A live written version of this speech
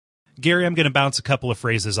Gary, I'm going to bounce a couple of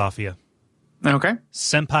phrases off you. Okay.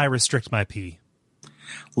 Senpai restrict my pee.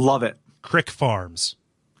 Love it. Crick Farms.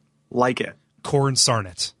 Like it. Corn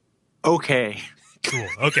Sarnet. Okay. Cool.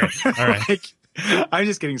 Okay. All right. I'm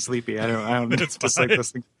just getting sleepy. I don't It's just fine. like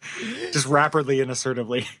listening just rapidly and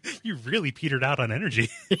assertively. You really petered out on energy.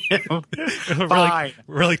 Fine.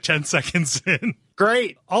 We're like 10 seconds in.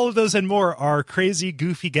 Great. All of those and more are crazy,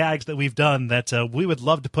 goofy gags that we've done that we would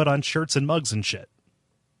love to put on shirts and mugs and shit.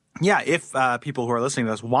 Yeah, if people who are listening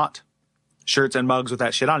to this want shirts and mugs with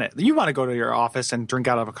that shit on it, you want to go to your office and drink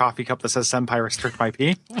out of a coffee cup that says Senpai restrict my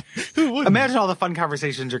pee. Who wouldn't? Imagine all the fun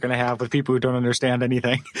conversations you're going to have with people who don't understand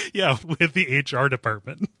anything. Yeah, with the HR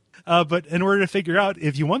department. But in order to figure out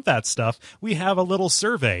if you want that stuff, we have a little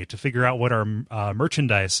survey to figure out what our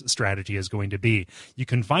merchandise strategy is going to be. You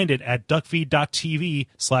can find it at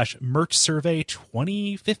duckfeed.tv/merch survey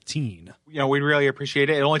 2015. You know, we'd really appreciate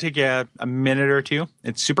it. It'll only take you a minute or two.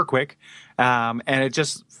 It's super quick. And it's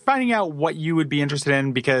just finding out what you would be interested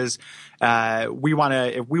in, because if we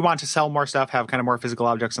want to sell more stuff, have kind of more physical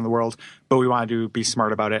objects in the world, but we want to be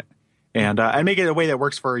smart about it. And make it a way that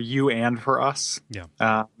works for you and for us.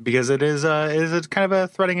 Yeah. Because it is a kind of a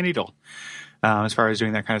threading a needle as far as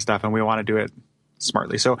doing that kind of stuff, and we want to do it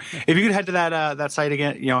smartly. So if you could head to that site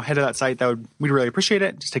again, head to that site, we'd really appreciate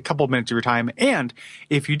it. Just take a couple of minutes of your time. And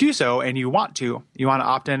if you do so and you want to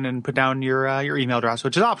opt in and put down your email address,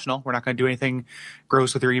 which is optional. We're not going to do anything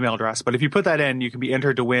gross with your email address, but if you put that in, you can be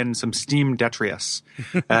entered to win some Steam Detrius.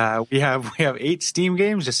 We have 8 Steam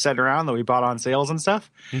games just sitting around that we bought on sales and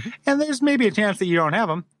stuff. Mm-hmm. And there's maybe a chance that you don't have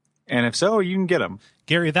them. And if so, you can get them.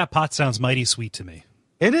 Gary, that pot sounds mighty sweet to me.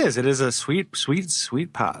 It is. It is a sweet, sweet,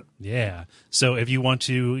 sweet pot. Yeah. So if you want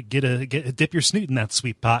to dip your snoot in that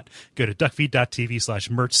sweet pot, go to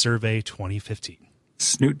duckfeed.tv/merch survey 2015.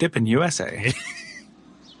 Snoot dipping USA.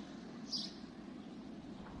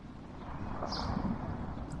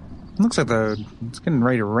 Looks like it's getting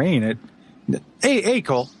ready to rain. Hey,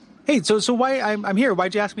 Cole. Hey, so why I'm here?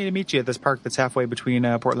 Why'd you ask me to meet you at this park that's halfway between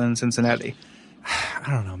Portland and Cincinnati?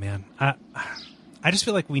 I don't know, man. I just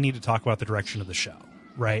feel like we need to talk about the direction of the show.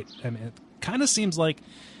 Right. I mean, it kind of seems like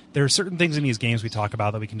there are certain things in these games we talk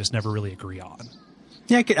about that we can just never really agree on.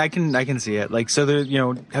 Yeah, I can see it. Like, so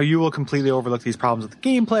how you will completely overlook these problems with the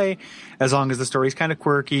gameplay as long as the story's kind of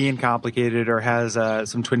quirky and complicated or has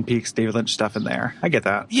some Twin Peaks David Lynch stuff in there. I get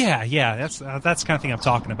that. Yeah, that's the kind of thing I'm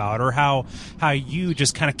talking about. Or how you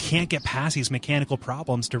just kind of can't get past these mechanical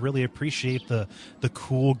problems to really appreciate the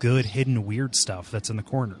cool, good, hidden, weird stuff that's in the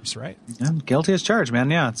corners, right? Yeah, guilty as charged,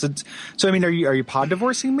 man. Yeah. So I mean, are you pod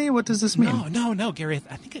divorcing me? What does this mean? No, Gary.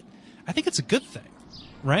 I think it's a good thing.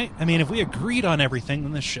 Right? I mean, if we agreed on everything,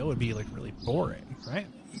 then this show would be like really boring, right?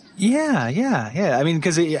 Yeah. I mean,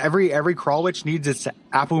 because every crawl witch needs its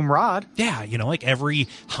Apum rod. Yeah, like every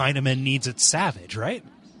Heineman needs its Savage, right?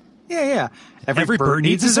 Yeah. Every bird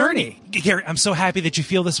needs his Ernie. Gary, I'm so happy that you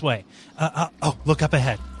feel this way. Look up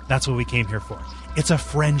ahead. That's what we came here for. It's a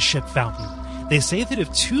friendship fountain. They say that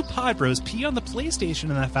if 2 pod bros pee on the PlayStation in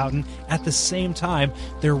that fountain at the same time,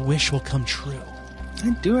 their wish will come true. I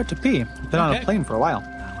do have to pee. I've been on a plane for a while.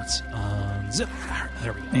 Now let's unzip.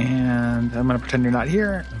 There we go. And I'm going to pretend you're not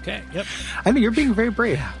here. Okay, yep. I mean, you're being very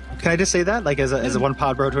brave. Yeah. Okay. Can I just say that? Like, as a one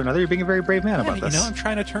pod bro to another, you're being a very brave man about this. I'm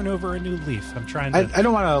trying to turn over a new leaf. I'm trying to... I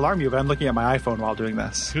don't want to alarm you, but I'm looking at my iPhone while doing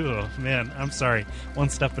this. Cool. Man, I'm sorry. One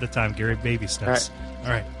step at a time, Gary. Baby steps. All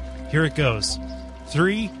right. Here it goes.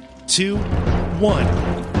 3, 2, 1.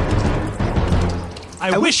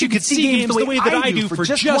 I wish you could see games the way that I do for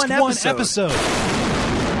just one episode.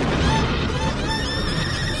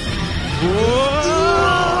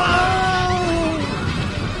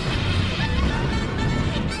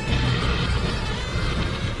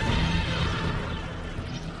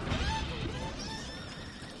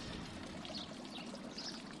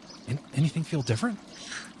 Anything feel different?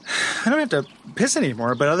 I don't have to piss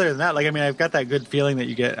anymore, but other than that, I've got that good feeling that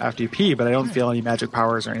you get after you pee, but I don't feel any magic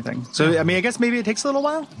powers or anything. So, I mean, I guess maybe it takes a little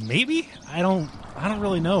while? Maybe? I don't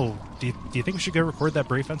really know. Do you think we should go record that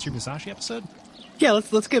Brave Fencer Musashi episode? Yeah,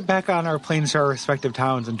 let's get back on our planes to our respective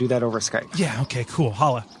towns and do that over Skype. Yeah, okay, cool.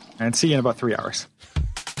 Holla. And see you in about 3 hours.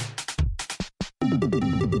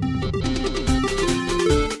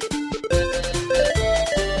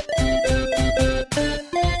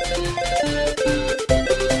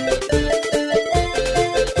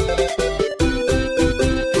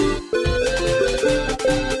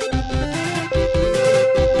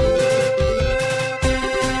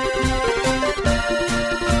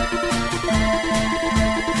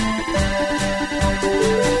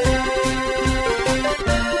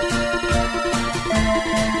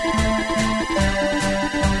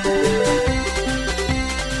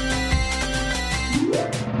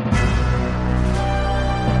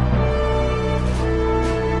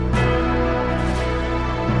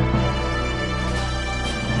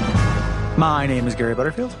 My name is Gary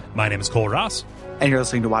Butterfield. My name is Cole Ross. And you're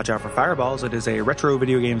listening to Watch Out for Fireballs. It is a retro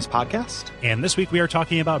video games podcast. And this week we are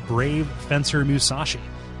talking about Brave Fencer Musashi,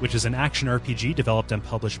 which is an action RPG developed and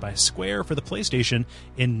published by Square for the PlayStation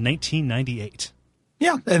in 1998.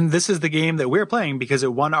 Yeah, and this is the game that we're playing because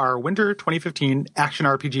it won our Winter 2015 Action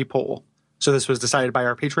RPG poll. So this was decided by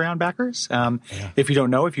our Patreon backers. If you don't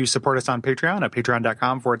know, if you support us on Patreon at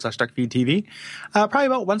patreon.com/DuckFeedTV, probably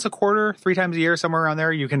about once a quarter, 3 times a year, somewhere around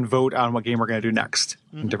there, you can vote on what game we're going to do next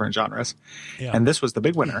in different genres. Yeah. And this was the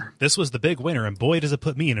big winner. This was the big winner, and boy, does it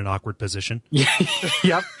put me in an awkward position. Yep.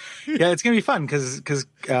 Yeah, it's going to be fun because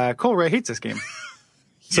Cole really hates this game.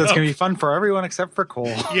 So it's going to be fun for everyone except for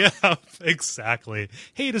Cole. Yeah, exactly.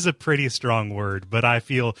 Hate is a pretty strong word, but I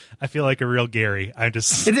feel like a real Gary.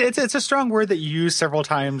 It's a strong word that you use several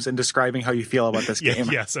times in describing how you feel about this game.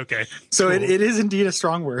 Yes, okay. So cool. it is indeed a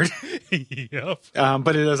strong word. Yep.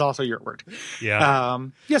 But it is also your word. Yeah.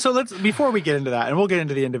 So before we get into that, and we'll get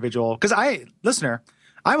into the individual, because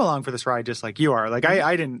I'm along for this ride just like you are. Like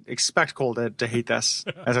I didn't expect Cole to hate this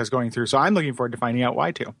as I was going through, so I'm looking forward to finding out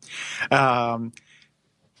why too.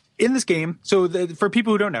 In this game, for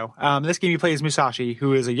people who don't know, this game you play as Musashi,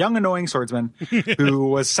 who is a young, annoying swordsman who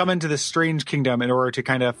was summoned to this strange kingdom in order to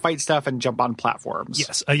kind of fight stuff and jump on platforms.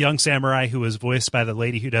 Yes, a young samurai who was voiced by the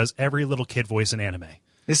lady who does every little kid voice in anime.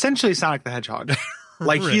 Essentially Sonic the Hedgehog.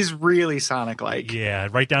 Like, right. He's really Sonic-like. Yeah,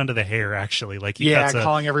 right down to the hair, actually. Like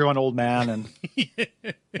calling everyone old man. And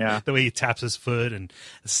yeah. The way he taps his foot and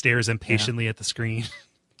stares impatiently at the screen.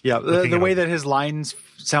 Yeah, the way that his lines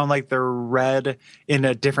sound like they're read in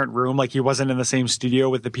a different room, like he wasn't in the same studio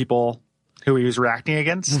with the people who he was reacting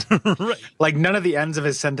against. Right. Like none of the ends of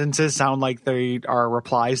his sentences sound like they are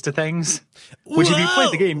replies to things. Which if you play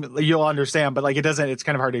the game, you'll understand, but like it's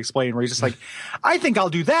kind of hard to explain where he's just like, I think I'll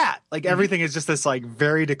do that. Like everything is just this like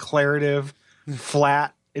very declarative,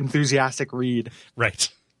 flat, enthusiastic read. Right.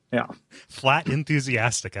 Yeah. Flat,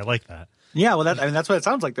 enthusiastic. I like that. Yeah, well that's what it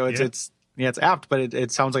sounds like though. It's apt, but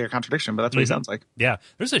it sounds like a contradiction, but that's what he sounds like. Yeah.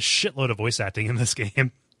 There's a shitload of voice acting in this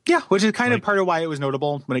game. Yeah, which is kind of part of why it was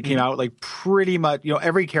notable when it came out. Like pretty much,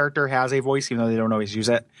 every character has a voice, even though they don't always use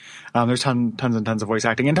it. There's tons and tons of voice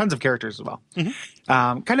acting and tons of characters as well.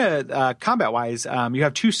 Mm-hmm. Combat-wise, you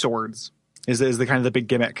have 2 swords is the kind of the big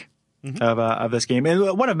gimmick of this game.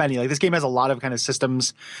 And one of many. Like this game has a lot of kind of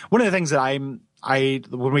systems. One of the things that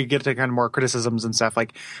when we get to kind of more criticisms and stuff,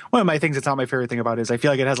 like one of my things that's not my favorite thing about it is I feel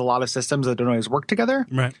like it has a lot of systems that don't always work together.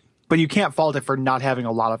 Right. But you can't fault it for not having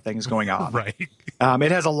a lot of things going on. Right.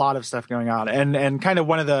 It has a lot of stuff going on. And kind of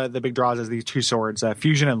one of the big draws is these 2 swords,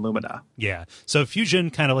 Fusion and Lumina. Yeah. So Fusion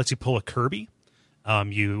kind of lets you pull a Kirby.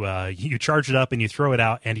 You charge it up and you throw it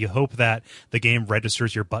out and you hope that the game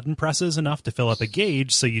registers your button presses enough to fill up a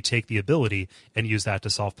gauge so you take the ability and use that to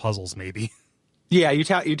solve puzzles maybe. Yeah, you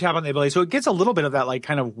tap on the ability. So it gets a little bit of that like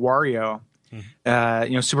kind of Wario,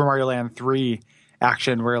 Super Mario Land 3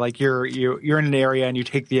 action where like you're in an area and you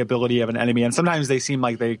take the ability of an enemy, and sometimes they seem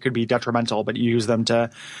like they could be detrimental, but you use them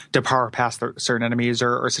to power past certain enemies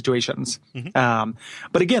or situations. Mm-hmm.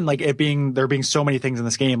 But again, like there being so many things in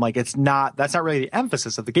this game, like that's not really the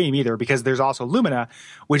emphasis of the game either, because there's also Lumina,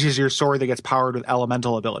 which is your sword that gets powered with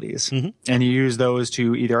elemental abilities, and you use those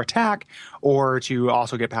to either attack or to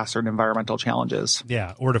also get past certain environmental challenges.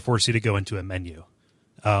 Yeah, or to force you to go into a menu.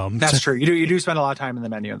 That's true. You do spend a lot of time in the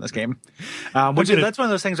menu in this game, that's one of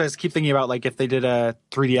those things I just keep thinking about. Like if they did a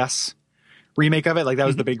 3DS remake of it, like that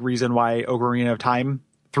was the big reason why Ocarina of Time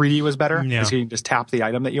 3D was better, because you can just tap the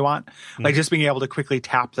item that you want. Like just being able to quickly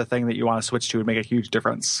tap the thing that you want to switch to would make a huge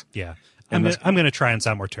difference. Yeah. I'm going to try and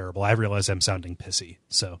sound more terrible. I realize I'm sounding pissy.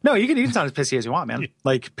 So no, you can sound as pissy as you want, man.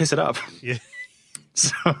 Like piss it up. Yeah.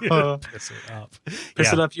 So piss it up.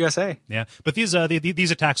 Piss it up, USA. Yeah, but these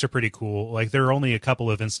attacks are pretty cool. Like there are only a couple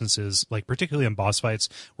of instances, like particularly in boss fights,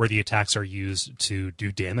 where the attacks are used to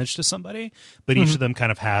do damage to somebody. But each of them kind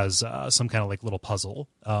of has some kind of like little puzzle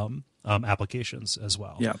applications as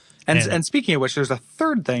well. Yeah, and speaking of which, there's a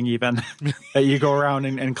third thing even that you go around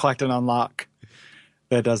and collect and unlock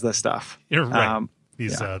that does this stuff. You're right.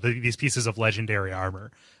 These pieces of legendary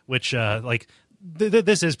armor, which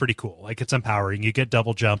this is pretty cool. Like it's empowering. You get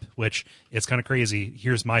double jump, which it's kind of crazy.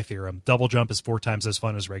 Here's my theorem: double jump is 4 times as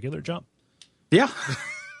fun as regular jump. Yeah,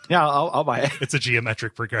 yeah, I'll buy it. It's a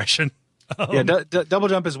geometric progression. Double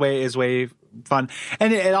jump is way fun,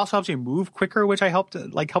 and it also helps you move quicker, which I helped a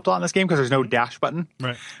lot in this game because there's no dash button.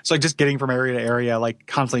 Right. So like just getting from area to area, like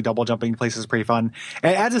constantly double jumping places is pretty fun.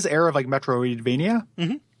 And it adds this air of like Metroidvania.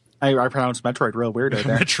 Mm-hmm. I pronounced Metroid real weird right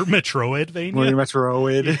there. Metroidvania?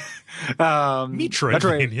 Metroid.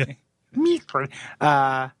 Metroidvania. Metroid.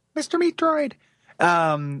 Mr. Metroid.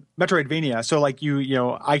 Metroidvania. So like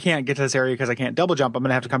I can't get to this area because I can't double jump. I'm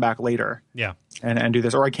gonna have to come back later. Yeah. And do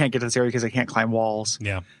this, or I can't get to this area because I can't climb walls.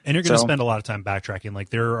 Yeah, and you're going to spend a lot of time backtracking. Like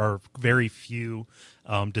there are very few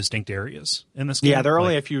distinct areas in this game. Yeah, there are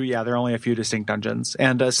only a few. Yeah, there are only a few distinct dungeons,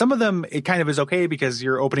 and some of them it kind of is okay because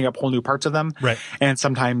you're opening up whole new parts of them. Right. And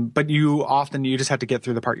but you just have to get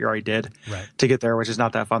through the part you already did. Right. To get there, which is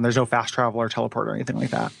not that fun. There's no fast travel or teleport or anything like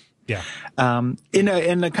that. Yeah. In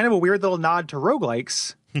a kind of a weird little nod to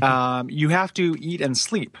roguelikes, you have to eat and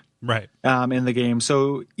sleep. Right. In the game.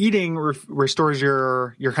 So eating restores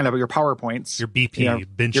your kind of your power points. Your BP,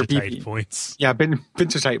 benchitite points. Yeah,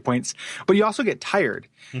 benchitite points. But you also get tired.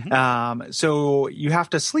 Mm-hmm. So you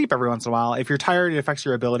have to sleep every once in a while. If you're tired, it affects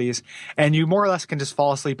your abilities. And you more or less can just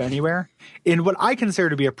fall asleep anywhere in what I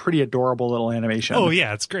consider to be a pretty adorable little animation. Oh,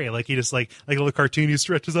 yeah, it's great. Like he just like a little cartoon, he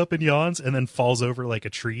stretches up and yawns and then falls over like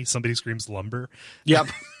a tree. Somebody screams lumber. Yep.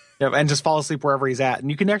 Yep, and just fall asleep wherever he's at.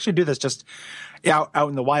 And you can actually do this just out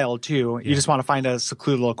in the wild, too. You just want to find a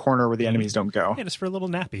secluded little corner where the enemies don't go. Yeah, just for a little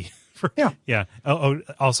nappy. Yeah. Oh,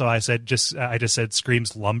 also, I just said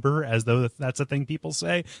screams lumber as though that's a thing people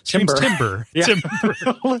say. Screams timber. Yeah. Timber.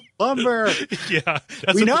 Lumber. Yeah.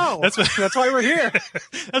 We know. That's why we're here.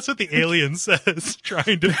 That's what the alien says,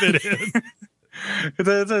 trying to fit in.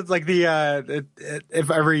 It's like if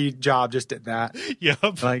every job just did that.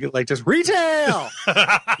 Yep. Like just retail.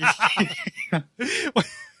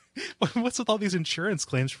 What's with all these insurance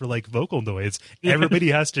claims for like vocal noise? Everybody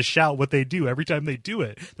has to shout what they do every time they do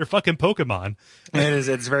it. They're fucking Pokemon.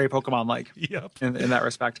 It's very Pokemon-like. Yep. In that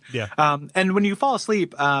respect. Yeah. And when you fall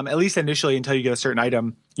asleep, at least initially until you get a certain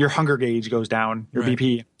item, your hunger gauge goes down, your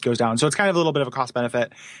BP goes down. So it's kind of a little bit of a cost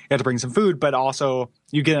benefit. You have to bring some food, but also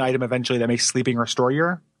you get an item eventually that makes sleeping restore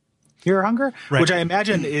your hunger, which I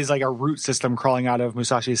imagine is like a root system crawling out of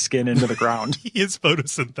Musashi's skin into the ground. His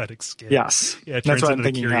photosynthetic skin. Yes. Yeah, it turns that's what into I'm the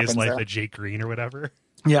thinking Curious Life there. of Jake Green or whatever.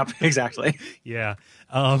 Yep, exactly. Yeah.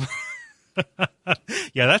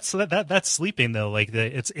 Yeah, that's sleeping though. Like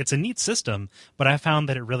it's a neat system, but I found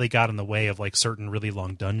that it really got in the way of like certain really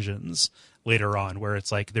long dungeons later on, where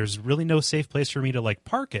it's like there's really no safe place for me to like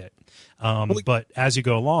park it. But as you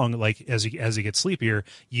go along, like as you get sleepier,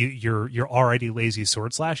 your already lazy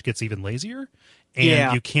sword slash gets even lazier,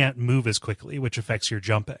 and you can't move as quickly, which affects your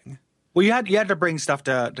jumping. Well, you had to bring stuff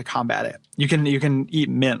to combat it. You can eat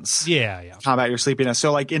mints. Yeah. To combat your sleepiness.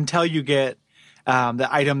 So like until you get the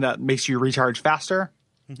item that makes you recharge faster,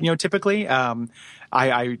 typically,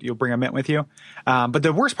 you'll bring a mint with you. But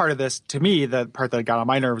the worst part of this, to me, the part that got on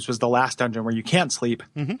my nerves was the last dungeon where you can't sleep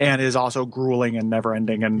and is also grueling and never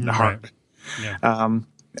ending and hard. Yeah.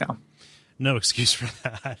 No excuse for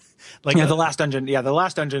that. Like the last dungeon. Yeah. The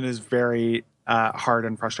last dungeon is very, hard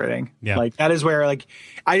and frustrating. Yeah. Like that is where like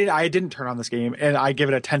I didn't turn on this game and I give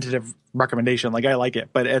it a tentative recommendation. Like I like it,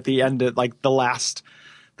 but at the end, like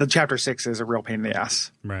the chapter 6 is a real pain in the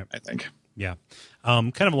ass. Right. I think. Yeah.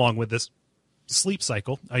 Kind of along with this sleep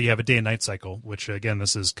cycle, you have a day and night cycle, which again,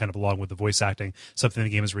 this is kind of along with the voice acting, something the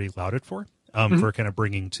game is really lauded for kind of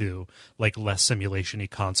bringing to like less simulation-y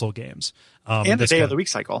console games. And the day of the week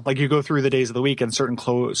cycle. Like you go through the days of the week and certain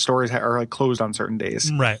stores are like closed on certain days.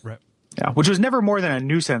 Right. Yeah, which was never more than a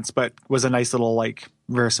nuisance, but was a nice little like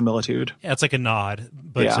verisimilitude. Yeah, it's like a nod,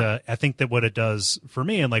 but I think that what it does for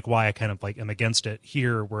me, and like why I kind of like am against it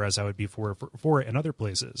here, whereas I would be for it in other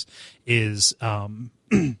places, is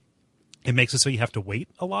it makes it so you have to wait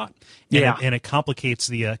a lot, and it complicates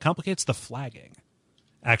the flagging.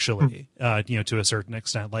 Actually, to a certain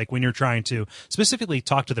extent, like when you're trying to specifically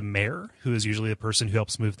talk to the mayor, who is usually the person who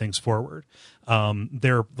helps move things forward,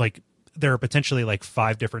 there are potentially like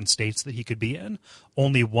 5 different states that he could be in,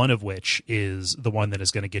 only one of which is the one that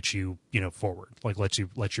is going to get you, forward, like let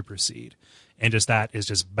you proceed. And just that is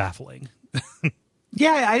just baffling.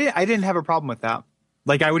 Yeah, I didn't have a problem with that.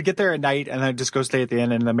 Like I would get there at night and I'd just go stay at the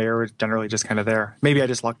inn and the mayor was generally just kind of there. Maybe I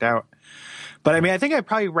just lucked out. But I mean, I think I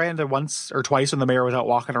probably ran there once or twice when the mayor was out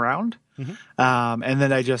walking around. And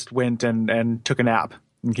then I just went and took a nap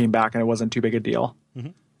and came back and it wasn't too big a deal.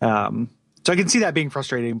 So I can see that being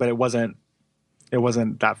frustrating, but it wasn't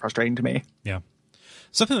that frustrating to me. Yeah.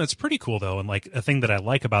 Something that's pretty cool though, and like a thing that I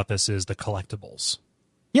like about this is the collectibles.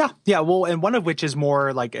 Yeah. Well, and one of which is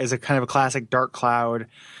more like as a kind of a classic Dark Cloud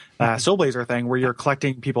Soul Blazer thing where you're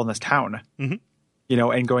collecting people in this town,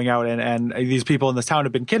 and going out and these people in this town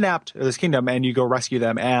have been kidnapped or this kingdom and you go rescue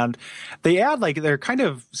them. And they add like, they're kind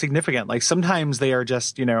of significant. Like sometimes they are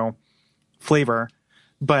just, flavor,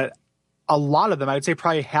 but a lot of them, I would say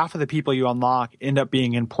probably half of the people you unlock end up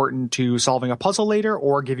being important to solving a puzzle later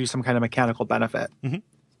or give you some kind of mechanical benefit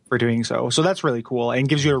for doing so. So that's really cool and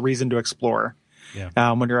gives you a reason to explore.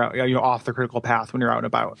 when you're out, off the critical path when you're out and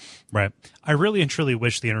about. Right. I really and truly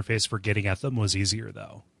wish the interface for getting at them was easier,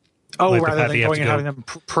 though. Oh, like rather than going and having them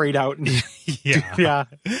parade out. And yeah.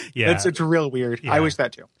 It's real weird. Yeah. I wish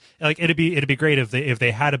that too. Like it'd be great if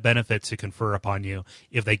they had a benefit to confer upon you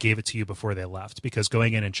if they gave it to you before they left, because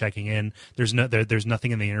going in and checking in, there's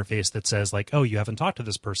nothing in the interface that says like, oh, you haven't talked to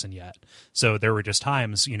this person yet. So there were just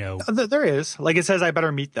times, there is, like, it says I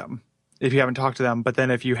better meet them if you haven't talked to them, but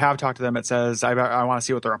then if you have talked to them, it says I want to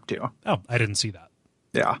see what they're up to. Oh, I didn't see that.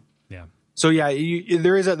 Yeah. So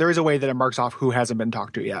there is a way that it marks off who hasn't been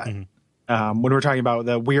talked to yet. When we're talking about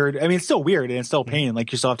the weird, I mean, it's still weird and it's still pain.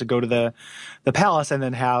 Like you still have to go to the palace and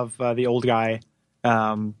then have the old guy,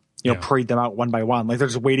 parade them out one by one. Like they're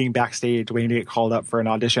just waiting backstage, waiting to get called up for an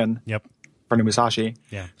audition. Yep. For new Musashi.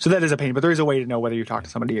 Yeah. So that is a pain, but there is a way to know whether you talk to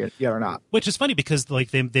somebody yet or not. Which is funny because like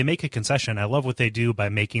they make a concession. I love what they do by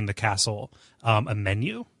making the castle a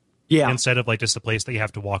menu. Yeah. Instead of like just a place that you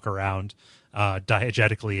have to walk around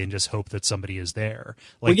diegetically and just hope that somebody is there.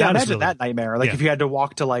 Like, imagine that nightmare. Like if you had to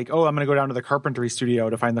walk to like, I'm going to go down to the carpentry studio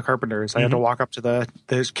to find the carpenters. I had to walk up to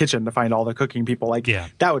the kitchen to find all the cooking people. Like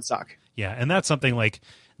that would suck. Yeah. And that's something like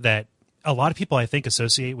that a lot of people I think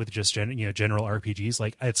associate with just general RPGs.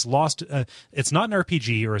 Like it's lost. It's not an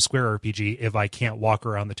RPG or a Square RPG if I can't walk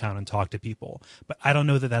around the town and talk to people. But I don't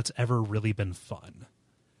know that that's ever really been fun.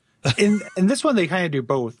 in this one, they kind of do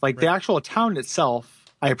both. Like the actual town itself,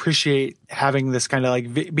 I appreciate having this kind of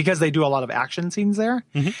like because they do a lot of action scenes there,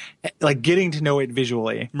 like getting to know it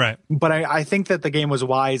visually. Right. But I think that the game was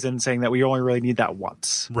wise in saying that we only really need that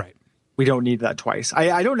once. Right. We don't need that twice.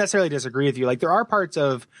 I don't necessarily disagree with you. Like there are parts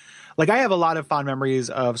of, like I have a lot of fond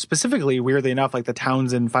memories of specifically, weirdly enough, like the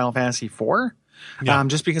towns in Final Fantasy IV,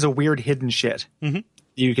 just because of weird hidden shit.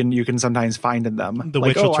 You can sometimes find in them. The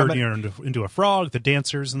witch will turn you into a frog, the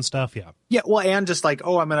dancers and stuff. Yeah. Yeah. Well, and just like,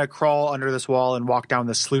 I'm going to crawl under this wall and walk down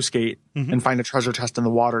this sluice gate and find a treasure chest in the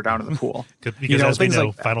water down in the pool. Because as we know,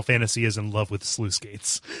 like Final Fantasy is in love with sluice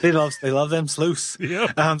gates. They love them sluice. Yeah.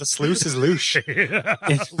 The sluice is loosh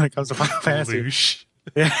when it comes to Final Fantasy. Loosh.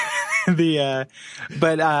 Yeah.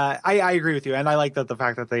 But I agree with you. And I like that the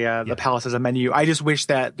fact that the palace is a menu. I just wish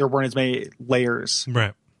that there weren't as many layers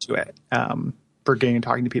to it. For getting and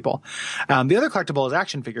talking to people. The other collectible is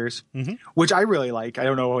action figures, which I really like. I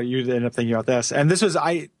don't know what you ended up thinking about this. And this was,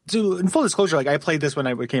 in full disclosure, like I played this when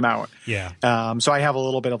it came out. Yeah. So I have a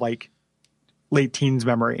little bit of like late teens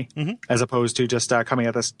memory as opposed to just coming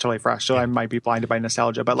at this totally fresh. So I might be blinded by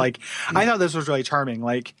nostalgia, but like, I thought this was really charming.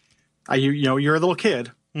 Like, you're a little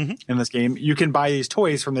kid in this game. You can buy these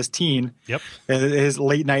toys from this teen. Yep. At his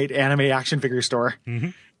late night anime action figure store.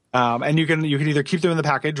 And you can either keep them in the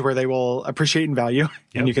package where they will appreciate in value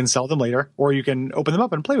and you can sell them later, or you can open them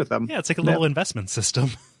up and play with them. Yeah, it's like a little investment system.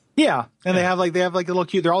 Yeah. And they have like little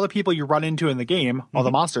cute, they're all the people you run into in the game, all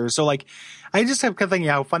the monsters. So like, I just kept thinking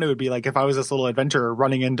how fun it would be like if I was this little adventurer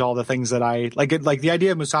running into all the things that I like the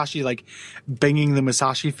idea of Musashi, like banging the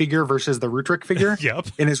Musashi figure versus the Rutrick figure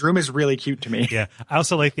in his room is really cute to me. Yeah. I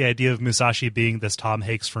also like the idea of Musashi being this Tom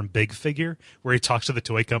Hanks from Big figure where he talks to the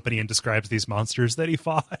toy company and describes these monsters that he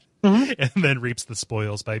fought and then reaps the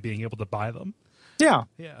spoils by being able to buy them. Yeah.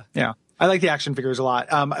 I like the action figures a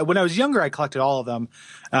lot. When I was younger, I collected all of them.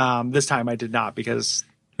 This time I did not because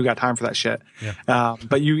who got time for that shit? Yeah.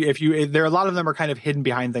 But there are a lot of them are kind of hidden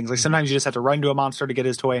behind things. Like sometimes you just have to run into a monster to get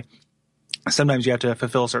his toy. Sometimes you have to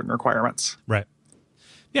fulfill certain requirements. Right.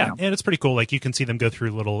 Yeah, and it's pretty cool. Like you can see them go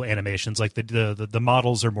through little animations. Like the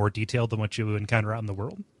models are more detailed than what you encounter out in the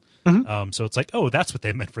world. So it's like, that's what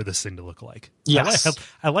they meant for this thing to look like. Yes.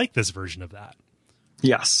 I like this version of that.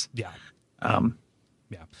 Yes. Yeah.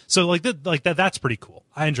 Yeah. So like that's pretty cool.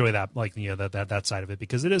 I enjoy that, like, that side of it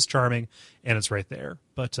because it is charming and it's right there.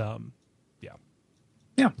 But, yeah.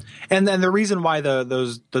 Yeah. And then the reason why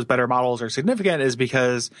those better models are significant is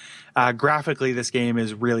because, graphically this game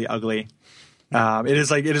is really ugly.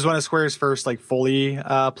 It is one of Square's first like fully,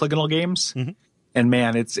 polygonal games. And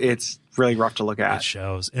man, it's really rough to look at. It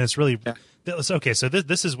shows. And it's really, okay, so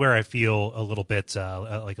this is where I feel a little bit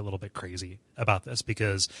crazy about this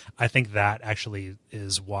because I think that actually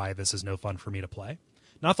is why this is no fun for me to play.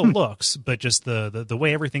 Not the looks, but just the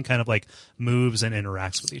way everything kind of like moves and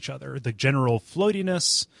interacts with each other. The general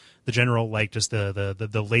floatiness, the general like just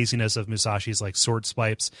the laziness of Musashi's like sword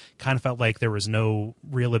swipes kind of felt like there was no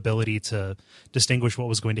real ability to distinguish what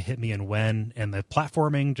was going to hit me and when, and the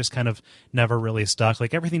platforming just kind of never really stuck.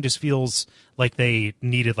 Like everything just feels like they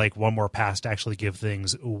needed like one more pass to actually give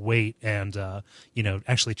things weight and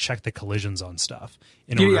actually check the collisions on stuff.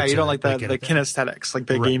 You don't like the kinesthetics, like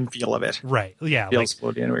the game feel of it. Right. Yeah. Feels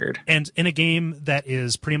floaty and weird. And in a game that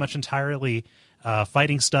is pretty much entirely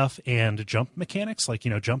fighting stuff and jump mechanics, like,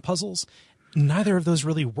 jump puzzles. Neither of those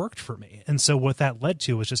really worked for me. And so what that led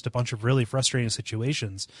to was just a bunch of really frustrating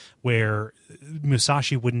situations where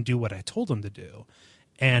Musashi wouldn't do what I told him to do.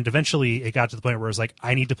 And eventually it got to the point where I was like,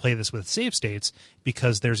 I need to play this with save states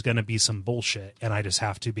because there's going to be some bullshit and I just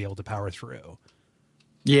have to be able to power through.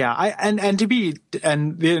 Yeah, and the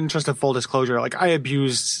interest of full disclosure, like I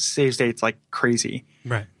abused save states like crazy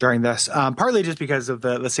during this, partly just because of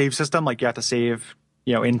the save system. Like you have to save,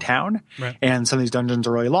 in town, and some of these dungeons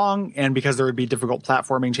are really long, and because there would be difficult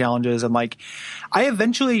platforming challenges, and like I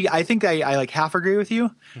think I like half agree with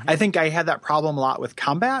you. I think I had that problem a lot with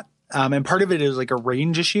combat, and part of it is like a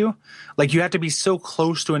range issue. Like you have to be so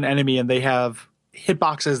close to an enemy, and they have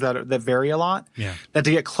hitboxes that vary a lot. Yeah. That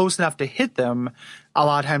to get close enough to hit them, a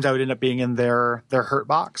lot of times I would end up being in their hurt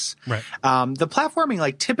box. Right. The platforming,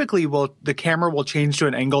 like typically the camera will change to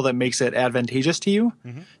an angle that makes it advantageous to you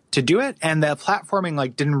to do it. And the platforming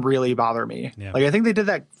like didn't really bother me. Yeah. Like I think they did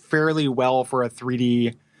that fairly well for a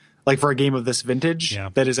 3D, like for a game of this vintage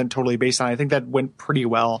that isn't totally based on. I think that went pretty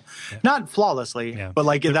well, not flawlessly, but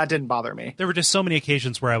like that didn't bother me. There were just so many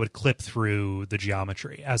occasions where I would clip through the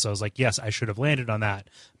geometry as I was like, yes, I should have landed on that,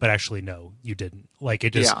 but actually no, you didn't. Like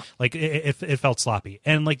it just like it felt sloppy.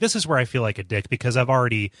 And like this is where I feel like a dick because I've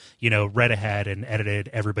already read ahead and edited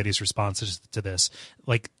everybody's responses to this.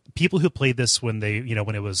 Like people who played this when they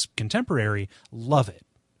when it was contemporary love it.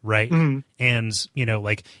 Right. Mm-hmm. And,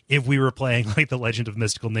 like if we were playing like the Legend of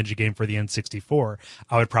Mystical Ninja game for the N64,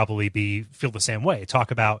 I would probably feel the same way. Talk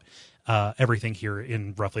about everything here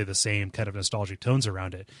in roughly the same kind of nostalgic tones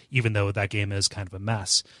around it, even though that game is kind of a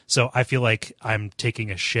mess. So I feel like I'm taking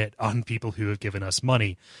a shit on people who have given us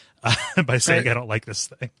money by saying I don't like this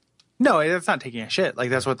thing. No, it's not taking a shit. Like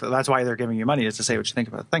that's why they're giving you money, is to say what you think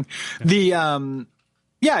about the thing. Yeah.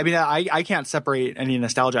 Yeah, I mean, I can't separate any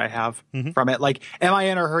nostalgia I have from it. Like, am I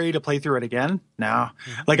in a hurry to play through it again? No.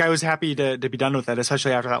 Like, I was happy to be done with it,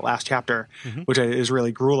 especially after that last chapter, which is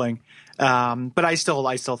really grueling. But I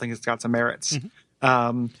still think it's got some merits.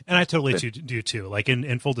 And I totally do too. Like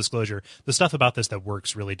in full disclosure, the stuff about this that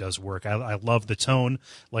works really does work. I love the tone,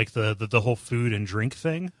 like the whole food and drink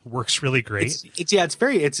thing works really great.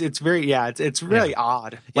 It's really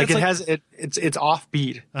odd. Like it's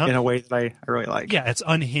offbeat in a way that I really like. Yeah, it's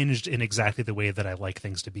unhinged in exactly the way that I like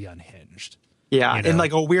things to be unhinged. Yeah, in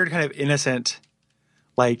like a weird kind of innocent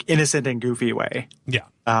and goofy way. Yeah.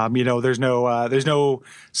 There's no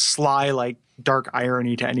sly like dark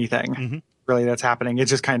irony to anything. Really that's happening.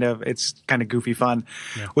 It's kind of goofy fun,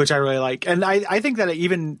 which I really like. And I think that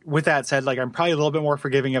even with that said, like I'm probably a little bit more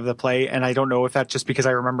forgiving of the play, and I don't know if that's just because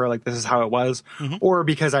I remember like this is how it was, or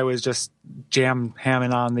because I was just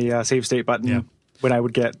hamming on the save state button when I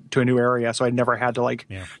would get to a new area, so I never had to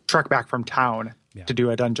trek back from town to do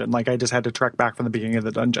a dungeon. Like I just had to trek back from the beginning of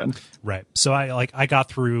the dungeon. Right. So I got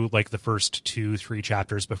through like the first 2-3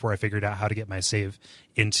 chapters before I figured out how to get my save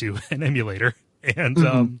into an emulator.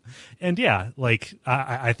 And yeah, like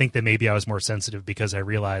I think that maybe I was more sensitive because I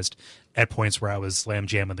realized at points where I was slam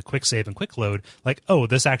jamming the quick save and quick load, like, oh,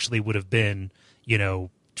 this actually would have been,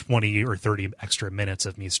 20 or 30 extra minutes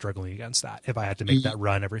of me struggling against that if I had to make that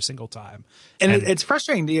run every single time. And it's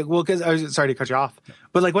frustrating. Well, because I was sorry to cut you off,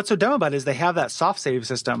 but like what's so dumb about it is they have that soft save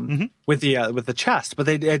system with the chest, but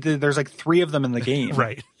there's like 3 of them in the game.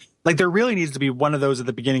 Right. Like there really needs to be one of those at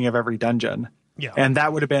the beginning of every dungeon. Yeah. And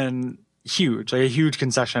that would have been huge, like a huge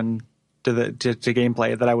concession to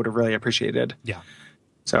gameplay that I would have really appreciated. Yeah.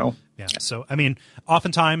 So I mean,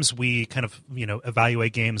 oftentimes we kind of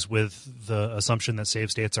evaluate games with the assumption that save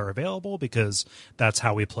states are available because that's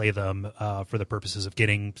how we play them for the purposes of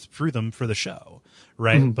getting through them for the show,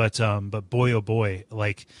 right? But boy oh boy,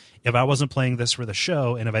 like if I wasn't playing this for the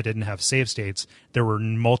show and if I didn't have save states, there were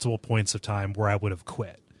multiple points of time where I would have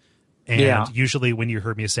quit. And usually when you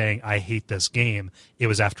heard me saying I hate this game, it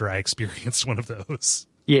was after I experienced one of those.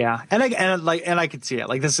 Yeah, and I could see it.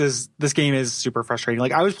 Like this game is super frustrating.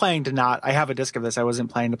 Like I was planning to I have a disc of this. I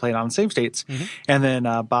wasn't planning to play it on save states. And then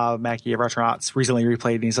Bob Mackey of Retronauts recently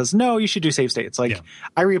replayed it and he says, "No, you should do save states." Like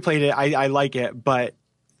I replayed it. I like it, but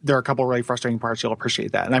there are a couple really frustrating parts. You'll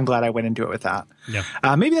appreciate that, and I'm glad I went into it with that. Yeah.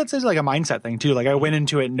 Maybe that's like a mindset thing too. Like I went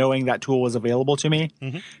into it knowing that tool was available to me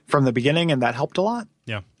from the beginning, and that helped a lot.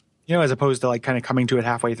 Yeah. As opposed to like kind of coming to it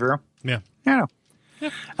halfway through. Yeah. I don't know.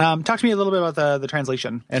 Talk to me a little bit about the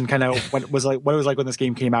translation and kind of what it was like when this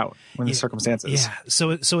game came out, when the circumstances. Yeah.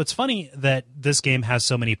 So it's funny that this game has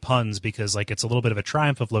so many puns because like it's a little bit of a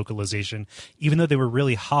triumph of localization, even though they were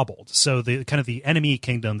really hobbled. So the kind of the enemy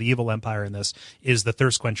kingdom, the evil empire in this is the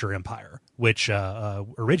Thirst Quencher Empire, which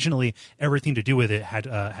originally everything to do with it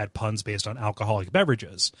had puns based on alcoholic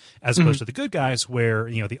beverages, as opposed to the good guys, where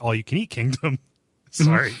the all you can eat kingdom.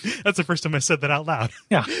 Sorry, that's the first time I said that out loud.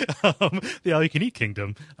 Yeah. The all-you-can-eat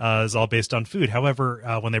kingdom is all based on food. However,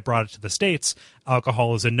 when they brought it to the States,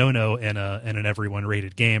 alcohol is a no-no in an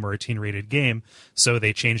everyone-rated game or a teen-rated game, so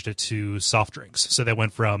they changed it to soft drinks. So they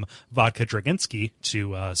went from vodka Draginski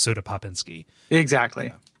to soda popinski.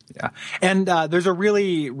 Exactly. Yeah. And there's a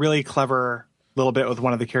really, really clever little bit with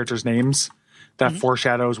one of the characters' names that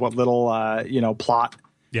foreshadows what little, plot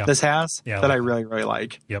this has that I really, really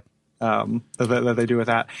like. Yep. That they do with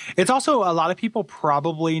that. It's also, a lot of people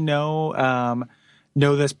probably know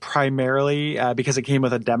this primarily because it came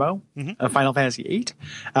with a demo of Final Fantasy VIII.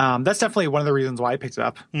 That's definitely one of the reasons why I picked it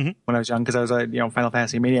up when I was young, because I was a Final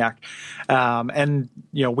Fantasy maniac. And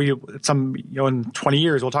in 20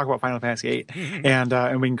 years we'll talk about Final Fantasy VIII,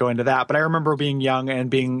 and we can go into that. But I remember being young and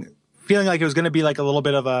feeling like it was going to be like a little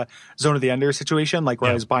bit of a Zone of the Ender situation, like where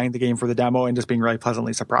I was buying the game for the demo and just being really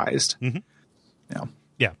pleasantly surprised.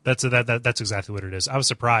 Yeah, that's exactly what it is. I was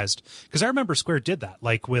surprised because I remember Square did that,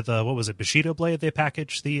 like with what was it, Bushido Blade? They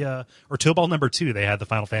packaged or Tobal number 2. They had the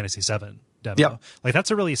Final Fantasy VII demo. Yep. Like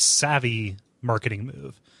that's a really savvy marketing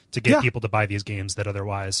move to get people to buy these games that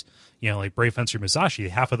otherwise, like Brave Fencer Musashi,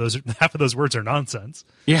 half of those words are nonsense.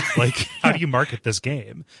 Yeah. Like how do you market this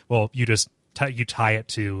game? Well, you just you tie it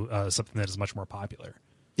to something that is much more popular.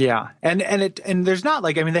 Yeah, and there's not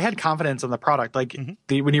like, I mean, they had confidence in the product. Like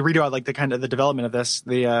when you read about like the kind of the development of this,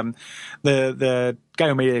 the guy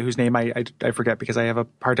who made it, whose name I forget because I have a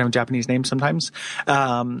hard time with Japanese names sometimes,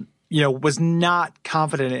 was not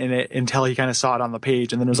confident in it until he kind of saw it on the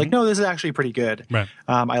page, and then it was like, no, this is actually pretty good. Right.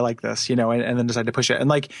 I like this, and then decided to push it. And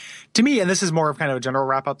like, to me, and this is more of kind of a general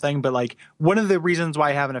wrap up thing, but like one of the reasons why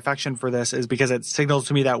I have an affection for this is because it signals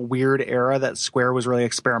to me that weird era that Square was really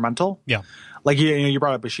experimental. Yeah. Like, you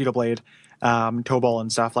brought up Bushido Blade, Tobal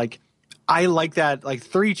and stuff. Like, I like that, like,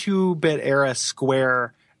 32-bit era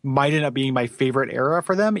Square might end up being my favorite era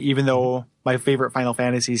for them, even though my favorite Final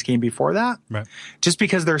Fantasies came before that. Right. Just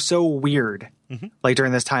because they're so weird, like,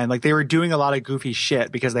 during this time. Like, they were doing a lot of goofy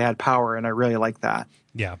shit because they had power, and I really like that.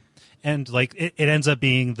 Yeah. And like it ends up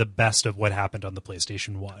being the best of what happened on the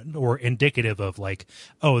PlayStation 1, or indicative of like,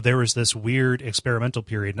 oh, there was this weird experimental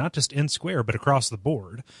period, not just in Square, but across the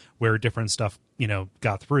board, where different stuff,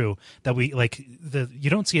 got through that we like you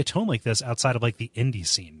don't see a tone like this outside of like the indie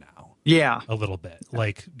scene now. Yeah. A little bit.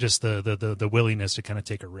 Like just the willingness to kind of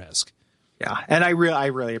take a risk. Yeah, and I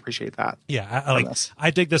really appreciate that. Yeah, I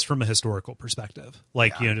dig this from a historical perspective.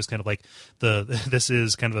 Like, just kind of like this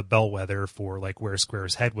is kind of a bellwether for like where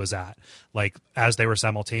Square's head was at. Like as they were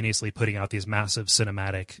simultaneously putting out these massive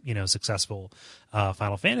cinematic, successful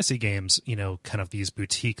Final Fantasy games, kind of these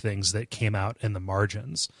boutique things that came out in the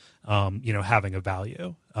margins, having a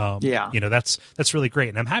value. That's really great,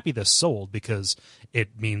 and I'm happy this sold because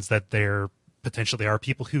it means that there potentially are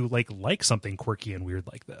people who like something quirky and weird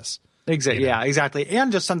like this. Exactly. Yeah, exactly.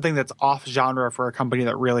 And just something that's off genre for a company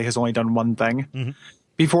that really has only done one thing.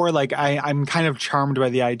 Before, like, I'm kind of charmed by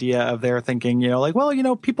the idea of their thinking,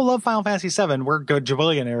 people love Final Fantasy VII. We're good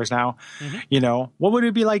jabillionaires now. What would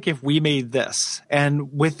it be like if we made this?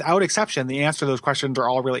 And without exception, the answer to those questions are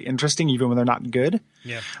all really interesting, even when they're not good.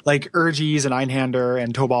 Yeah. Like Urges and Einhander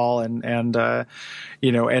and Tobal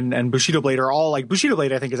and Bushido Blade are all like, Bushido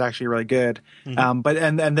Blade I think is actually really good.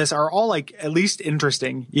 But this are all like at least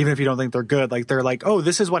interesting, even if you don't think they're good. Like they're like, oh,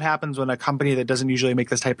 this is what happens when a company that doesn't usually make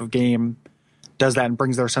this type of game does that and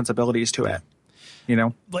brings their sensibilities to it.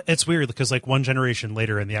 It's weird because like one generation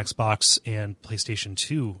later in the Xbox and PlayStation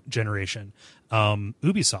 2 generation,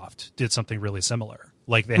 Ubisoft did something really similar.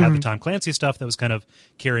 Like they had the Tom Clancy stuff that was kind of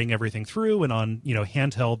carrying everything through, and on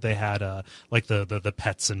handheld they had like the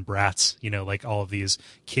Pets and Brats, like all of these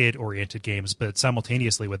kid oriented games. But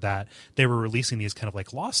simultaneously with that, they were releasing these kind of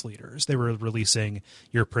like loss leaders. They were releasing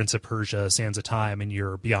your Prince of Persia, Sands of Time, and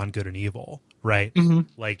your Beyond Good and Evil, right?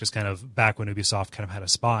 Like just kind of back when Ubisoft kind of had a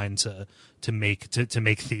spine to make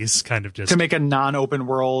these kind of just to make a non-open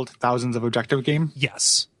world thousands of objective game.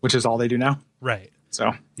 Yes, which is all they do now. Right.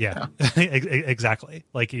 So yeah. Exactly.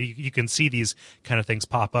 Like you can see these kind of things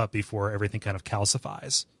pop up before everything kind of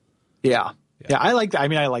calcifies. Yeah. I like that. I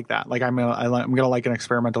mean, I like that. Like I'm gonna like an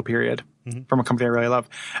experimental period from a company I really love.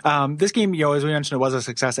 This game, as we mentioned, it was a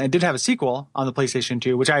success and it did have a sequel on the PlayStation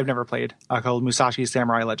 2, which I've never played, called Musashi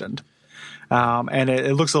Samurai Legend. and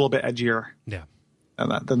it looks a little bit edgier. Yeah.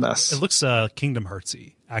 Than this. It looks Kingdom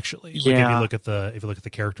Heartsy, actually. Like Yeah. if you look at the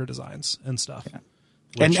character designs and stuff. Yeah.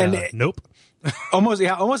 Which, And nope. almost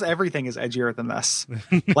everything is edgier than this.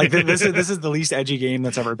 Like this is the least edgy game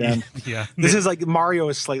that's ever been. Yeah. This is like Mario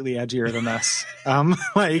is slightly edgier than this.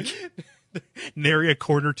 Like Nary a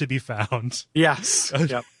corner to be found. yes.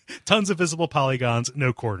 Yep. Tons of visible polygons,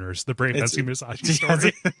 no corners. The Brave Fancy Musashi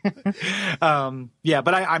story. Yeah,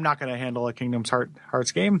 but I'm not going to handle a Kingdom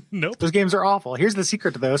Hearts game. Nope. Those games are awful. Here's the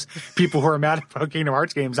secret to those people who are mad about Kingdom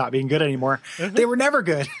Hearts games not being good anymore. They were never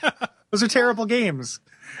good. Those are terrible games.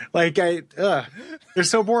 Like they're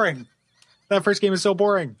so boring. That first game is so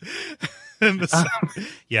boring.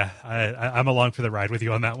 Yeah, I'm along for the ride with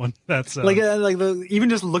you on that one. That's even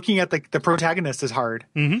just looking at the protagonist is hard.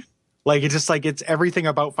 Mm-hmm. Like it's just like it's everything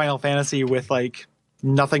about Final Fantasy with like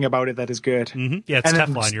nothing about it that is good. Mm-hmm. Yeah, it's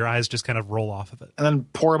and Teflon. Your eyes just kind of roll off of it, and then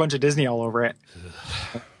pour a bunch of Disney all over it.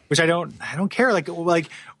 Which I don't care. Like,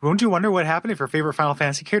 won't you wonder what happened if your favorite Final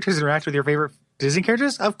Fantasy characters interact with your favorite Disney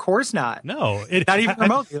characters? Of course not. No, not even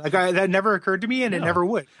remotely. That never occurred to me, and it never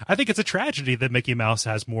would. I think it's a tragedy that Mickey Mouse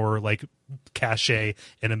has more like cachet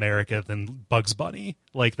in America than Bugs Bunny.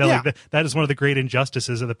 Like that is one of the great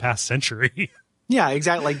injustices of the past century. Yeah,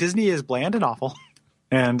 exactly. Like Disney is bland and awful.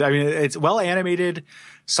 And I mean, it's well animated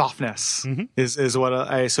softness is what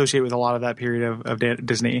I associate with a lot of that period of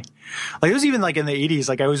Disney. Like it was even like in the 80s,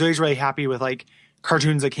 like I was always really happy with like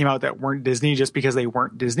cartoons that came out that weren't Disney just because they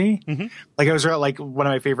weren't Disney. Mm-hmm. Like I was like one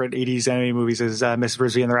of my favorite 80s anime movies is Miss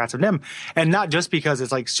Frisbee and the Rats of Nim. And not just because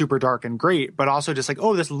it's like super dark and great, but also just like,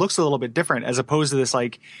 oh, this looks a little bit different as opposed to this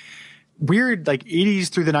like weird like 80s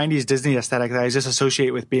through the 90s Disney aesthetic that I just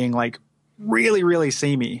associate with being like really, really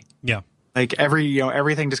samey. Yeah. Like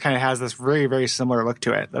everything just kind of has this very, very similar look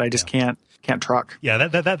to it that I just can't truck. Yeah,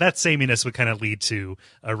 that sameness would kind of lead to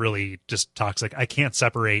a really just toxic. I can't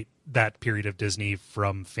separate that period of Disney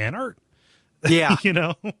from fan art. Yeah,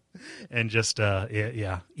 and just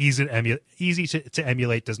easy to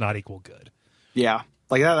emulate does not equal good. Yeah,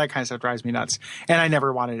 like that kind of stuff drives me nuts. And I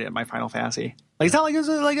never wanted it in my Final Fantasy. Like it's not like it was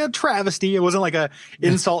like a travesty. It wasn't like a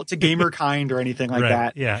insult to gamer kind or anything like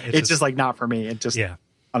that. Yeah, it's just like not for me. It just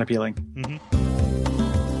unappealing. Mm-hmm.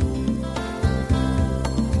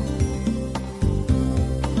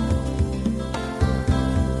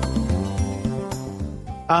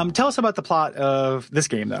 Tell us about the plot of this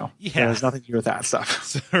game, though. Yeah, there's nothing to do with that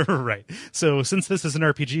stuff. Right. So since this is an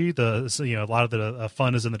RPG, a lot of the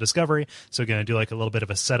fun is in the discovery. So going to do like a little bit of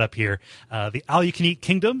a setup here. The all-you-can-eat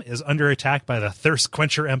kingdom is under attack by the Thirst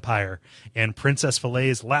Quencher Empire, and Princess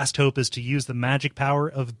Filet's last hope is to use the magic power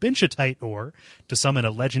of Binchatite ore to summon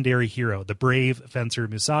a legendary hero, the brave fencer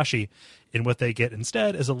Musashi. And what they get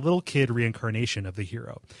instead is a little kid reincarnation of the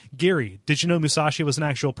hero. Gary, did you know Musashi was an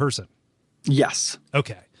actual person? Yes.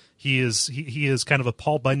 Okay. He is kind of a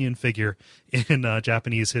Paul Bunyan figure in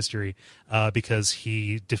Japanese history because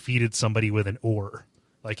he defeated somebody with an oar.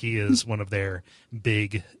 Like he is one of their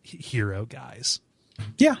big hero guys.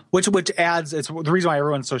 Yeah, which adds, it's the reason why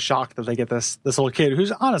everyone's so shocked that they get this little kid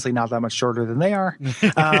who's honestly not that much shorter than they are.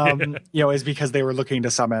 Is because they were looking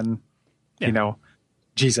to summon,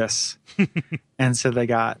 Jesus, and so they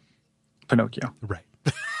got Pinocchio. Right.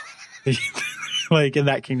 Like in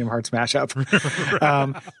that Kingdom Hearts mashup.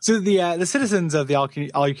 Right. So the citizens of the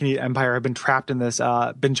all-you-can-eat empire have been trapped in this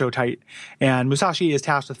Binchatite, and Musashi is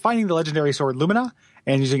tasked with finding the legendary sword Lumina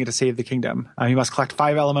and using it to save the kingdom. He must collect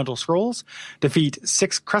 5 elemental scrolls, defeat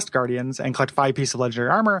 6 crest guardians, and collect 5 pieces of legendary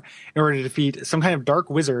armor in order to defeat some kind of dark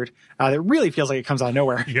wizard that really feels like it comes out of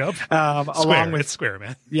nowhere. Yep. It's square,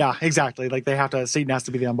 man. Yeah, exactly. Like Satan has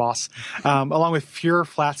to be the end boss. Along with Fjord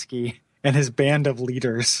Flatsky and his band of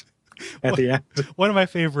leaders. At the end. One of my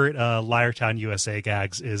favorite Liartown USA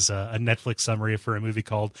gags is a Netflix summary for a movie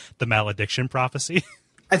called The Malediction Prophecy.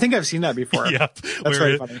 I think I've seen that before. Yep. That's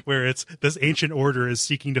very funny. Where it's this ancient order is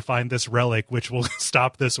seeking to find this relic which will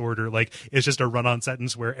stop this order. Like it's just a run-on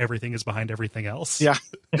sentence where everything is behind everything else. Yeah.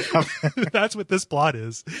 That's what this plot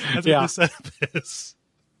is. That's what this setup is.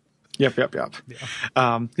 Yep.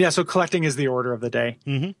 Yeah. So collecting is the order of the day.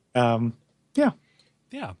 Mm-hmm.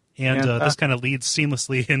 Yeah. And this kind of leads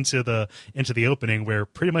seamlessly into the opening where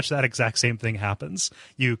pretty much that exact same thing happens.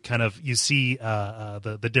 You see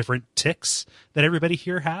the different ticks that everybody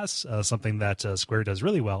here has, something that Square does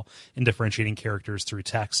really well in differentiating characters through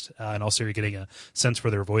text, and also you're getting a sense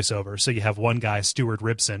for their voiceover. So you have one guy, Stuart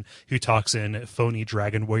Ribson, who talks in phony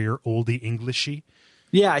Dragon Warrior oldie Englishy.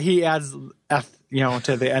 Yeah, he adds F,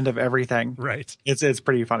 to the end of everything. Right. It's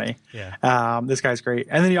pretty funny. Yeah. This guy's great.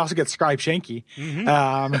 And then you also get Scribe Shanky,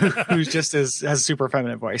 who's just has super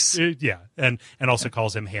feminine voice. Yeah, and also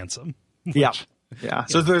calls him handsome. Yeah. Yeah.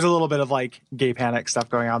 So there's a little bit of like gay panic stuff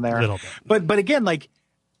going on there. A little bit. But again, like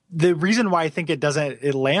the reason why I think it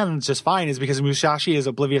lands just fine is because Musashi is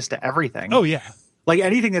oblivious to everything. Oh, yeah. Like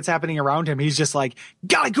anything that's happening around him, he's just like,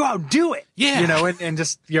 gotta go out and do it. Yeah. You know, and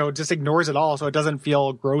just, just ignores it all. So it doesn't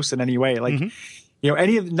feel gross in any way. Like,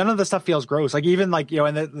 none of the stuff feels gross. Like even like,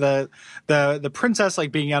 and the princess,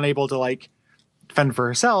 like being unable to like fend for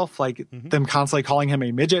herself, like them constantly calling him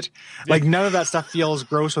a midget, like none of that stuff feels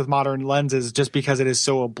gross with modern lenses just because it is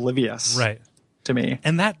so oblivious. Right. To me.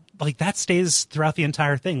 And that stays throughout the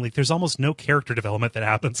entire thing. Like there's almost no character development that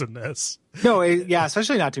happens in this. No,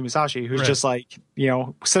 especially not to Musashi, who's just like,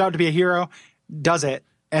 set out to be a hero, does it,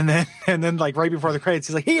 and then like right before the credits,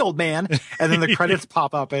 he's like, "Hey, old man," and then the credits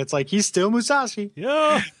pop up, and it's like he's still Musashi.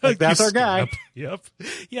 Yeah, like, that's our guy. Yep.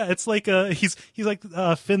 Yeah, it's like he's like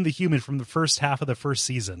Finn the Human from the first half of the first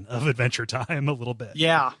season of Adventure Time, a little bit.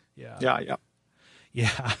 Yeah.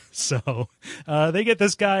 So they get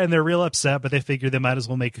this guy and they're real upset, but they figure they might as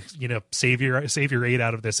well make savior 8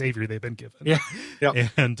 out of the savior they've been given. Yeah.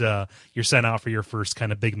 Yep. And you're sent out for your first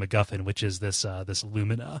kind of big MacGuffin, which is this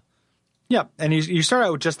Lumina. Yeah, and you start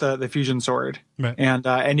out with just the fusion sword, right?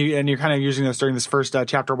 And you're kind of using this during this first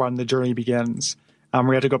chapter 1. The journey begins.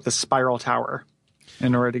 We had to go up the spiral tower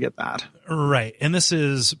in order to get that. Right. And this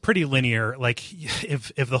is pretty linear. Like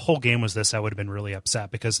if the whole game was this, I would have been really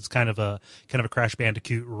upset because it's kind of a Crash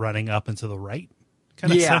Bandicoot running up and to the right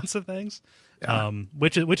kind of sense of things. Yeah.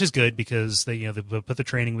 Which is good because they put the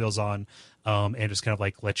training wheels on and just kind of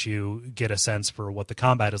like let you get a sense for what the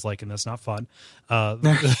combat is like, and that's not fun.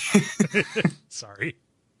 Sorry.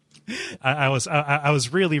 I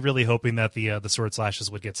was really, really hoping that the sword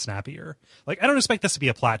slashes would get snappier. Like, I don't expect this to be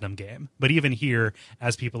a platinum game, but even here,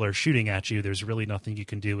 as people are shooting at you, there's really nothing you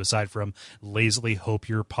can do aside from lazily hope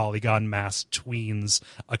your polygon mass tweens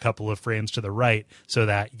a couple of frames to the right so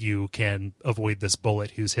that you can avoid this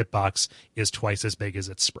bullet whose hitbox is twice as big as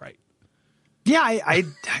its sprite. Yeah, I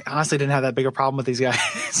honestly didn't have that big a problem with these guys.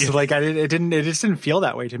 Yeah. Like it just didn't feel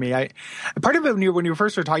that way to me. Part of it when you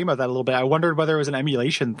first started talking about that a little bit, I wondered whether it was an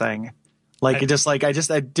emulation thing. Like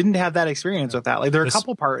I didn't have that experience with that. Like there are a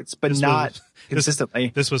couple parts, but not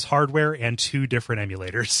consistently. This was hardware and 2 different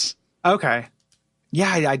emulators. Okay.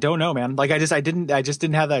 Yeah, I don't know, man. Like I just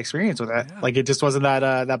didn't have that experience with it. Yeah. Like it just wasn't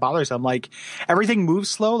that bothersome. Like everything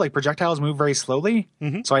moves slow. Like projectiles move very slowly,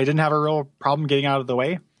 so I didn't have a real problem getting out of the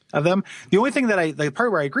way of them. The only thing that the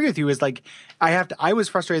part where I agree with you is like I was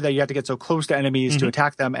frustrated that you have to get so close to enemies to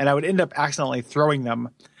attack them, and I would end up accidentally throwing them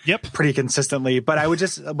pretty consistently. But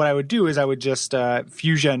what I would do is I would just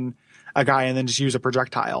fusion a guy and then just use a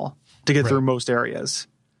projectile to get through most areas.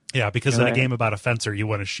 Yeah, because in a game about a fencer, you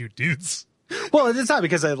want to shoot dudes. Well, it's not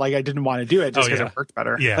because I didn't want to do it, just because it worked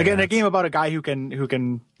better. Yeah, like in a game about a guy who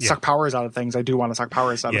can suck powers out of things, I do want to suck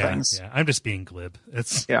powers out of things. Yeah, I'm just being glib.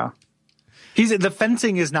 The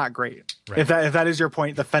fencing is not great. Right. If that is your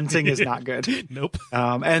point, the fencing is not good. Nope.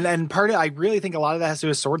 And part of I really think a lot of that has to do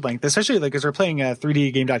with sword length, especially like because we're playing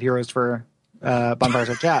 3D Game.Heroes for Bonfires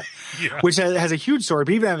of Chat, which has a huge sword.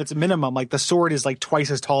 But even if it's a minimum, like the sword is like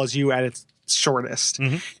twice as tall as you at its shortest.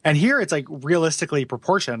 And here it's like realistically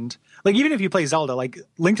proportioned. Like even if you play Zelda, like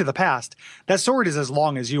Link to the Past, that sword is as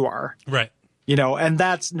long as you are. Right. And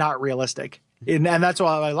that's not realistic. And that's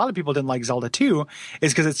why a lot of people didn't like Zelda 2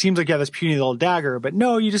 is because it seems like you have this puny little dagger, but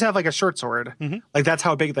no, you just have like a short sword. Like that's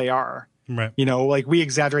how big they are. Right. Like we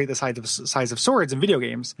exaggerate the size of swords in video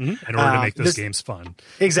games in order to make those games fun.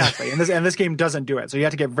 Exactly. And this game doesn't do it. So you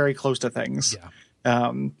have to get very close to things.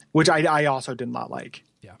 Yeah. Which I also did not like.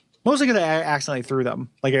 Yeah. Mostly because I accidentally threw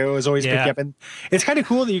them. Like I was always picking up, and it's kind of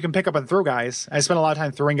cool that you can pick up and throw guys. I spent a lot of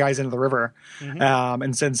time throwing guys into the river,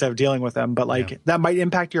 instead of dealing with them. But that might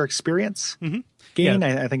impact your experience. Gain,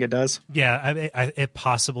 I think it does. Yeah, it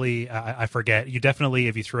possibly. I forget. You definitely,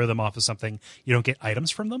 if you throw them off of something, you don't get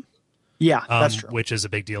items from them. Yeah, that's true. Which is a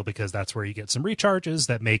big deal because that's where you get some recharges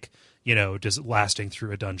that make, just lasting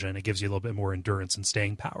through a dungeon. It gives you a little bit more endurance and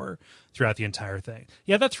staying power throughout the entire thing.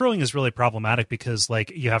 Yeah, that throwing is really problematic because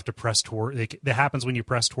you have to press toward. That happens when you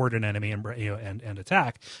press toward an enemy and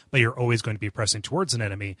attack, but you're always going to be pressing towards an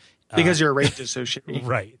enemy because your range is so shitty.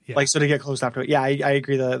 Right. Yeah. Like so to get close after it. Yeah, I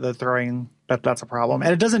agree. The throwing that's a problem,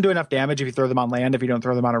 and it doesn't do enough damage if you throw them on land if you don't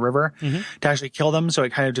throw them on a river to actually kill them. So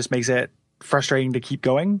it kind of just makes it frustrating to keep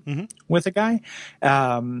going with a guy.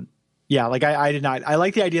 I did not. I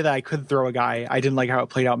like the idea that I could throw a guy. I didn't like how it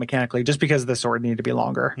played out mechanically, just because the sword needed to be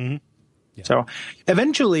longer. Yeah. So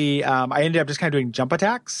eventually, I ended up just kind of doing jump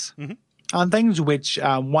attacks on things, which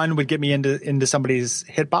one would get me into somebody's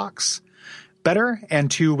hitbox, better, and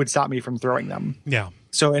 2 would stop me from throwing them. Yeah.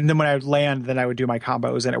 So, and then when I would land, then I would do my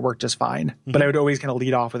combos, and it worked just fine. But I would always kind of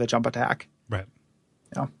lead off with a jump attack. Right.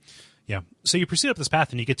 Yeah. Yeah. So you proceed up this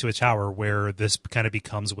path and you get to a tower where this kind of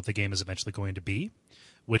becomes what the game is eventually going to be,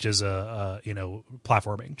 which is a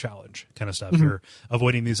platforming challenge kind of stuff. You're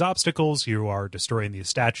avoiding these obstacles. You are destroying these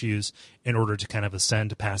statues in order to kind of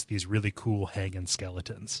ascend past these really cool hanging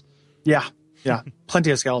skeletons. Yeah. Yeah.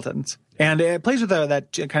 Plenty of skeletons. And it plays with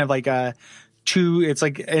that kind of like it's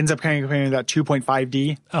like ends up kind of creating that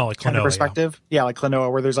 2.5D like kind of perspective. Yeah, like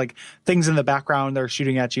Klonoa, where there's like things in the background that are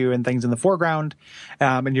shooting at you and things in the foreground,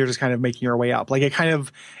 and you're just kind of making your way up. Like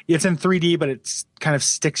it's in 3D, but it's kind of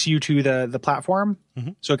sticks you to the platform,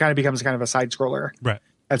 so it kind of becomes kind of a side scroller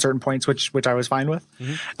at certain points, which I was fine with.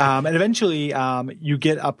 And eventually, you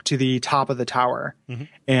get up to the top of the tower,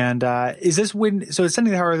 and is this when? So it's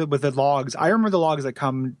sending the tower with the logs. I remember the logs that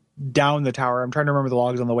come down the tower. I'm trying to remember the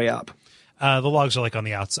logs on the way up. The logs are like on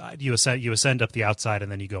the outside. You ascend up the outside,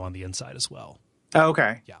 and then you go on the inside as well. Oh,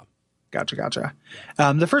 okay. Yeah. Gotcha.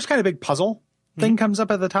 The first kind of big puzzle thing comes up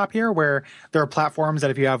at the top here, where there are platforms that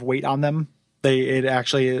if you have weight on them,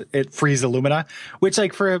 it frees the Lumina, which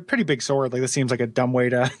like for a pretty big sword, like this seems like a dumb way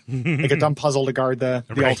to like a dumb puzzle to guard the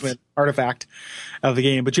ultimate artifact of the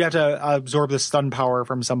game. But you have to absorb the stun power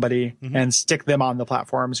from somebody and stick them on the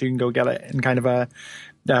platform so you can go get it in kind of a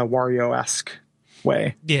Wario-esque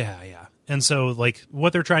way. Yeah. And so, like,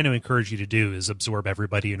 what they're trying to encourage you to do is absorb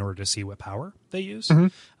everybody in order to see what power they use.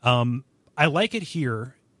 I like it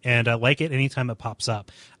here, and I like it anytime it pops up.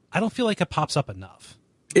 I don't feel like it pops up enough.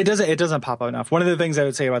 It doesn't pop up enough. One of the things I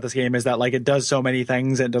would say about this game is that, like, it does so many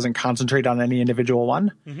things, it doesn't concentrate on any individual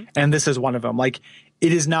one. And this is one of them. Like,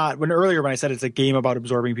 it is not, when I said it's a game about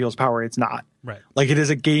absorbing people's power, it's not. Right. Like, it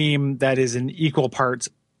is a game that is in equal parts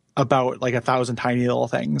about, like, 1,000 tiny little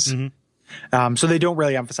things. So they don't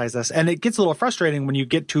really emphasize this. And it gets a little frustrating when you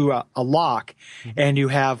get to a lock and you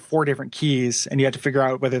have 4 different keys and you have to figure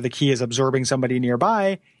out whether the key is absorbing somebody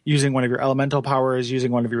nearby, using one of your elemental powers,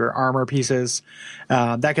 using one of your armor pieces.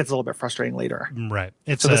 That gets a little bit frustrating later. Right.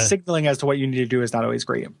 So the signaling as to what you need to do is not always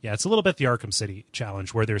great. Yeah, it's a little bit the Arkham City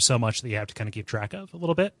challenge where there's so much that you have to kind of keep track of a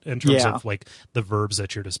little bit in terms of like the verbs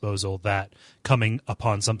at your disposal that coming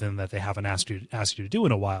upon something that they haven't asked you to do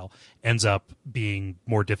in a while ends up being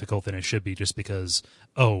more difficult than it should be just because,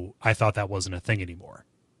 I thought that wasn't a thing anymore.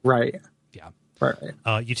 Right. Yeah.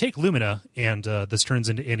 Right. You take Lumina, and this turns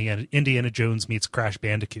into Indiana Jones meets Crash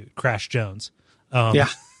Jones.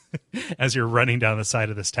 As you're running down the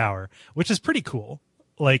side of this tower, which is pretty cool.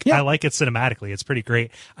 Like, I like it cinematically. It's pretty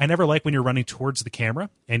great. I never like when you're running towards the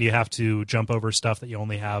camera and you have to jump over stuff that you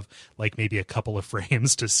only have like maybe a couple of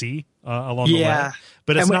frames to see along the way.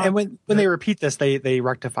 But it's and when they repeat this, they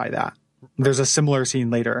rectify that. There's a similar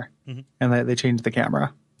scene later, and they change the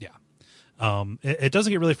camera. It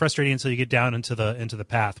doesn't get really frustrating until you get down into the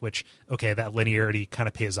path, which, that linearity kind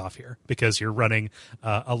of pays off here because you're running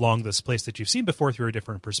along this place that you've seen before through a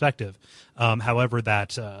different perspective. However,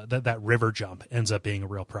 that river jump ends up being a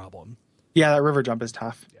real problem. Yeah, that river jump is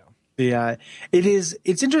tough. Yeah.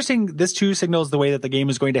 It's interesting. This too signals the way that the game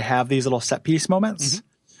is going to have these little set piece moments.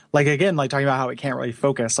 Like, again, like talking about how it can't really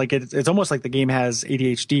focus. Like, it's almost like the game has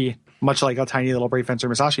ADHD, much like a tiny little Brave Fencer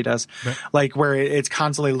Musashi does. Right. Like, where it's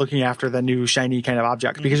constantly looking after the new shiny kind of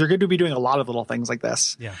object. Because you're going to be doing a lot of little things like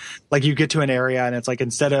this. Yeah. Like, you get to an area and it's like,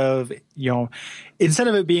 instead of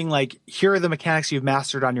it being like, here are the mechanics you've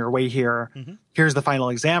mastered on your way here, here's the final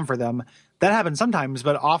exam for them. That happens sometimes,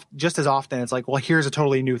 but just as often, it's like, well, here's a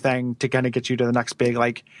totally new thing to kind of get you to the next big,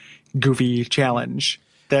 like, goofy challenge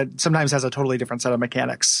that sometimes has a totally different set of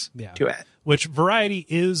mechanics to it. Which variety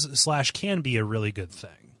is/can be a really good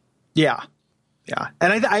thing. Yeah.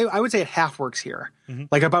 And I would say it half works here.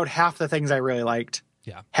 Like, about half the things I really liked,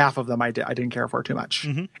 half of them I didn't care for too much.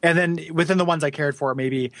 And then within the ones I cared for,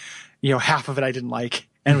 maybe, half of it I didn't like.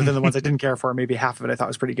 And within the ones I didn't care for, maybe half of it I thought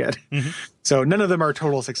was pretty good. So none of them are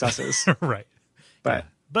total successes. Right.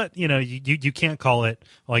 But you can't call it,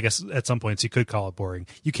 well, I guess at some points you could call it boring.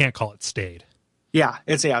 You can't call it stayed. Yeah,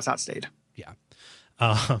 it's not stayed. Yeah.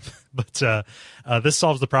 But this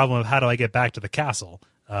solves the problem of how do I get back to the castle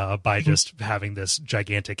by just having this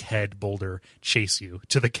gigantic head boulder chase you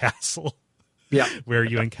to the castle. Yeah. Where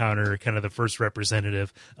you encounter kind of the first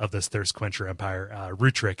representative of this Thirst Quencher Empire,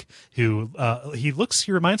 Rutrick, who he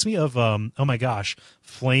reminds me of,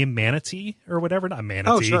 Flame Manatee or whatever. Not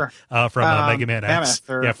Manatee. Oh, sure. From Mega Man X.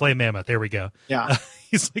 Mammoth Flame Mammoth. There we go. Yeah.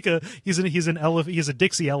 He's an elephant. He's a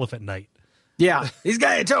Dixie elephant knight. Yeah, he's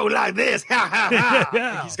got a toe like this.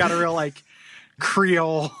 Yeah. He's got a real like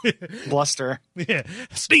Creole bluster. Yeah,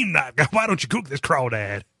 steam knife. Why don't you cook this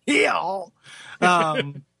crawdad? Yeah.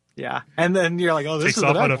 Yeah. And then you're like, oh, this Takes is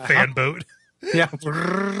off the on a bad guy, fan huh? boat. Yeah.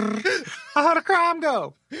 How'd a crime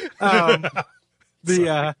go?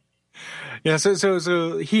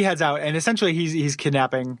 So he heads out, and essentially he's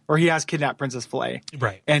kidnapping, or he has kidnapped Princess Filet.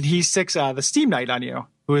 Right. And he sicks the Steam Knight on you,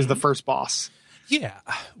 who is the first boss. Yeah,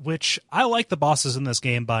 which I like the bosses in this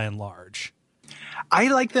game by and large. I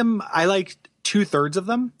like them. I like 2/3 of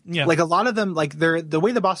them. Yeah. Like a lot of them, like the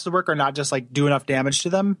way the bosses work are not just like do enough damage to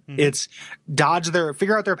them. It's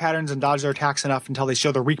figure out their patterns and dodge their attacks enough until they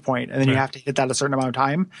show their weak point, and then you have to hit that a certain amount of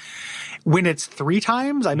time. When it's 3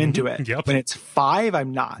 times, I'm into it. Yep. When it's 5,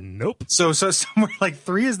 I'm not. Nope. So somewhere like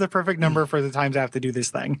 3 is the perfect number for the times I have to do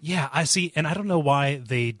this thing. Yeah, I see, and I don't know why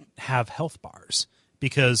they have health bars,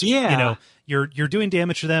 because Yeah. you're doing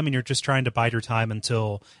damage to them and you're just trying to bide your time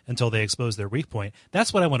until they expose their weak point.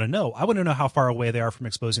 That's what I want to know. I want to know how far away they are from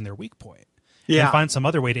exposing their weak point. Yeah. And find some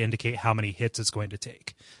other way to indicate how many hits it's going to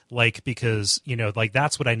take. Like, because, like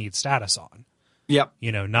that's what I need status on. Yep.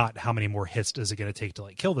 Not how many more hits is it going to take to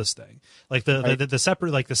like kill this thing. Like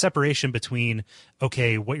the separation between,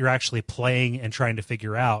 okay, what you're actually playing and trying to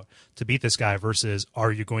figure out to beat this guy versus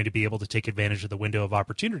are you going to be able to take advantage of the window of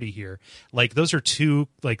opportunity here? Like those are two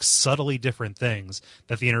like subtly different things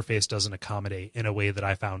that the interface doesn't accommodate in a way that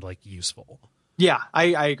I found like useful. Yeah, I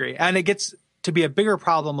agree. And it gets to be a bigger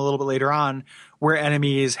problem a little bit later on where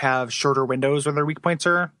enemies have shorter windows where their weak points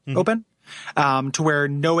are open. To where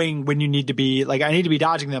knowing when you need to be, like, I need to be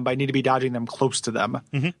dodging them, but I need to be dodging them close to them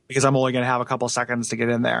because I'm only going to have a couple seconds to get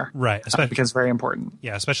in there. Right. Because it's very important.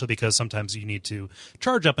 Yeah, especially because sometimes you need to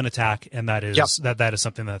charge up an attack, and that is that is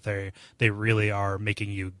something that they really are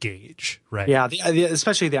making you gauge, right? Yeah,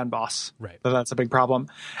 especially the end boss. Right. So that's a big problem.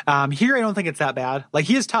 Here, I don't think it's that bad. Like,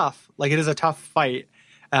 he is tough. Like, it is a tough fight,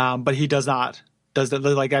 but he does not.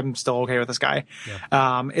 Like, I'm still okay with this guy.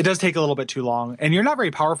 Yeah. It does take a little bit too long, and you're not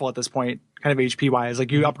very powerful at this point, kind of HP wise.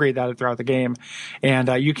 Like, you upgrade that throughout the game, and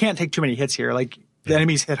you can't take too many hits here. Like, the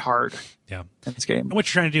enemies hit hard. Yeah. In this game. And what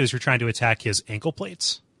you're trying to do is you're trying to attack his ankle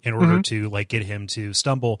plates in order to like get him to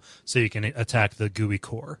stumble, so you can attack the gooey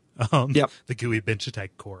core, the gooey bench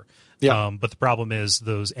attack core. Yeah. But the problem is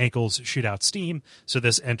those ankles shoot out steam, so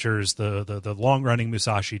this enters the long running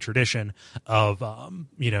Musashi tradition of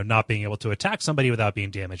not being able to attack somebody without being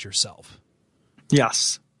damaged yourself.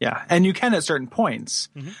 Yes. Yeah. And you can at certain points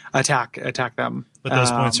attack them. But those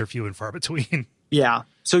points are few and far between. Yeah.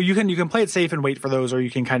 So you can play it safe and wait for those, or you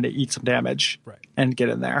can kind of eat some damage and get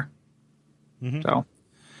in there. So,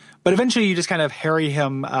 but eventually you just kind of harry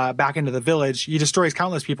him back into the village. He destroys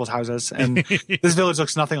countless people's houses, and this village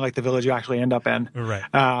looks nothing like the village you actually end up in. Right.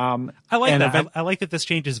 I like that. I like that this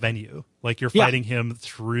changes venue. Like you're fighting him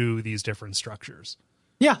through these different structures.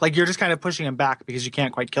 Yeah, like you're just kind of pushing him back because you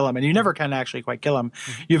can't quite kill him, and you never can actually quite kill him.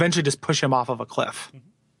 You eventually just push him off of a cliff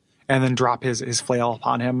and then drop his flail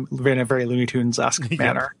upon him in a very Looney Tunes-esque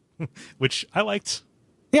manner. Which I liked.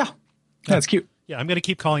 Yeah, that's cute. Yeah, I'm going to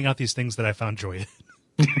keep calling out these things that I found joy in.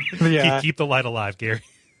 Yeah. Keep the light alive, Gary.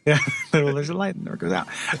 Yeah, well, there's a light and never goes out.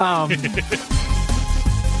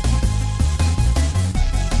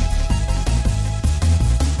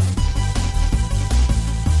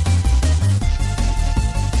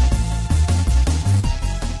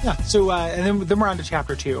 Yeah, so and then we're on to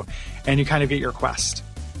chapter 2, and you kind of get your quest.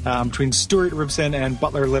 Between Stuart Ribson and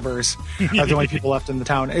Butler Livers are the only people left in the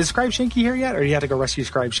town. Is Scribe Shanky here yet, or do you have to go rescue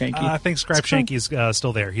Scribe Shanky? I think Scribe Shanky's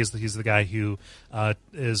still there. He's the guy who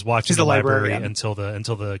is watching the library until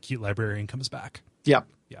the cute librarian comes back. Yep.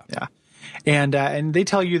 Yeah. And they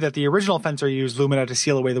tell you that the original fencer used Lumina to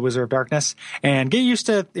seal away the Wizard of Darkness, and get used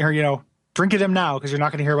to drink at him now, because you're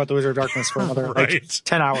not going to hear about the Wizard of Darkness for another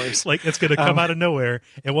 10 hours. Like, it's going to come out of nowhere.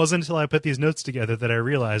 It wasn't until I put these notes together that I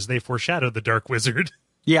realized they foreshadowed the Dark Wizard.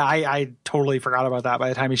 Yeah, I totally forgot about that by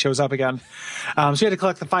the time he shows up again. So you had to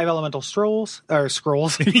collect the 5 elemental scrolls. You had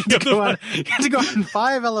to go on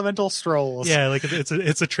 5 elemental strolls. Yeah, like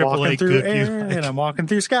it's a triple walking A through good air, and I'm walking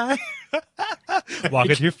through sky.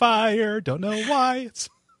 Walking through fire, don't know why.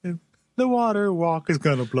 The water walk is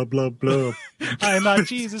gonna blah blah blah. I'm not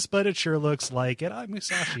Jesus, but it sure looks like it. I'm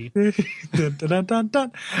Musashi. Dun, dun, dun,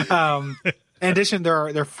 dun. In addition, there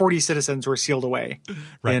are 40 citizens who are sealed away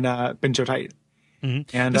in Binjo Tight.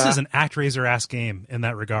 And this is an ActRaiser-ass game in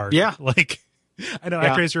that regard. Yeah. Like, I know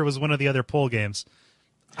ActRaiser was one of the other poll games.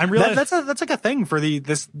 I'm really that's like a thing for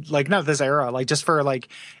not this era, like just for like,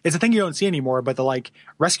 it's a thing you don't see anymore, but the like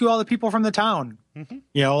rescue all the people from the town.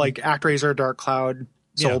 Like ActRaiser, Dark Cloud,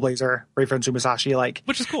 Soul Blazer, Reference Musashi, like,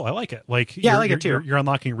 which is cool. I like it. Like, I like it too. You're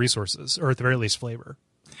unlocking resources, or at the very least flavor.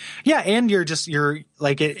 Yeah, and you're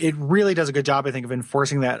like, it really does a good job, I think, of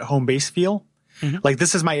enforcing that home base feel. Like,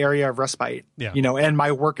 this is my area of respite, Yeah. you know, and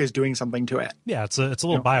my work is doing something to it. Yeah, it's a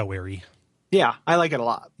little BioWare-y. Yeah, I like it a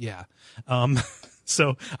lot. Yeah.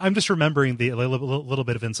 So I'm just remembering the little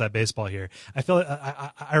bit of inside baseball here. I feel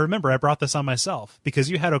I remember I brought this on myself because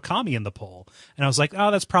you had Okami in the poll, and I was like,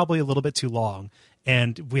 oh, that's probably a little bit too long.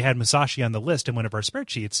 And we had Musashi on the list in one of our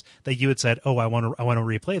spreadsheets that you had said, oh, I want to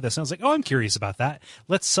replay this. And I was like, oh, I'm curious about that.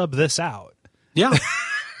 Let's sub this out. Yeah.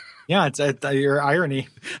 Yeah, it's your irony.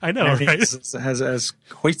 I know, right? Has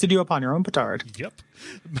hoisted you upon your own petard. Yep.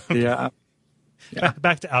 Yeah. Yeah.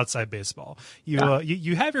 Back to outside baseball. You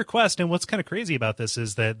have your quest, and what's kind of crazy about this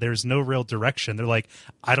is that there's no real direction. They're like,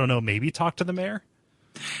 I don't know, maybe talk to the mayor.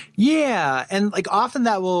 Yeah, and like often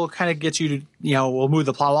that will kind of get you to, you know, will move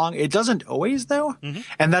the plot along. It doesn't always though,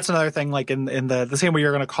 and that's another thing. Like in the same way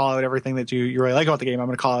you're going to call out everything that you really like about the game, I'm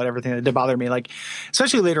going to call out everything that did bother me. Like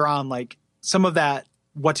especially later on, like some of that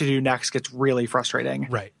what to do next gets really frustrating.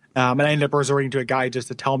 Right. And I ended up resorting to a guide just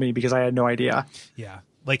to tell me because I had no idea. Yeah.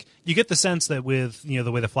 Like you get the sense that with, you know,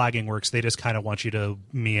 the way the flagging works, they just kind of want you to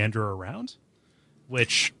meander around,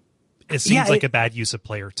 which it seems like a bad use of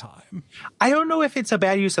player time. I don't know if it's a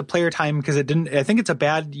bad use of player time because I think it's a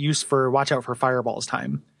bad use for watch out for fireballs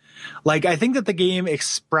time. Like, I think that the game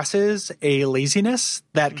expresses a laziness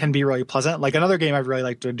that can be really pleasant. Like another game I'd really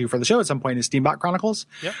like to do for the show at some point is Steambot Chronicles,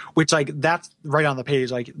 which like that's right on the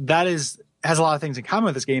page. Like that has a lot of things in common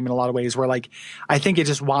with this game in a lot of ways where like, I think it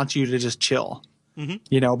just wants you to just chill.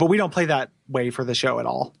 You know, but we don't play that way for the show at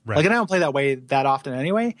all. Right. Like, and I don't play that way that often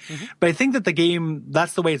anyway. But I think that the game,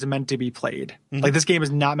 that's the way it's meant to be played. Like, this game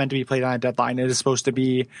is not meant to be played on a deadline. It is supposed to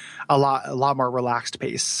be a lot more relaxed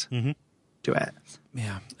pace to it.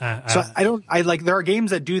 Yeah. So there are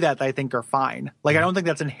games that do that I think are fine. Like, I don't think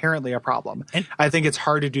that's inherently a problem. And I think it's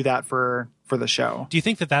hard to do that for the show. Do you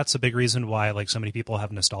think that that's a big reason why like so many people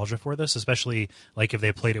have nostalgia for this, especially like if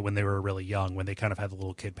they played it when they were really young, when they kind of had the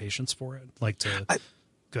little kid patience for it? Like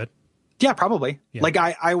good. Yeah, probably. Yeah. Like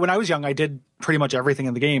I when I was young, I did pretty much everything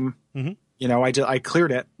in the game. You know, I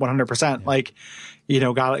cleared it 100%. Yeah. Like, you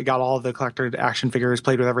know, got all the collected action figures,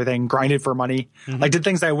 played with everything, grinded for money. Like did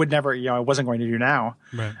things that I would never, you know, I wasn't going to do now.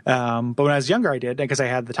 Right. But when I was younger, I did because I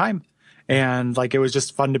had the time, and like it was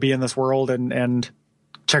just fun to be in this world and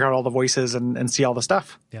check out all the voices and see all the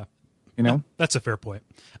stuff. Yeah. You know, yeah, that's a fair point.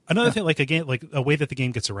 Another thing, like again, like a way that the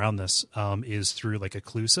game gets around this is through like a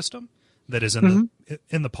clue system that is in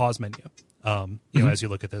the pause menu. You know, as you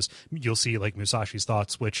look at this, you'll see like Musashi's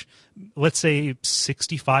thoughts, which let's say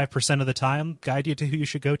 65% of the time guide you to who you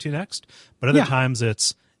should go to next. But other times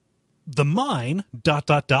it's the mine ...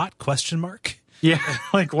 question mark. Yeah.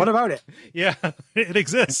 Like, what about it? Yeah, it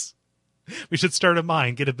exists. We should start a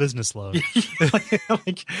mine, get a business loan.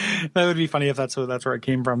 Like, that would be funny if that's where it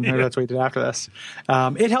came from. Or that's what we did after this.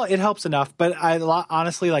 It helps enough, but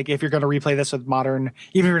honestly, like if you're going to replay this with modern,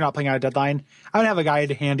 even if you're not playing out a deadline, I would have a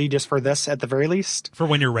guide handy just for this at the very least. For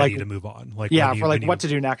when you're ready to move on. Like what to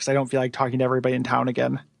do next. I don't feel like talking to everybody in town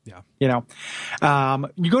again. Yeah. You know,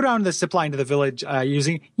 you go down the zip line to the village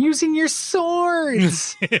using your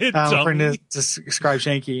swords. According to describe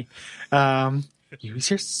Shanky. Use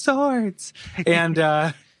your swords. And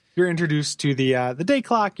you're introduced to the day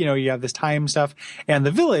clock. You know, you have this time stuff. And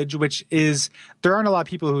the village, which is, there aren't a lot of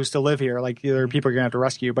people who still live here. Like, there are people you're going to have to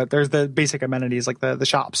rescue. But there's the basic amenities, like the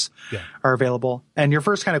shops are available. And your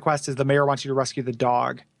first kind of quest is the mayor wants you to rescue the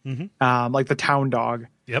dog. Like the town dog.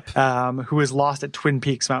 Yep. Who is lost at Twin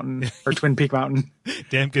Peaks Mountain or Twin Peak Mountain.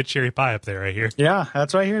 Damn good cherry pie up there, I hear. Yeah,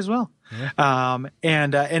 that's what I hear as well. Yeah.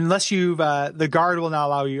 And unless you've, the guard will not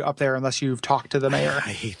allow you up there unless you've talked to the mayor.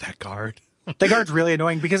 I hate that guard. The guard's really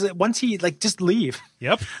annoying because once he just leave.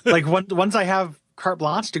 Yep. Like once I have carte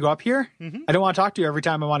blanche to go up here, I don't want to talk to you every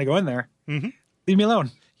time I want to go in there. Leave me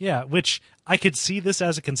alone. Yeah, which I could see this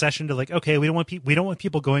as a concession to like, okay, we don't want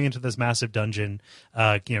people going into this massive dungeon,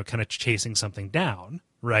 you know, kind of chasing something down,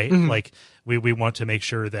 right? Like we want to make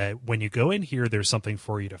sure that when you go in here, there's something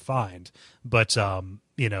for you to find, but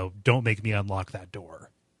you know, don't make me unlock that door.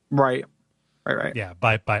 Right. Yeah,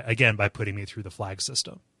 by putting me through the flag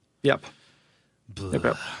system. Yep.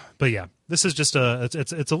 But yeah, this is just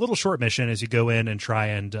it's a little short mission as you go in and try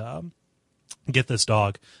and get this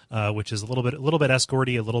dog, which is a little bit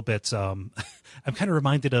escorty, a little bit. I'm kind of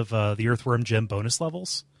reminded of the Earthworm Jim bonus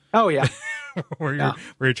levels. Oh yeah, where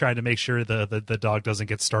you're trying to make sure the dog doesn't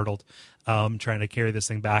get startled, trying to carry this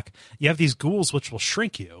thing back. You have these ghouls which will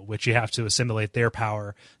shrink you, which you have to assimilate their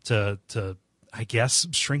power to I guess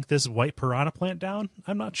shrink this white piranha plant down.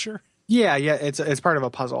 I'm not sure. Yeah, it's part of a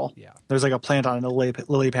puzzle. Yeah. There's like a plant on a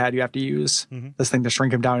lily pad you have to use this thing to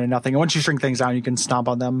shrink them down to nothing. And once you shrink things down, you can stomp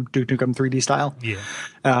on them, Duke Nukem 3D style.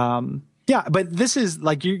 Yeah. Yeah, but this is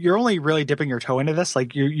like you're only really dipping your toe into this.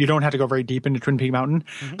 Like you don't have to go very deep into Twin Peak Mountain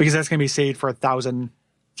because that's going to be saved for 1,000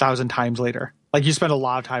 times later. Like you spend a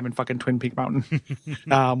lot of time in fucking Twin Peak Mountain,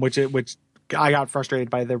 which I got frustrated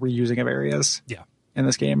by the reusing of areas. Yeah. In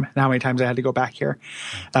this game, and how many times I had to go back here.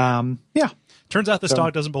 Yeah. Turns out this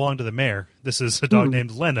dog doesn't belong to the mayor. This is a dog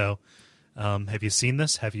named Leno. Have you seen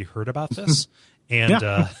this? Have you heard about this?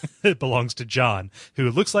 And it belongs to John, who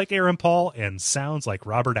looks like Aaron Paul and sounds like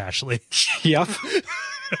Robert Ashley. Yep.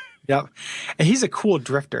 Yep. And he's a cool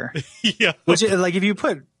drifter. Yeah. Which, like, if you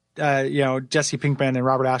put, Jesse Pinkman and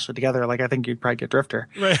Robert Ashley together, like, I think you'd probably get Drifter.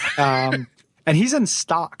 Right. And he's in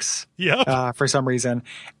stocks. Yep. For some reason,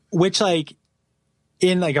 which, like,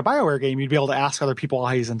 in like a BioWare game, you'd be able to ask other people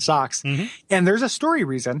why he's in stocks. And there's a story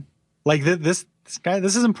reason. Like this guy,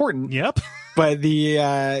 this is important. Yep. But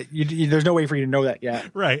there's no way for you to know that yet.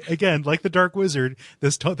 Right. Again, like the Dark Wizard,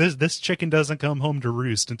 this chicken doesn't come home to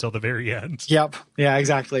roost until the very end. Yep. Yeah,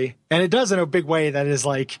 exactly. And it does in a big way that is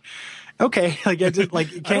like, okay, like it just,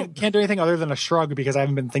 like can't do anything other than a shrug because I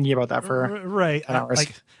haven't been thinking about that for right. hours.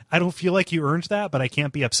 Like I don't feel like you earned that, but I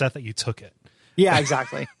can't be upset that you took it. Yeah,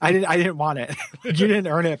 exactly. I didn't want it. You didn't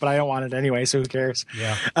earn it, but I don't want it anyway. So who cares?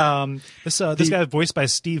 Yeah. This guy voiced by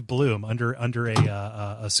Steve Bloom under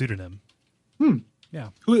a pseudonym. Yeah.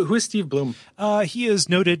 Who is Steve Bloom? He is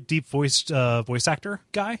noted deep voiced voice actor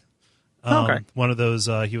guy. Okay. One of those.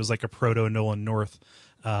 He was like a proto Nolan North,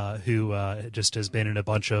 who just has been in a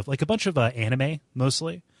bunch of anime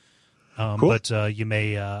mostly. Cool. But you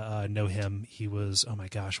may know him. He was. Oh my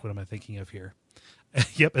gosh, what am I thinking of here?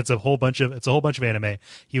 Yep, it's a whole bunch of anime.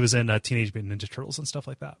 He was in Teenage Mutant Ninja Turtles and stuff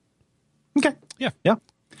like that. Okay. Yeah. Yeah.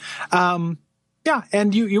 Yeah,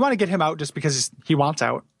 and you want to get him out just because he wants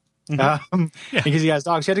out. Because he has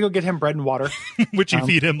dogs. You have to go get him bread and water. Which you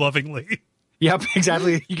feed him lovingly. Yep,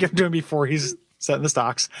 exactly. You give him to him before he's set in the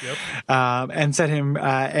stocks. Yep. And set him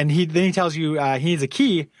and he tells you he needs a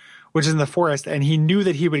key, which is in the forest, and he knew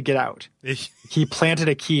that he would get out. He planted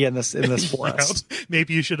a key in this forest. Yep.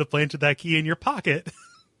 Maybe you should have planted that key in your pocket.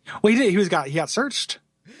 Well, he did. He got searched.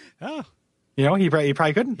 Oh. He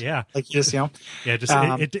probably couldn't. Yeah. Like he just, Yeah, just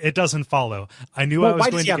it doesn't follow. I knew I was why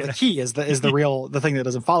going does he to have the key is the thing that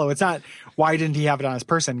doesn't follow. It's not why didn't he have it on his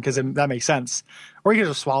person, because that makes sense. Or he could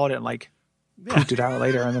have swallowed it and like pooped it out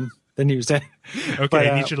later and then used it. Okay, but,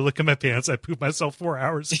 I need you to look at my pants. I pooped myself 4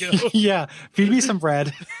 hours ago. Yeah. Feed me some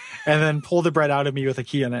bread and then pull the bread out of me with a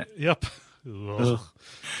key in it. Yep.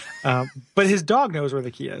 But his dog knows where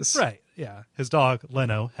the key is. Right. Yeah. His dog,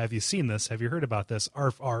 Leno. Have you seen this? Have you heard about this?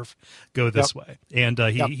 Arf, arf. Go this way. And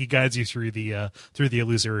he guides you through the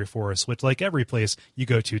illusory forest, which, like every place, you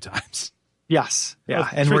go 2 times. Yes. Yeah.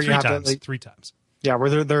 And where you have to, like, 3 times. Yeah.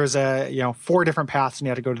 Where there's 4 different paths and you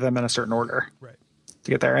have to go to them in a certain order. Right.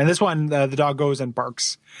 To get there. And this one, the dog goes and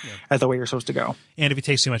barks at the way you're supposed to go. And if he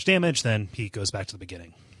takes too much damage, then he goes back to the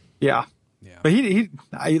beginning. Yeah. Yeah. But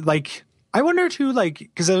I wonder too, like,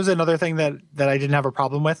 because that was another thing that I didn't have a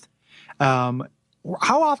problem with. How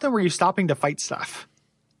often were you stopping to fight stuff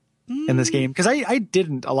in this game? Because I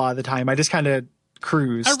didn't a lot of the time. I just kind of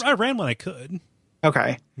cruised. I ran when I could.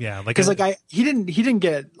 Okay. Yeah. Because he didn't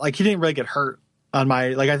really get hurt on my,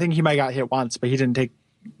 like, I think he might have got hit once, but he didn't take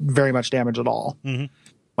very much damage at all. Mm-hmm.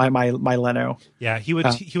 My Leno. Yeah. He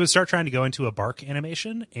would start trying to go into a bark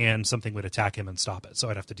animation and something would attack him and stop it. So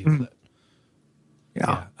I'd have to deal with it.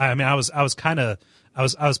 Yeah. I mean, I was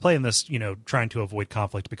playing this, trying to avoid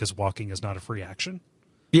conflict because walking is not a free action.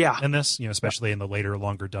 Yeah. In this, especially in the later,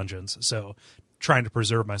 longer dungeons. So trying to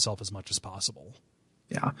preserve myself as much as possible.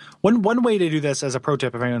 Yeah. One way to do this as a pro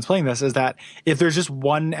tip, if anyone's playing this, is that if there's just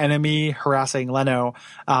one enemy harassing Leno,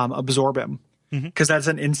 absorb him. Because that's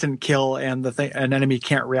an instant kill and an enemy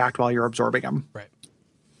can't react while you're absorbing him. Right.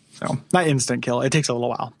 So not instant kill. It takes a little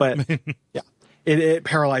while, but yeah. It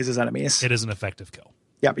paralyzes enemies. It is an effective kill.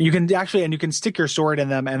 Yeah, you can stick your sword in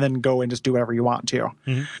them and then go and just do whatever you want to.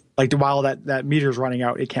 Mm-hmm. Like while that meter's running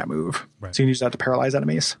out, it can't move. Right. So you can use that to paralyze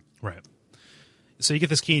enemies. Right. So you get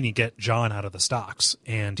this key and you get John out of the stocks,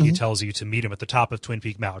 and he tells you to meet him at the top of Twin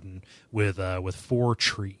Peak Mountain with 4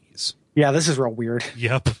 trees. Yeah, this is real weird.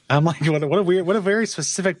 Yep. I'm like, what a very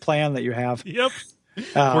specific plan that you have. Yep.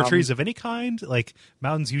 4 trees of any kind. Like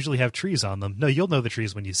mountains usually have trees on them. No, you'll know the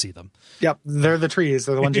trees when you see them. Yep, they're the trees.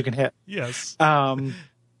 They're the ones you can hit. Yes.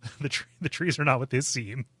 The trees are not what they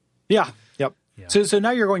seem. Yeah. Yep. Yeah. So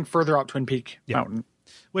now you're going further up Twin Peak Mountain,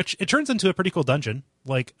 which it turns into a pretty cool dungeon.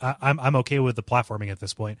 Like I'm okay with the platforming at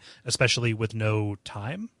this point, especially with no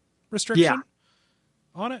time restriction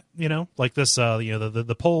on it. Like this,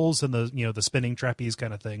 the poles and the spinning trapeze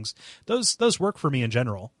kind of things. Those work for me in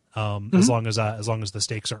general. As long as the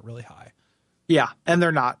stakes aren't really high. Yeah, and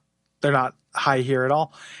they're not high here at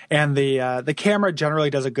all. And the camera generally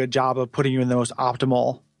does a good job of putting you in the most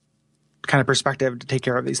optimal kind of perspective to take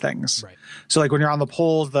care of these things. Right. So like when you're on the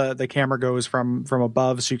poles, the camera goes from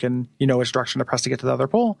above, so you can, which direction to press to get to the other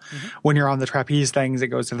pole. When you're on the trapeze things, it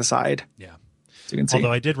goes to the side. Yeah. So you can see.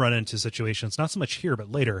 Although I did run into situations, not so much here,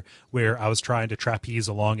 but later, where I was trying to trapeze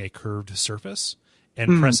along a curved surface,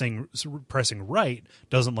 and pressing right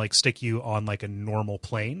doesn't like stick you on like a normal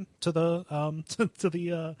plane to the to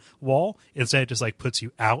the wall. Instead, it just like puts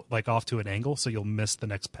you out like off to an angle, so you'll miss the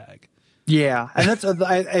next peg. Yeah, and that's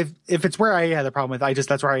if it's where I had a problem with,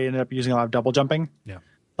 that's where I ended up using a lot of double jumping. Yeah,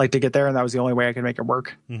 like to get there, and that was the only way I could make it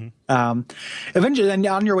work. Eventually, and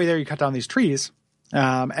on your way there, you cut down these trees,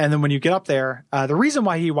 and then when you get up there, the reason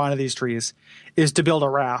why he wanted these trees is to build a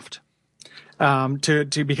raft.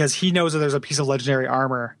 Because he knows that there's a piece of legendary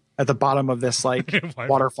armor at the bottom of this like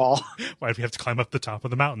waterfall. Why do we have to climb up the top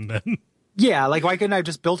of the mountain then? Yeah, like why couldn't I have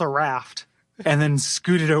just built a raft and then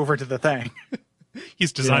scoot it over to the thing?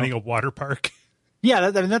 He's designing a water park.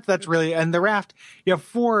 Yeah, that's really, and the raft, you have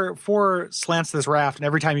four slants to this raft, and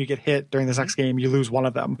every time you get hit during this next game, you lose one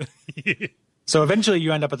of them. So eventually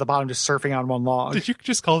you end up at the bottom just surfing on one log. Did you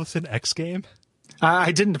just call this an X game?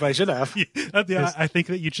 I didn't, but I should have. Yeah, I think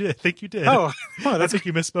that you did. I think you did. Oh, I think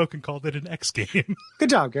you misspoke and called it an X game.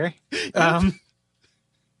 Good job, Gary. Yeah,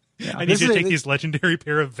 I need you to take these legendary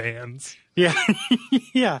pair of Vans. Yeah,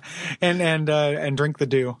 yeah, and drink the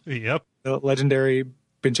dew. Yep, the legendary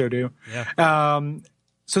Bincho dew. Yeah.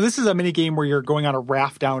 So this is a mini game where you're going on a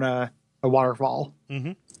raft down a waterfall,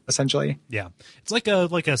 essentially. Yeah, it's like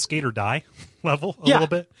a skate or die level a little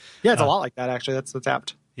bit. Yeah, it's a lot like that actually. That's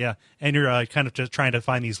apt. Yeah, and you're kind of just trying to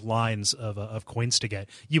find these lines of coins to get.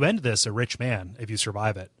 You end this a rich man if you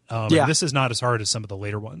survive it. And this is not as hard as some of the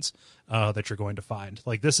later ones that you're going to find.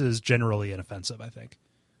 Like this is generally inoffensive, I think.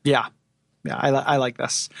 Yeah, I like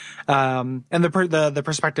this, and the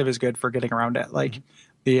perspective is good for getting around it. Like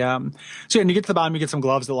and you get to the bottom, you get some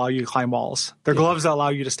gloves that allow you to climb walls. They're gloves that allow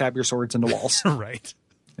you to stab your swords into walls. Right.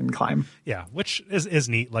 And climb. Yeah, which is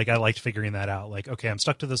neat. Like I liked figuring that out. Like, okay, I'm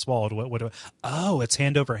stuck to this wall. What do it's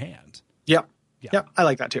hand over hand. Yep. Yeah, I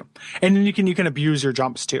like that too. And then you can abuse your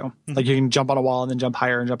jumps too. Like you can jump on a wall and then jump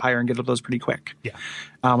higher and get up those pretty quick. Yeah,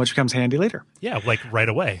 which becomes handy later. Yeah, like right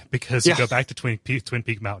away because you go back to Twin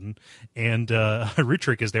Peak Mountain and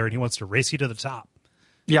Rutrick is there and he wants to race you to the top.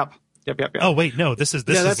 Yep. Oh wait, no, this is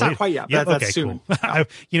that's late. Not quite yet. Yeah, that's okay, soon. Cool.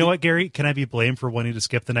 You know what, Gary? Can I be blamed for wanting to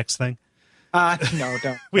skip the next thing? No,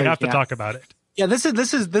 don't. We have to talk about it. Yeah, this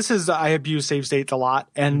is I abuse save states a lot,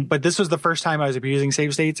 but this was the first time I was abusing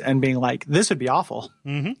save states and being like, this would be awful.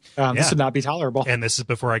 This would not be tolerable. And this is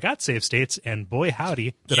before I got save states, and boy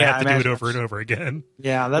howdy, did I have to do it over and over again.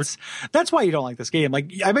 Yeah, that's why you don't like this game.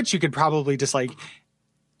 Like, I bet you could probably just like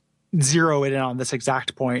zero it in on this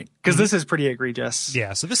exact point because this is pretty egregious.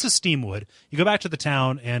 Yeah, so this is Steamwood. You go back to the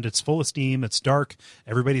town and it's full of steam. It's dark.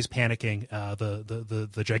 Everybody's panicking.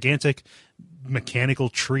 The gigantic mechanical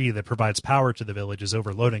tree that provides power to the village is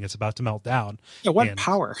overloading. It's about to melt down. Yeah, what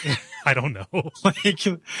power? I don't know. Like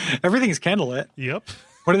everything's candlelit. Yep.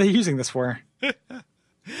 What are they using this for?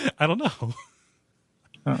 I don't know.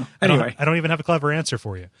 Anyway, I don't even have a clever answer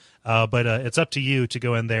for you. But it's up to you to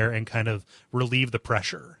go in there and kind of relieve the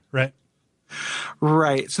pressure, right?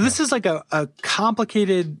 Right. So this is like a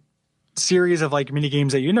complicated series of like mini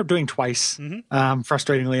games that you end up doing twice,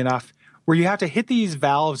 frustratingly enough, where you have to hit these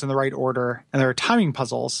valves in the right order, and there are timing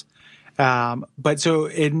puzzles. And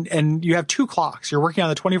you have two clocks. You're working on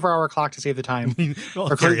the 24-hour clock to save the time. Well,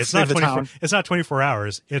 Gary, it's not 24. It's not 24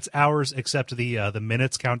 hours. It's hours, except the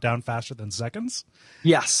minutes count down faster than seconds.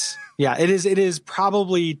 Yes. Yeah. It is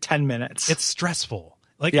probably 10 minutes. It's stressful.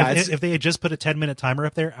 Like if they had just put a 10-minute timer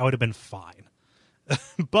up there, I would have been fine.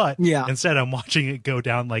 But instead, I'm watching it go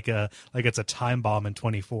down like it's a time bomb in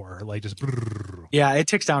 24. Like just. Yeah, it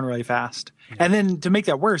ticks down really fast. Yeah. And then to make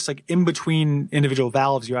that worse, like in between individual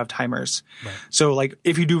valves, you have timers. Right. So like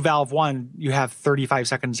if you do valve 1, you have 35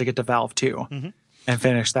 seconds to get to valve 2 and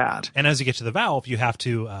finish that. And as you get to the valve, you have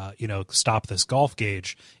to stop this golf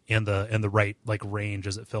gauge in the right like range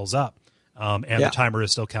as it fills up, and the timer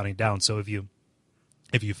is still counting down. So if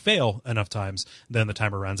you fail enough times, then the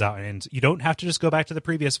timer runs out, and you don't have to just go back to the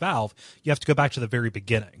previous valve. You have to go back to the very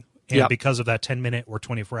beginning. And because of that 10-minute or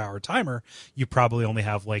 24-hour timer, you probably only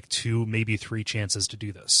have like 2, maybe 3 chances to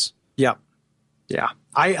do this. Yep. Yeah.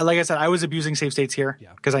 Like I said, I was abusing save states here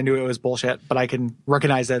because I knew it was bullshit, but I can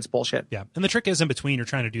recognize that it's bullshit. Yeah. And the trick is in between, you're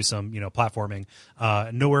trying to do some, platforming,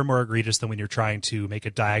 nowhere more egregious than when you're trying to make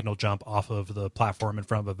a diagonal jump off of the platform in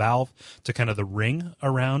front of a valve to kind of the ring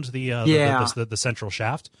around the central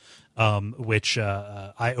shaft, which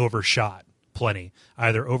I overshot plenty. I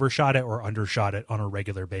either overshot it or undershot it on a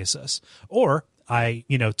regular basis. Or I,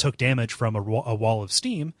 took damage from a wall of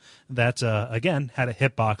steam that, again, had a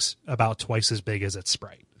hitbox about twice as big as its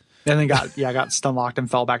sprite. And then got stun locked and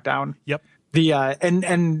fell back down. Yep.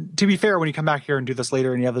 And to be fair, when you come back here and do this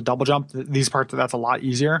later and you have the double jump, these parts, that's a lot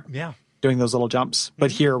easier. Yeah. Doing those little jumps.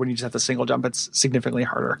 But here, when you just have the single jump, it's significantly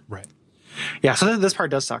harder. Right. Yeah, so this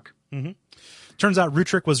part does suck. Mm-hmm. Turns out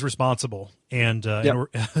Rutrick was responsible, and in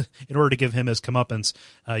order to give him his comeuppance,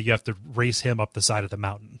 you have to race him up the side of the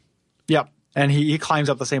mountain. Yep, and he climbs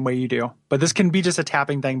up the same way you do. But this can be just a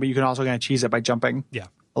tapping thing, but you can also kind of cheese it by jumping. Yeah.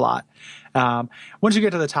 A lot. Once you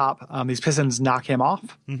get to the top, these pistons knock him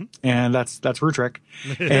off, and that's Rutrick,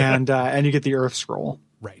 and you get the Earth Scroll.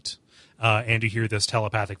 Right. And you hear this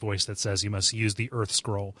telepathic voice that says you must use the Earth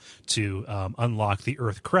Scroll to unlock the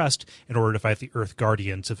Earth Crest in order to fight the Earth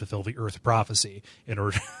Guardian to fulfill the Earth Prophecy. In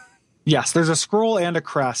order. Yes, there's a scroll and a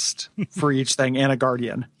crest for each thing, and a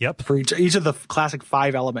guardian. Yep. For each of the classic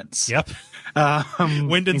 5 elements. Yep.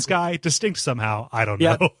 Wind and sky, distinct somehow. I don't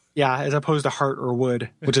know. Yeah, as opposed to heart or wood,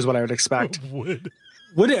 which is what I would expect. Wood.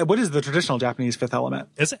 Wood is the traditional Japanese 5th element.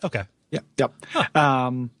 Is it? Okay. Yep.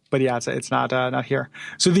 Huh. But yeah, it's not here.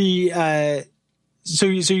 So so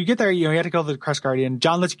you get there, you have to kill the Crest Guardian.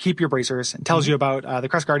 John lets you keep your bracers and tells you about the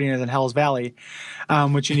Crest Guardian is in Hell's Valley,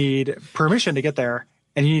 which you need permission to get there,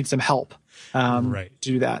 and you need some help to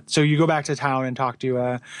do that. So you go back to town and talk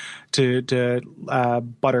to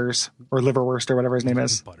Butters or Liverwurst or whatever his name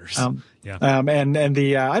is. Butters. Yeah. And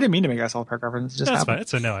the I didn't mean to make a South Park reference. It just That's happened.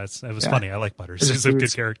 fine. It was funny. I like Butters. He's a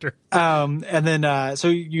good character. And then so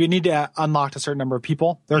you need to unlock a certain number of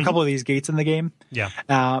people. There are a couple of these gates in the game. Yeah.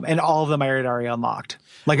 And all of them I had already unlocked.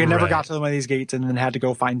 Like I never got to one of these gates and then had to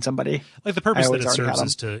go find somebody. Like the purpose that it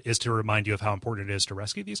serves is to remind you of how important it is to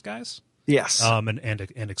rescue these guys. Yes.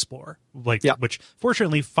 And explore. Which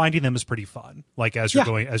fortunately finding them is pretty fun. Like as you're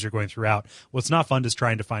going throughout. What's not fun is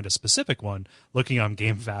trying to find a specific one, looking on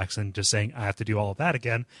GameFAQs and just saying I have to do all of that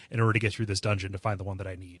again in order to get through this dungeon to find the one that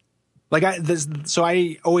I need. Like so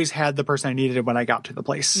I always had the person I needed when I got to the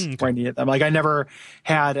place where I needed them. Like I never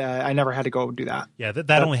had to go and do that. Yeah,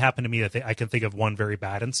 that only happened to me. I can think of one very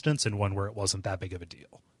bad instance and one where it wasn't that big of a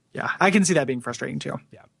deal. Yeah, I can see that being frustrating too.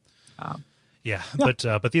 Yeah.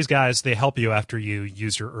 But these guys, they help you after you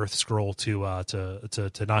use your Earth Scroll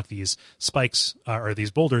to knock these spikes or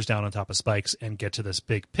these boulders down on top of spikes and get to this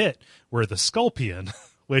big pit where the Sculpion.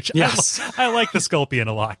 Which I like the Sculpion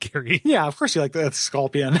a lot, Gary. Yeah, of course you like the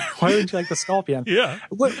Sculpion. Why wouldn't you like the Sculpion? Yeah,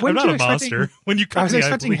 I'm not a monster. When you I was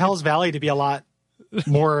expecting Hell's Valley to be a lot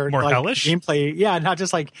more like hellish gameplay. Yeah, not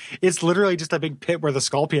just like it's literally just a big pit where the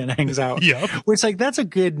Sculpion hangs out. Yeah, which like that's a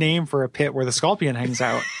good name for a pit where the Sculpion hangs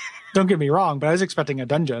out. Don't get me wrong, but I was expecting a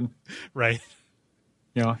dungeon. Right.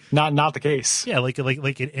 Not the case. Yeah, like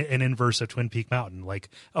an inverse of Twin Peak Mountain. Like,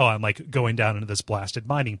 I'm like going down into this blasted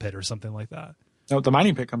mining pit or something like that. No, the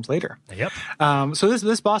mining pit comes later. Yep. So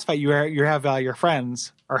this boss fight, you have your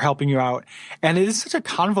friends are helping you out, and it is such a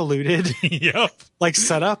convoluted like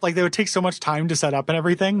setup. Like they would take so much time to set up and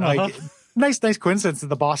everything. Like nice coincidence that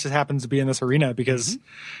the boss just happens to be in this arena because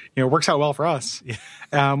it works out well for us.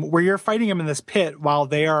 Yeah. Where you're fighting him in this pit while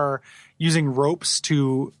they are using ropes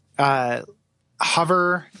to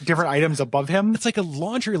hover different items above him. It's like a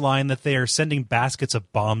laundry line that they are sending baskets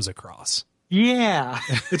of bombs across. Yeah,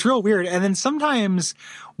 it's real weird. And then sometimes,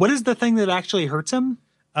 what is the thing that actually hurts him?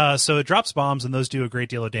 So it drops bombs, and those do a great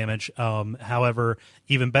deal of damage. However,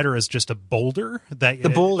 even better is just a boulder.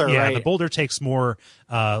 The boulder, right. The boulder takes more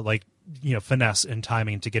finesse and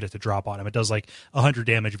timing to get it to drop on him. It does like 100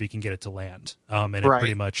 damage if you can get it to land. And it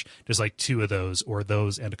pretty much just like 2 of those or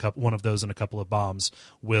those and one of those and a couple of bombs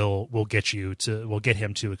will get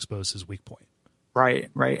him to expose his weak point. Right.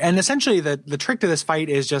 And essentially the trick to this fight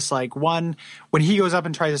is just like when he goes up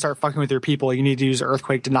and tries to start fucking with your people, you need to use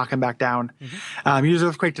Earthquake to knock him back down. Use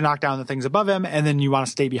Earthquake to knock down the things above him, and then you want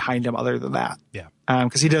to stay behind him other than that. Yeah.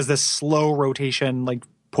 Because he does this slow rotation, like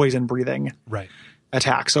poison breathing. Right.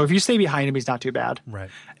 Attack. So if you stay behind him, he's not too bad. Right.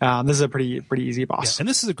 This is a pretty easy boss. Yeah. And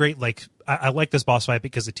this is a great, I like this boss fight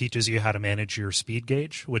because it teaches you how to manage your speed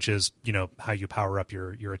gauge, which is, how you power up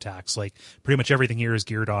your attacks. Like pretty much everything here is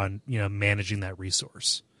geared on, managing that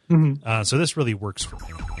resource. So this really works for me.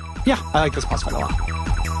 Yeah. I like this boss fight a lot.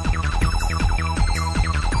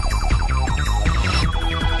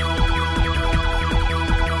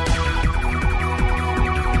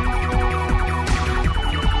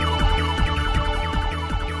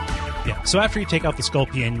 So after you take out the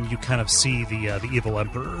Sculpion, you kind of see the evil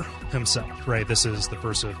Emperor himself, right? This is the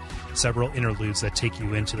first of several interludes that take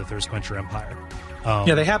you into the Thirst Quencher Empire.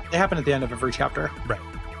 They happen at the end of every chapter. Right.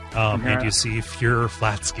 And you see Führer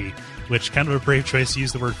Flatsky, which kind of a brave choice to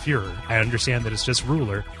use the word Führer. I understand that it's just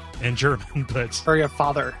ruler in German, but or a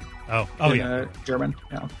father. Oh, yeah, German.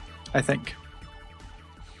 Yeah, I think.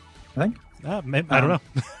 Maybe, I don't know.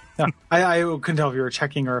 Yeah, I couldn't tell if you were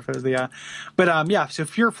checking or if it was the. But so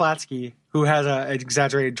Führer Flatsky, who has an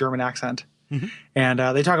exaggerated German accent, and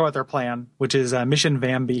they talk about their plan, which is Mission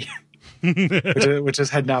Vambi, which is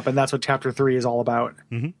heading up, and that's what Chapter 3 is all about.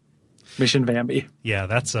 Mission Vambi. Yeah,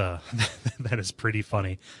 that's that is pretty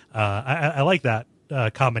funny. I like that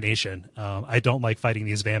combination. I don't like fighting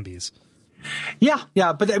these Vambis. Yeah,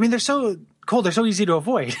 but I mean they're so cool. They're so easy to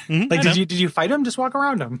avoid. Like, did you fight them? Just walk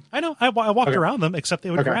around them. I know. I walked around them, except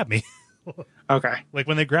they would grab me. Okay. Like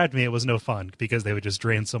when they grabbed me, it was no fun because they would just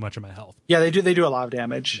drain so much of my health. Yeah, they do a lot of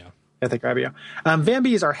damage if they grab you.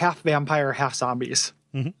 Vambis are half vampire, half zombies.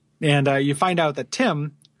 And you find out that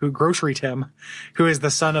Tim, Grocery Tim, who is the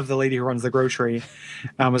son of the lady who runs the grocery,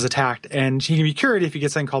 was attacked. And he can be cured if you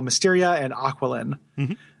get something called Mysteria and Aquilin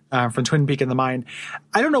from Twin Peak and the Mine.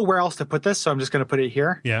 I don't know where else to put this, so I'm just going to put it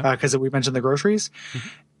here because we mentioned the groceries.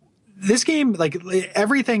 This game, like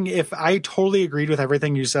everything, if I totally agreed with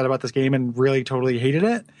everything you said about this game and really totally hated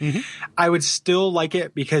it, I would still like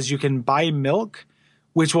it because you can buy milk,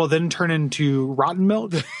 which will then turn into rotten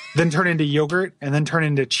milk, then turn into yogurt, and then turn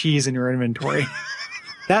into cheese in your inventory.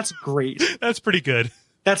 That's great. That's pretty good.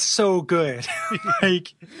 That's so good. And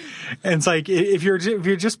it's like if you're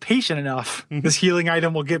just patient enough, this healing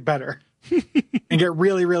item will get better and get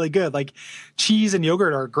really, really good. Like cheese and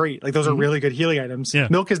yogurt are great. Like those are really good healing items. Yeah.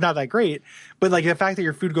 Milk is not that great, but like the fact that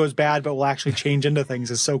your food goes bad but will actually change into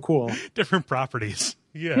things is so cool. Different properties.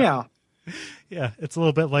 Yeah. It's a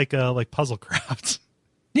little bit like puzzle craft.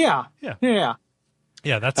 Yeah.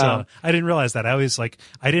 Yeah, that's I didn't realize that.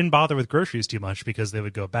 I didn't bother with groceries too much because they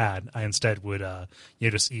would go bad. I instead would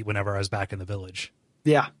just eat whenever I was back in the village.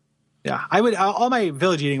 Yeah. I would all my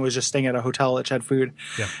village eating was just staying at a hotel that had food.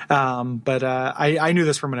 Yeah. But I knew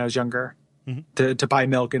this from when I was younger to buy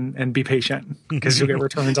milk and be patient because you'll get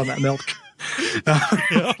returns on that milk.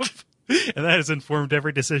 And that has informed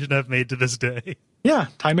every decision I've made to this day. Yeah,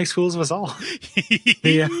 time makes fools of us all.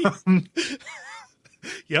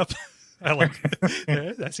 Yep. I like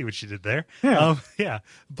it. I see what you did there. Yeah.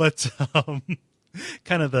 But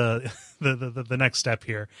kind of the next step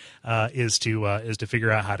here is to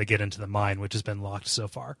figure out how to get into the mine, which has been locked so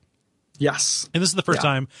far. Yes. And this is the first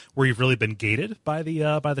time where you've really been gated by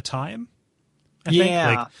the time. I think.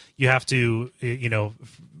 Like you have to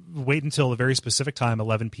wait until a very specific time,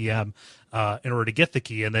 11 p.m. In order to get the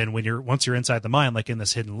key, and then once you're inside the mine, like in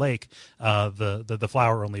this hidden lake, the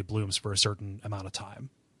flower only blooms for a certain amount of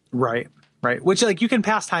time. Right. Which like you can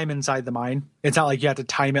pass time inside the mine. It's not like you have to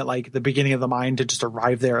time it like the beginning of the mine to just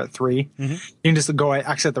arrive there at 3. You can just go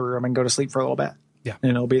exit the room and go to sleep for a little bit. Yeah,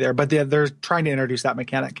 and it'll be there. But they're trying to introduce that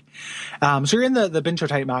mechanic. So you're in the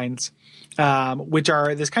Bincho-type mines, which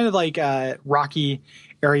are this kind of like rocky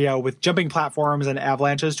area with jumping platforms and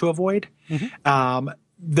avalanches to avoid.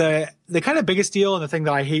 The kind of biggest deal and the thing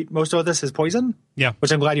that I hate most about this is poison. Yeah,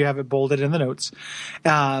 which I'm glad you have it bolded in the notes,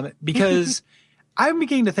 because I'm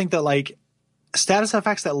beginning to think that like status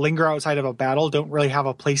effects that linger outside of a battle don't really have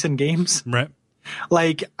a place in games. Right.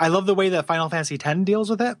 Like I love the way that Final Fantasy X deals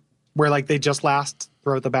with it, where like they just last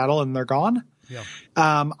throughout the battle and they're gone. Yeah.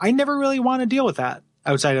 I never really want to deal with that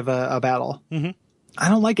outside of a battle. I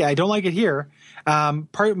don't like it. I don't like it here.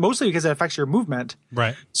 Mostly because it affects your movement.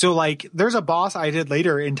 Right. So like there's a boss I did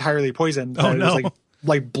later entirely poisoned. Oh no. It was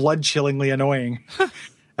like blood chillingly annoying.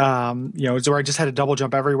 So I just had to double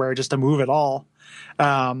jump everywhere just to move at all.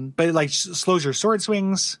 But it like slows your sword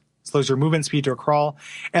swings, slows your movement speed to a crawl.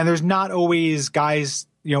 And there's not always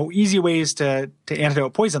easy ways to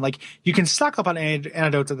antidote poison. Like you can stock up on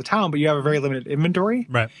antidotes at the town, but you have a very limited inventory.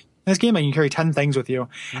 Right. In this game, like, you can carry 10 things with you.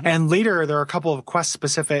 And later there are a couple of quest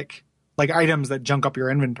specific like items that junk up your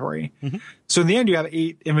inventory. So in the end, you have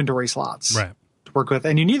 8 inventory slots to work with,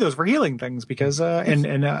 and you need those for healing things because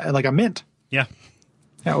and like a mint. Yeah.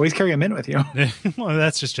 Yeah, always carry a mint with you. Well,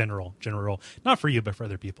 that's just general rule. Not for you, but for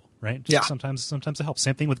other people, right? Just sometimes it helps.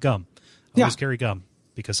 Same thing with gum. Always carry gum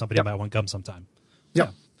because somebody might want gum sometime. Yeah.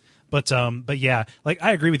 But yeah, like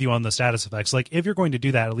I agree with you on the status effects. Like if you're going to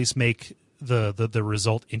do that, at least make the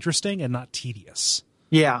result interesting and not tedious.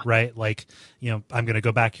 Yeah. Right. Like, I'm going to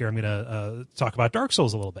go back here. I'm going to talk about Dark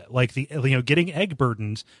Souls a little bit. Like getting egg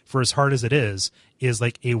burdened for as hard as it is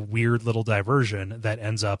like a weird little diversion that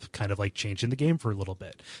ends up kind of like changing the game for a little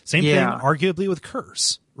bit. Same thing, arguably with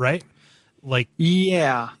Curse, right? Like,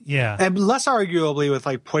 yeah. And less arguably with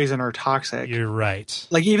like poison or toxic. You're right.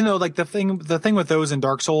 Like, even though like the thing with those in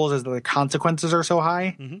Dark Souls is that the consequences are so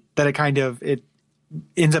high that it kind of,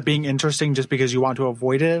 ends up being interesting just because you want to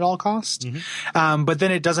avoid it at all costs. But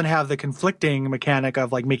then it doesn't have the conflicting mechanic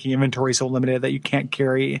of like making inventory so limited that you can't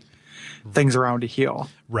carry things around to heal.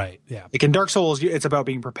 Right. Yeah. Like in Dark Souls, it's about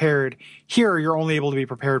being prepared. Here, you're only able to be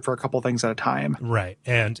prepared for a couple things at a time. Right.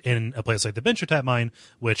 And in a place like the Venture Tap Mine,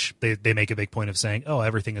 which they make a big point of saying, oh,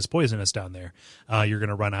 everything is poisonous down there, you're going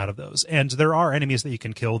to run out of those. And there are enemies that you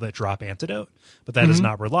can kill that drop antidote, but that is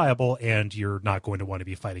not reliable, and you're not going to want to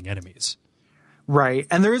be fighting enemies. Right.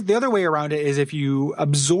 And there's the other way around it is if you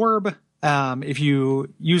absorb, if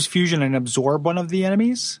you use fusion and absorb one of the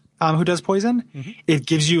enemies who does poison, it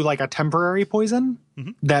gives you like a temporary poison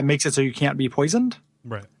that makes it so you can't be poisoned.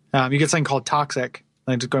 Right. You get something called toxic,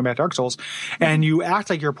 like just going back to Dark Souls, and you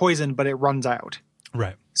act like you're poisoned, but it runs out.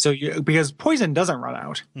 Right. So because poison doesn't run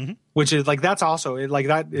out, which is like, that's also like,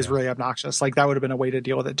 that is really obnoxious. Like that would have been a way to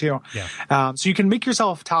deal with it too. Yeah. So you can make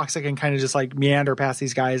yourself toxic and kind of just like meander past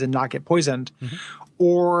these guys and not get poisoned,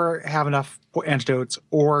 or have enough antidotes,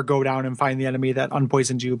 or go down and find the enemy that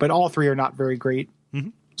unpoisoned you. But all three are not very great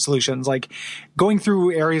solutions. Like going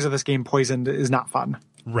through areas of this game poisoned is not fun.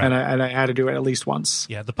 Right. And I had to do it at least once.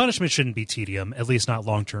 Yeah. The punishment shouldn't be tedium, at least not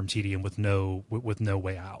long-term tedium with no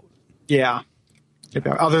way out. Yeah.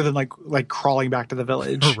 Other than like crawling back to the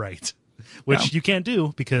village. Right. Which you can't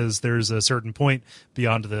do because there's a certain point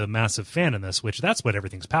beyond the massive fan in this, which that's what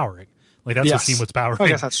everything's powering. Like that's what what's powering. I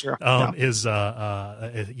guess that's true. Is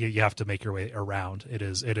you have to make your way around. It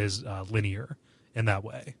is linear in that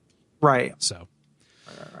way. Right. So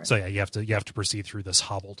so yeah, you have to proceed through this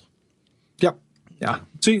hobbled. Yep. Yeah.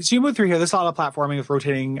 So you move through here. There's a lot of platforming with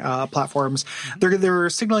rotating platforms. They're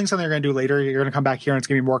signaling something they're going to do later. You're going to come back here and it's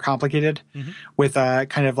going to be more complicated with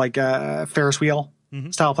kind of like Ferris wheel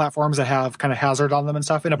style platforms that have kind of hazard on them and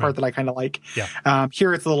stuff in a part that I kind of like. Yeah.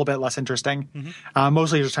 Here it's a little bit less interesting.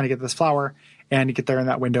 Mostly you're just trying to get this flower and you get there in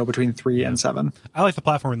that window between 3 and 7. I like the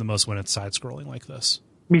platforming the most when it's side scrolling like this.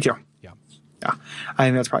 Me too. Yeah. Yeah, I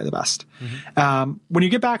think that's probably the best. When you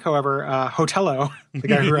get back, however, Hotello, the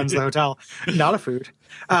guy who runs the hotel, not a food,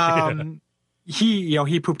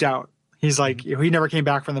 he pooped out. He's like, he never came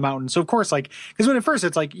back from the mountain. So of course, like, because when at first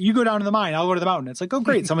it's like, you go down to the mine, I'll go to the mountain. It's like, oh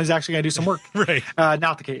great, someone's actually going to do some work. Right.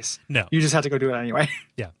 Not the case. No. You just have to go do it anyway.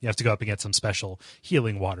 Yeah, you have to go up and get some special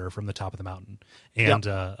healing water from the top of the mountain. And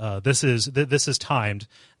this is timed.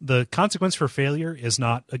 The consequence for failure is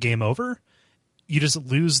not a game over. You just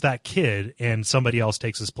lose that kid and somebody else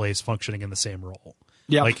takes his place functioning in the same role.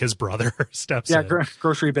 Yeah. Like his brother steps in. Yeah,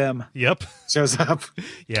 Grocery Bim. Yep. Shows up.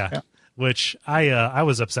 Yeah. Which I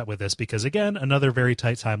was upset with this because, again, another very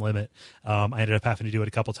tight time limit. I ended up having to do it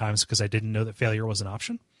a couple times because I didn't know that failure was an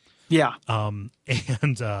option. Yeah. You're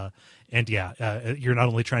not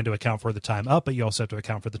only trying to account for the time up, but you also have to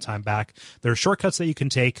account for the time back. There are shortcuts that you can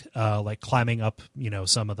take, like climbing up,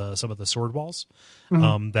 some of the sword walls,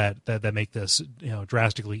 that make this,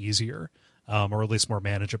 drastically easier, or at least more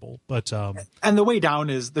manageable. But and the way down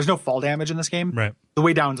there's no fall damage in this game. Right. The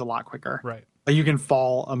way down's a lot quicker. Right. Like you can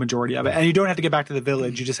fall a majority of it, and you don't have to get back to the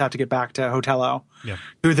village. You just have to get back to Hotello,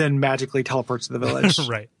 who then magically teleports to the village.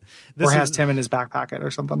 Right. Or has Tim in his back pocket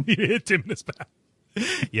or something. Tim in his back.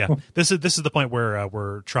 Yeah. This is the point where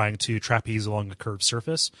we're trying to trapeze along a curved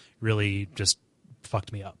surface. Really just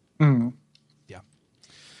fucked me up. Yeah.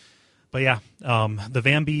 But yeah, the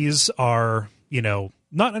Vambies are,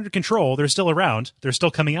 not under control. They're still around. They're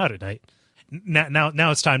still coming out at night.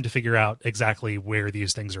 Now it's time to figure out exactly where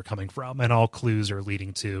these things are coming from, and all clues are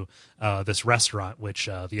leading to this restaurant, which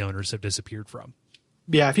the owners have disappeared from.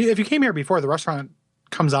 Yeah, if you came here before, the restaurant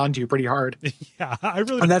comes on to you pretty hard. Yeah, I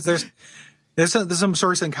really. And there's some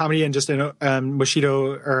source in comedy and just in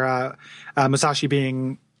Bushido or Musashi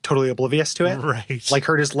being totally oblivious to it, right? Like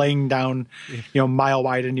her just laying down, mile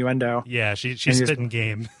wide innuendo. Yeah, she's spitting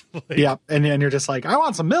game. Like, yeah, and you're just like, I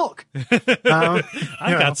want some milk. I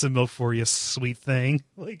got some milk for you, sweet thing.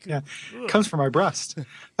 Like, yeah, comes from my breast.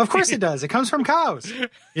 Of course it does. It comes from cows.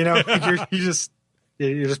 You're just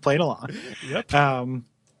playing along. Yep.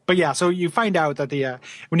 But yeah, so you find out that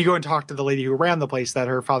when you go and talk to the lady who ran the place, that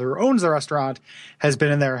her father, who owns the restaurant, has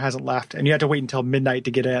been in there, hasn't left, and you have to wait until midnight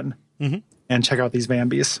to get in and check out these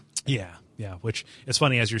Vambies. Yeah. Yeah, which is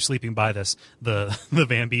funny. As you're sleeping by this, the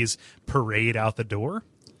Vambies parade out the door.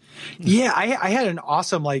 Yeah, I had an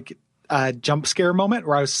awesome jump scare moment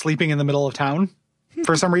where I was sleeping in the middle of town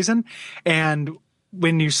for some reason, and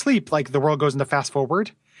when you sleep, the world goes into fast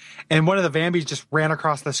forward, and one of the Vambies just ran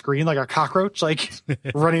across the screen like a cockroach,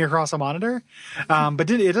 running across a monitor. But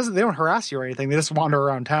they don't harass you or anything. They just wander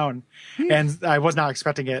around town, and I was not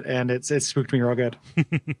expecting it, and it spooked me real good.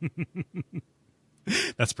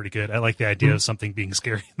 That's pretty good. I like the idea of something being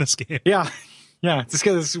scary in this game. Yeah. Yeah, it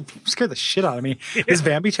scared the shit out of me. This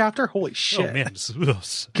Vampi chapter, holy shit! Oh man,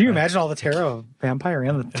 Can you imagine all the terror of a vampire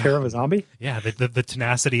and the terror of a zombie? Yeah, the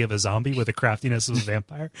tenacity of a zombie with the craftiness of a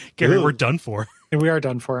vampire. Gary, we're done for. We are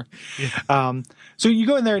done for. Yeah. So you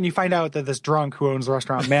go in there and you find out that this drunk who owns the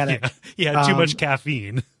restaurant, Manic, he had too much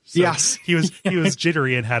caffeine. So yes, he was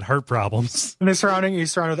jittery and had heart problems. And he's surrounded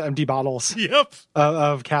with empty bottles. Yep.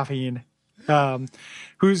 Of caffeine.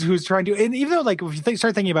 Who's trying to, and even though like if you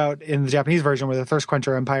start thinking about in the Japanese version where the thirst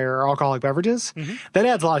quencher empire are alcoholic beverages, that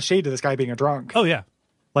adds a lot of shade to this guy being a drunk. Oh yeah,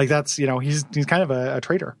 like that's he's kind of a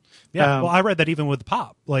traitor. Yeah, well, I read that even with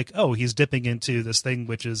pop, like he's dipping into this thing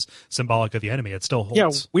which is symbolic of the enemy. It still holds. Yeah,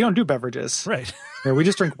 we don't do beverages, right? We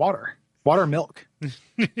just drink water, milk.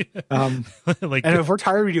 And if we're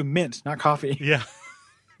tired, we do mint, not coffee. Yeah,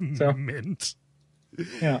 so mint.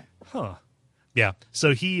 Yeah. Huh. Yeah.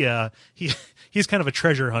 So he's kind of a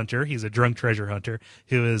treasure hunter. He's a drunk treasure hunter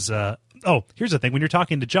who is here's the thing. When you're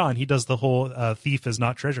talking to John, he does the whole thief is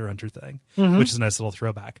not treasure hunter thing, which is a nice little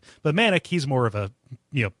throwback. But Manic, he's more of a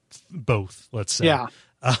both, let's say. Yeah.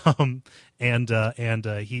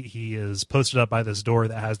 He is posted up by this door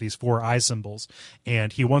that has these 4 eye symbols,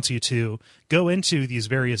 and he wants you to go into these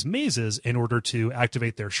various mazes in order to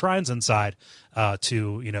activate their shrines inside,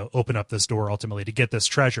 to open up this door ultimately to get this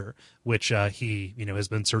treasure, which he has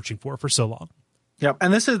been searching for so long. Yep,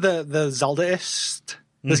 and this is the Zelda-ist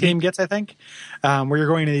this game gets, I think, where you're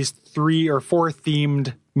going to these 3 or 4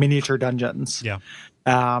 themed miniature dungeons. Yeah,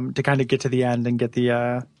 to kind of get to the end and get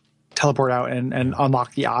the teleport out and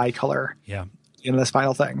unlock the eye color. Yeah. In this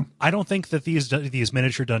final thing. I don't think that these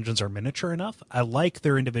miniature dungeons are miniature enough. I like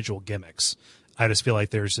their individual gimmicks. I just feel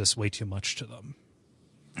like there's just way too much to them.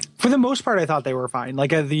 For the most part, I thought they were fine.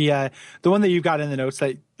 Like the one that you got in the notes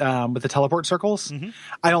that with the teleport circles,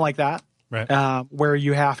 I don't like that. Right. Where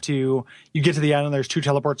you get to the end and there's 2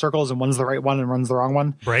 teleport circles and one's the right one and one's the wrong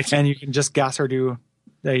one. Right. And you can just guess or do,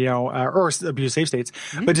 or abuse save states,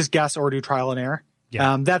 but just guess or do trial and error.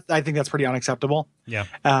 Yeah. I think that's pretty unacceptable. Yeah.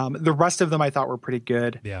 The rest of them I thought were pretty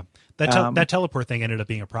good. Yeah. That teleport thing ended up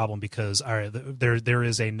being a problem because there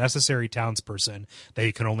is a necessary townsperson that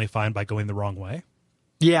you can only find by going the wrong way.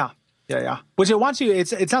 Yeah. Yeah. Which it wants you.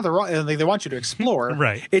 It's not the wrong. They want you to explore.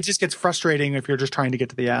 Right. It just gets frustrating if you're just trying to get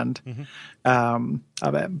to the end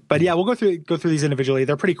of it. But yeah, we'll go through these individually.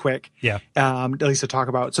 They're pretty quick. Yeah. At least to talk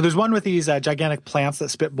about. So there's one with these gigantic plants that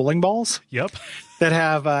spit bowling balls. Yep. That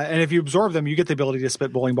have and if you absorb them, you get the ability to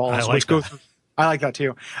spit bowling balls. I like that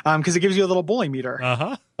too, because it gives you a little bowling meter,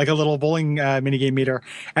 like a little bowling minigame meter.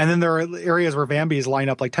 And then there are areas where Vambies line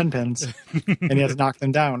up like 10 pins, and you have to knock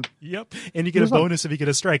them down. Yep, and you get a bonus if you get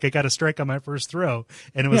a strike. I got a strike on my first throw,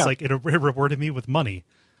 and it was like it rewarded me with money.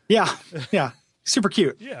 Yeah, yeah, super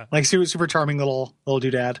cute. Yeah, like super charming little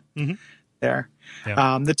doodad there.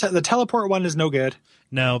 Yeah. The teleport one is no good.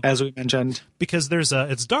 No, as we mentioned, because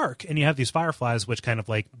it's dark and you have these fireflies which kind of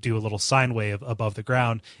like do a little sine wave above the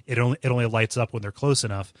ground. It only lights up when they're close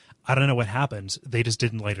enough. I don't know what happened. They just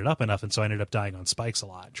didn't light it up enough, and so I ended up dying on spikes a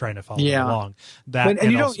lot trying to follow them along.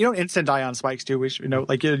 And you don't instant die on spikes too. Which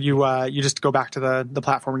like you just go back to the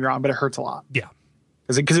platform you're on, but it hurts a lot. Yeah,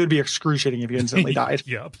 because it would be excruciating if you instantly died.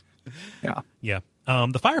 Yep. Yeah.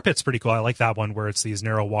 The fire pit's pretty cool. I like that one where it's these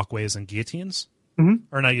narrow walkways and guillotines.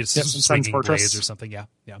 Or not, just swinging blades or something. Yeah.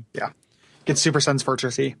 Gets Super Sense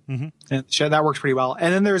Fortressy. And that works pretty well.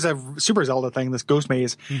 And then there's a Super Zelda thing, this Ghost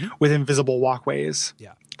Maze with invisible walkways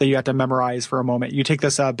that you have to memorize for a moment. You take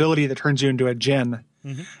this ability that turns you into a djinn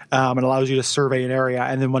and allows you to survey an area.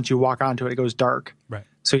 And then once you walk onto it, it goes dark. Right.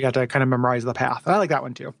 So you have to kind of memorize the path. And I like that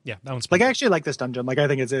one too. Yeah, that one's like I actually like this dungeon. Like I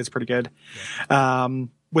think it's pretty good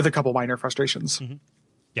with a couple minor frustrations.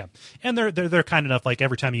 Yeah, and they're kind enough. Like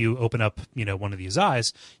every time you open up, one of these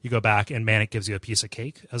eyes, you go back and Manic gives you a piece of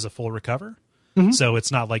cake as a full recover. So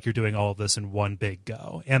it's not like you're doing all of this in one big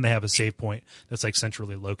go. And they have a save point that's like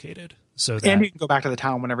centrally located. And you can go back to the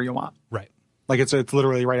town whenever you want. Right. Like it's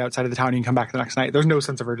literally right outside of the town. You can come back the next night. There's no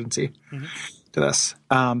sense of urgency to this.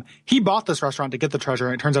 He bought this restaurant to get the treasure,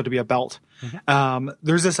 and it turns out to be a belt.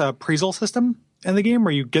 There's this appraisal system in the game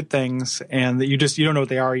where you get things and that you don't know what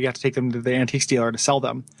they are. You have to take them to the antiques dealer to sell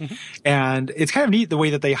them. And it's kind of neat the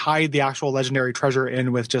way that they hide the actual legendary treasure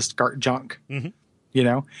in with just junk.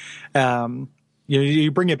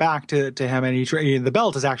 You bring it back to him, and the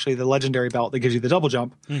belt is actually the legendary belt that gives you the double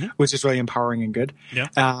jump, which is really empowering and good. Yeah.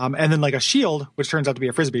 And then like a shield, which turns out to be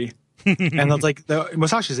a frisbee. And that's like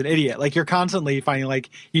Musashi's an idiot. Like you're constantly finding like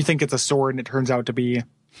you think it's a sword and it turns out to be,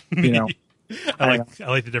 I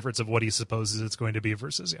like the difference of what he supposes it's going to be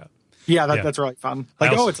versus that's really fun.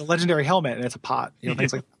 Like it's a legendary helmet and it's a pot.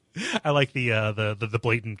 Things like that. I like the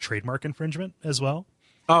blatant trademark infringement as well.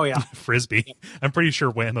 Oh yeah, Frisbee. I'm pretty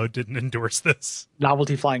sure Whammo didn't endorse this.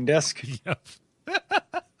 novelty flying disc. Yep.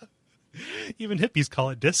 Even hippies call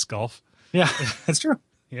it disc golf. Yeah, that's true.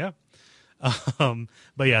 Yeah.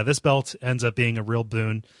 But yeah, this belt ends up being a real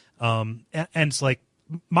boon. And it's like,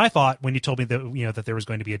 my thought when you told me that, that there was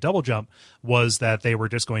going to be a double jump was that they were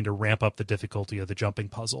just going to ramp up the difficulty of the jumping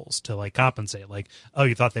puzzles to like compensate. Like, oh,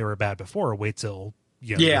 you thought they were bad before, wait till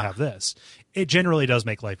you have this. It generally does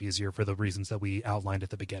make life easier for the reasons that we outlined at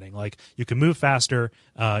the beginning. Like, you can move faster,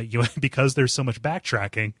 because there's so much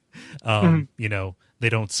backtracking, they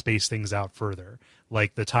don't space things out further.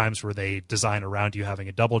 Like the times where they design around you having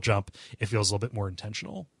a double jump, it feels a little bit more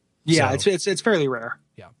intentional. Yeah, So, it's fairly rare.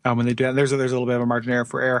 Yeah. When they do that, there's a little bit of a margin error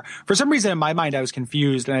for error. For some reason, in my mind, I was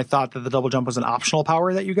confused, and I thought that the double jump was an optional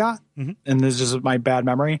power that you got, and this is just my bad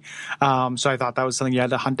memory. So I thought that was something you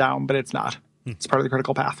had to hunt down, but it's not. It's part of the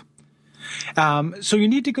critical path. So you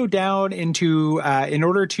need to go down into in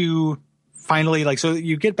order to finally so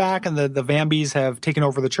you get back, and the Vambies have taken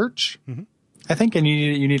over the church, I think, and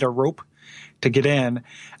you need a rope to get in,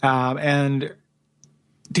 and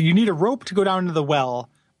you need a rope to go down into the well.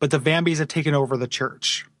 But the Vambies have taken over the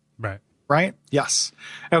church. Right? Yes.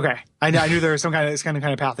 Okay. I knew there was some kind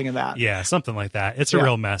of pathing in that. Yeah, something like that. It's a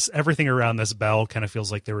real mess. Everything around this bell kind of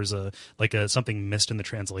feels like there was something missed in the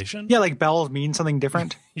translation. Yeah, like bells mean something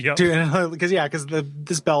different. Yeah. Because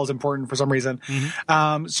this bell is important for some reason.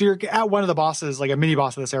 So you're at one of the bosses, like a mini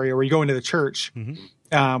boss of this area, where you go into the church,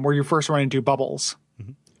 where you first run into Bubbles,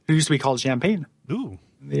 who used to be called Champagne. Ooh.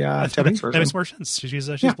 The Japanese version. That makes more sense.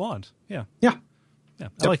 She's blonde. Yeah. Yeah. Yeah,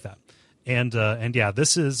 I like that. And yeah,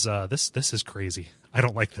 this is crazy. I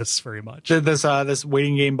don't like this very much. This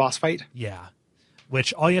waiting game boss fight. Yeah.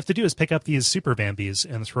 Which all you have to do is pick up these super Vambies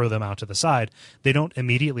and throw them out to the side. They don't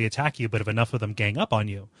immediately attack you, but if enough of them gang up on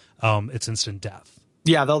you, it's instant death.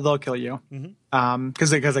 Yeah, they'll kill you. Because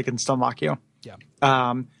they can stun lock you. Yeah.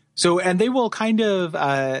 So and they will kind of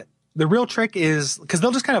the real trick is because they'll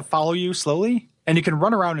just kind of follow you slowly. And you can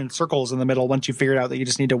run around in circles in the middle once you figured out that you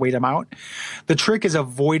just need to wait them out. The trick is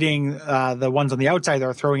avoiding the ones on the outside that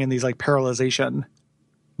are throwing in these like paralyzation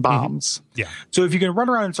bombs. Yeah. So if you can run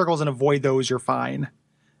around in circles and avoid those, you're fine.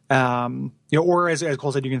 Or as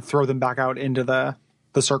Cole said, you can throw them back out into the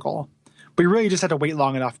circle. But you really just have to wait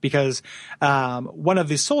long enough because one of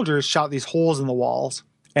these soldiers shot these holes in the walls.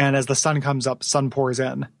 And as the sun comes up, sun pours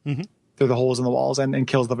in through the holes in the walls and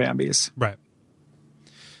kills the Vambies. Right.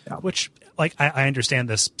 Yeah. Which, like, I understand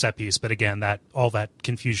this set piece, but again, all that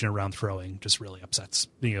confusion around throwing just really upsets,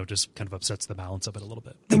 just kind of upsets the balance of it a little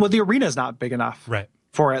bit. Well, the arena is not big enough, right,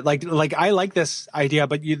 for it. Like I like this idea,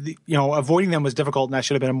 but avoiding them was difficult, and that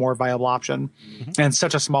should have been a more viable option. And it's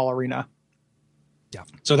such a small arena. Yeah.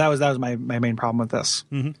 So that was my main problem with this.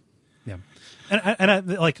 Yeah. And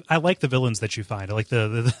I like the villains that you find. I like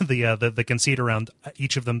the conceit around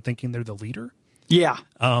each of them thinking they're the leader. Yeah.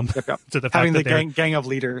 To the fact having that the gang of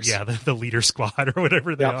leaders. Yeah, the leader squad or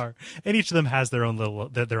whatever they are, and each of them has their own little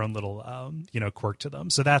quirk to them.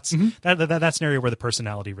 So that's that's an area where the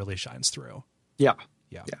personality really shines through. Yeah.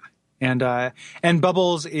 And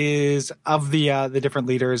Bubbles is of the different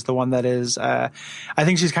leaders the one that is I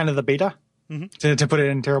think she's kind of the beta. To put it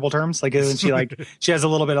in terrible terms, like isn't she like she has a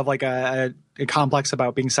little bit of like a complex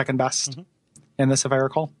about being second best in this, if I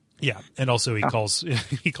recall. Yeah, and also he calls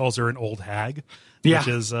her an old hag, which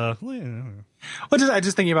is I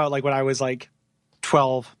just thinking about like when I was like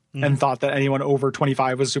 12 and thought that anyone over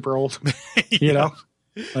 25 was super old,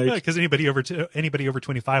 because anybody over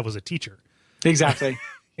 25 was a teacher. Exactly.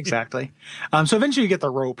 So eventually you get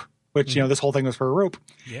the rope, which this whole thing was for a rope.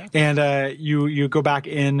 Yeah, and you go back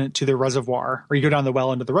into the reservoir, or you go down the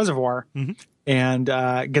well into the reservoir and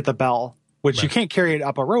get the bell, which you can't carry it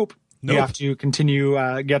up a rope. Nope. You have to continue.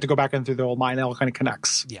 You have to go back in through the old mine. It all kind of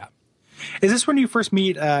connects. Yeah. Is this when you first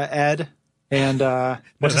meet Ed and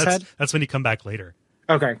what's his head? That's when you come back later.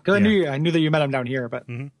 Okay, because I knew that you met him down here, but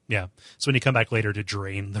yeah. So when you come back later to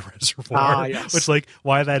drain the reservoir, which like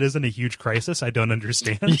why that isn't a huge crisis, I don't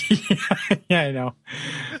understand. Yeah, I know.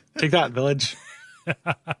 Take that, village.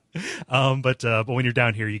 But when you're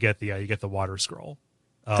down here, you get the water scroll.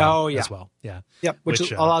 As well. Yeah. Yep.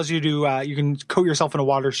 Which allows you to you can coat yourself in a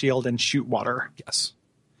water shield and shoot water. Yes.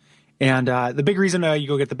 And the big reason you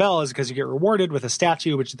go get the bell is because you get rewarded with a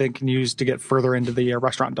statue, which they can use to get further into the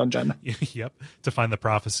restaurant dungeon. Yep. To find the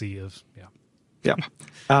prophecy of Yep.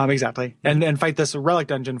 Exactly. And fight this relic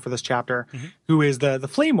dungeon for this chapter, who is the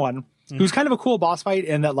flame one, who's kind of a cool boss fight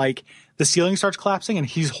in that like the ceiling starts collapsing and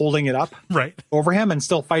he's holding it up over him and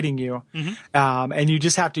still fighting you. And you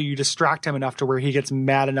just have to distract him enough to where he gets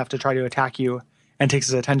mad enough to try to attack you and takes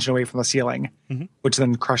his attention away from the ceiling, which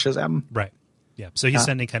then crushes him. Right. Yeah, so he's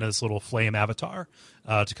sending kind of this little flame avatar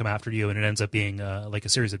to come after you, and it ends up being like a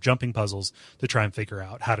series of jumping puzzles to try and figure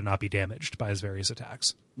out how to not be damaged by his various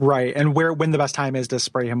attacks. Right, and when the best time is to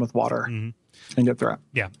spray him with water and get through it.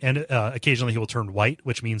 Yeah, and occasionally he will turn white,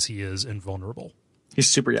 which means he is invulnerable. He's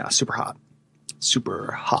super hot.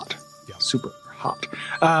 Super hot. Yeah, super hot.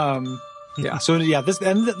 Yeah. So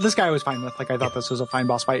this guy I was fine with. Like I thought this was a fine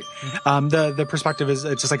boss fight. The perspective is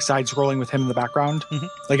it's just like side scrolling with him in the background.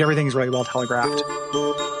 Like everything's really well telegraphed.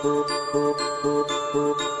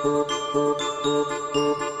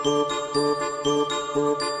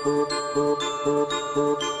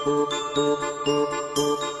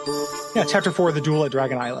 Yeah, chapter 4, the duel at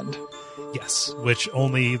Dragon Island. Yes, which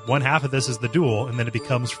only one half of this is the duel, and then it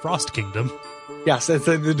becomes Frost Kingdom. Yes, it's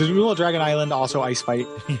the duel at Dragon Island, also ice fight.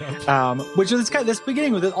 Yep. Which is kind of this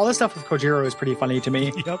beginning with all this stuff with Kojiro is pretty funny to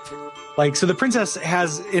me. Yep. Like, so the princess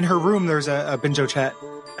has in her room, there's a Binjo Chet,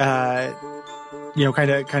 kind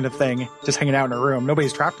of thing, just hanging out in her room.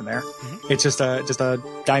 Nobody's trapped in there. It's just a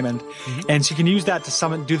diamond, and she can use that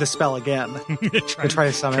to do the spell again. try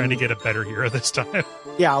to summon. Trying to get a better hero this time.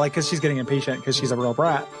 Yeah, like because she's getting impatient because she's a real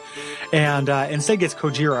brat, and instead gets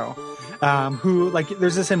Kojiro. Who, like,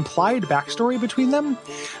 there's this implied backstory between them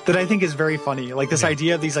that I think is very funny. Like this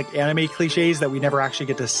idea of these like anime cliches that we never actually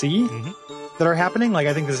get to see that are happening. Like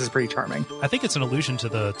I think this is pretty charming. I think it's an allusion to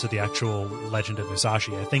the actual legend of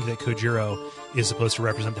Musashi. I think that Kojiro is supposed to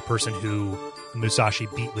represent the person who Musashi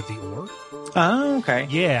beat with the oar. Oh, okay.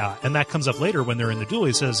 Yeah, and that comes up later when they're in the duel.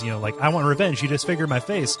 He says, like, I want revenge. You disfigured my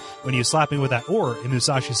face when you slapped me with that oar. And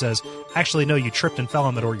Musashi says, actually, no, you tripped and fell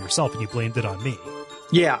on that oar yourself and you blamed it on me.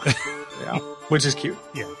 Yeah. Yeah, which is cute.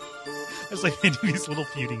 Yeah, it's like they do these little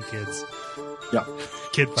feuding kids. Yeah,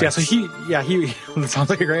 kid fights. Yeah, so he that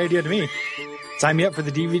sounds like a great idea to me. Sign me up for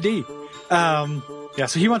the DVD.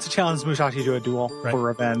 So he wants to challenge Musashi to a duel for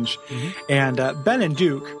revenge, and Ben and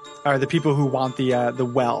Duke are the people who want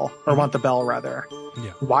the well, or want the bell rather.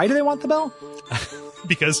 Yeah. Why do they want the bell?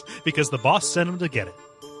 because the boss sent him to get it.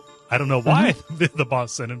 I don't know why the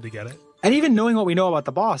boss sent him to get it. And even knowing what we know about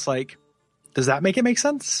the boss, like, does that make it make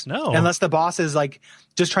sense? No. Unless the boss is like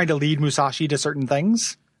just trying to lead Musashi to certain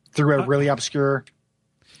things through a really obscure.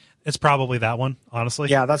 It's probably that one, honestly.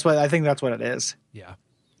 Yeah, I think that's what it is. Yeah.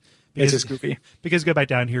 It's just goofy. Because you go back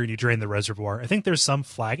down here and you drain the reservoir. I think there's some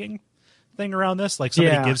flagging thing around this. Like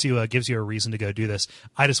somebody gives you a reason to go do this.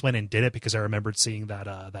 I just went and did it because I remembered seeing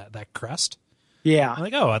that crest. Yeah. I'm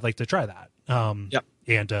like, oh, I'd like to try that. Yep.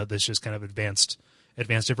 And this just kind of advanced it.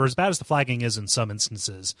 For as bad as the flagging is in some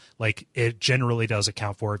instances, like it generally does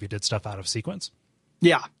account for if you did stuff out of sequence.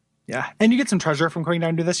 Yeah. Yeah. And you get some treasure from going down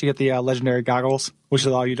and do this. You get the legendary goggles, which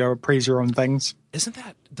allow you to appraise your own things.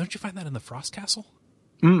 Don't you find that in the Frost Castle?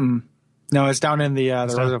 No, it's down in the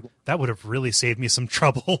reservoir. That would have really saved me some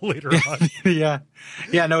trouble later on. Yeah.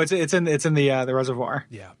 No, it's in the reservoir.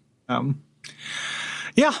 Yeah.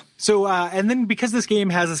 Yeah. So, and then because this game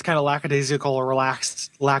has this kind of lackadaisical or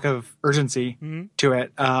relaxed lack of urgency to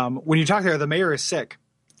it, when you talk there, the mayor is sick,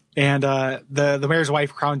 and the mayor's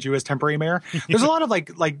wife crowns you as temporary mayor. There's a lot of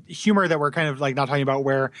like humor that we're kind of like not talking about,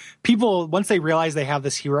 where people, once they realize they have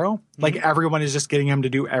this hero, like everyone is just getting him to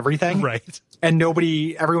do everything, right? And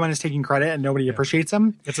everyone is taking credit and nobody appreciates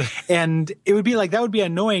him. And it would be like, that would be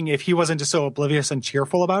annoying if he wasn't just so oblivious and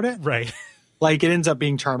cheerful about it, right? Like it ends up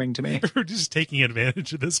being charming to me. We're just taking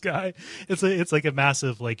advantage of this guy. It's like a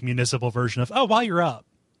massive like municipal version of while you're up.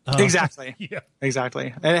 Exactly. Yeah.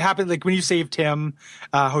 Exactly. And it happened like when you save Tim,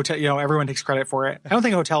 hotel. Everyone takes credit for it. I don't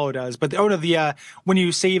think Hotello does, but when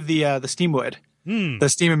you save the Steamwood, the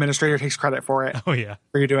Steam administrator takes credit for it. Oh yeah,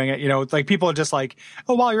 for you doing it. It's like people are just like,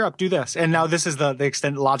 oh, while you're up, do this. And now this is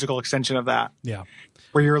the logical extension of that. Yeah.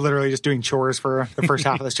 Where you're literally just doing chores for the first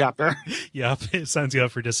half of this chapter. Yeah, it signs you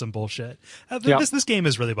up for just some bullshit. This game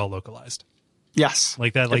is really well localized. Yes,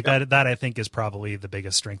 like that. Like that. That I think is probably the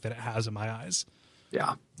biggest strength that it has in my eyes.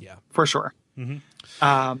 Yeah, yeah, for sure.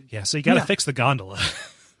 Yeah, so you got to fix the gondola.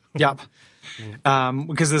 Yep.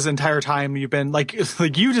 Because this entire time you've been like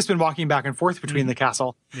you've just been walking back and forth between the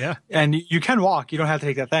castle. Yeah. And you can walk. You don't have to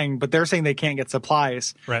take that thing, but they're saying they can't get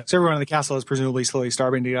supplies. Right. So everyone in the castle is presumably slowly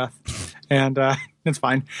starving to death. And it's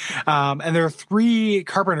fine. And there are 3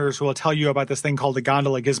 carpenters who will tell you about this thing called the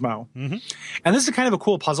gondola gizmo. And this is kind of a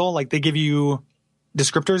cool puzzle. Like they give you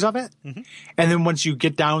descriptors of it. And then once you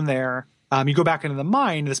get down there, you go back into the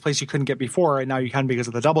mine, this place you couldn't get before, and now you can because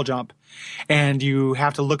of the double jump. And you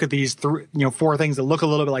have to look at these 4 things that look a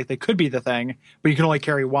little bit like they could be the thing, but you can only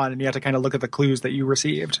carry one, and you have to kind of look at the clues that you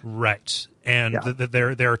received. Right. And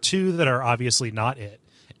there are 2 that are obviously not it,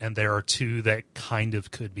 and there are 2 that kind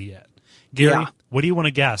of could be it. Gary, what do you want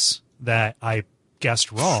to guess that I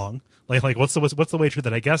guessed wrong Like what's the wager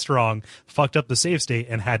that I guessed wrong, fucked up the save state,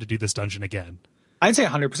 and had to do this dungeon again? I'd say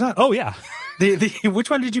 100%. Oh yeah. Which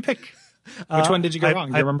one did you pick? Which one did you go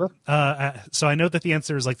wrong? Do you remember? So I know that the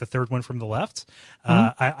answer is like the third one from the left.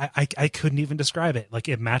 I couldn't even describe it. Like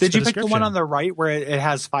it matched. Did you the pick the one on the right where it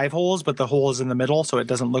has 5 holes, but the hole is in the middle, so it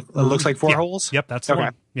doesn't look? It looks like 4 holes. Yep, that's the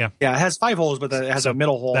one. Yeah, yeah, it has 5 holes, but it has a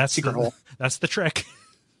middle hole, secret hole. That's the trick.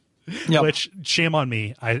 Yep. Which shame on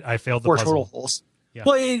me. I failed the 4 puzzle. total holes. Yeah.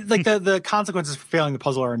 Well, the consequences for failing the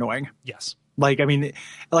puzzle are annoying. Yes. Like, I mean,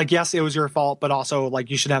 like, yes, it was your fault, but also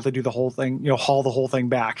like you should have to do the whole thing, haul the whole thing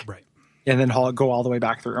back. Right. And then go all the way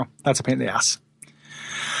back through. That's a pain in the ass.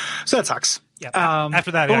 So that sucks. Yeah.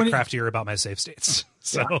 After that, I got craftier about my save states.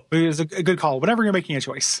 So it was a good call. Whenever you're making a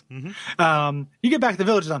choice, you get back to the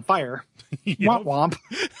village is on fire. Yep. Womp womp.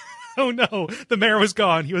 Oh no, the mayor was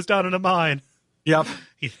gone. He was down in a mine. Yep.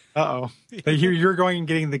 Uh-oh. You're going and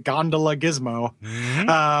getting the gondola gizmo.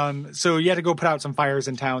 So you had to go put out some fires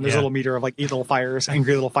in town. There's a little meter of like 8 little fires,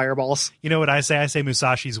 angry little fireballs. You know what I say? I say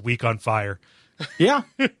Musashi's weak on fire. Yeah.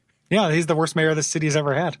 Yeah, he's the worst mayor this city's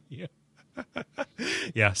ever had. Yeah.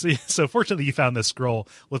 Yeah. So fortunately, you found this scroll,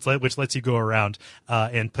 which lets you go around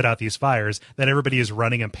and put out these fires that everybody is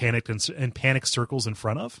running in panic circles in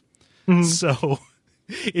front of. So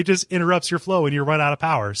it just interrupts your flow and you run out of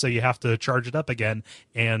power. So you have to charge it up again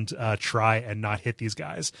and try and not hit these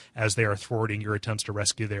guys as they are thwarting your attempts to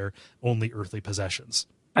rescue their only earthly possessions.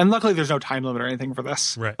 And luckily, there's no time limit or anything for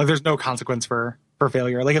this. Right. Like, there's no consequence for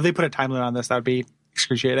failure. Like, if they put a time limit on this, that would be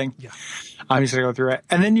excruciating. Yeah. You just got to go through it.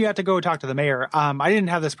 And then you have to go talk to the mayor. I didn't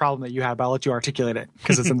have this problem that you had, but I'll let you articulate it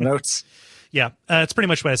because it's in the notes. Yeah. It's pretty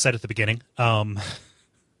much what I said at the beginning.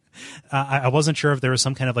 I wasn't sure if there was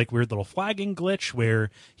some kind of like weird little flagging glitch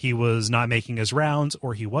where he was not making his rounds,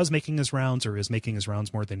 or he was making his rounds, or he was making his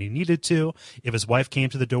rounds more than he needed to. If his wife came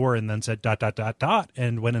to the door and then said ...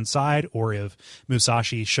 and went inside, or if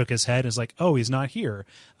Musashi shook his head and is like, oh, he's not here.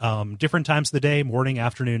 Different times of the day, morning,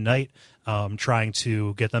 afternoon, night, trying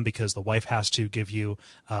to get them because the wife has to give you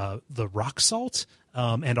the rock salt.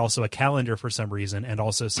 And also a calendar for some reason, and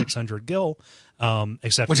also 600 gil,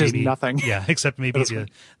 except which maybe, is nothing. Yeah, except maybe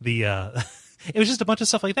the it was just a bunch of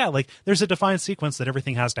stuff like that. Like there's a defined sequence that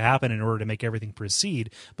everything has to happen in order to make everything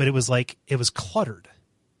proceed, but it was cluttered.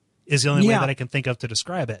 Is the only way that I can think of to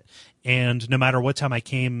describe it. And no matter what time I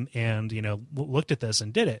came and looked at this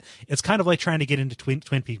and did it, it's kind of like trying to get into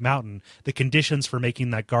Twin Peak Mountain. The conditions for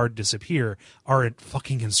making that guard disappear are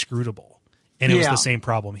fucking inscrutable, and it was the same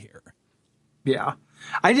problem here. Yeah.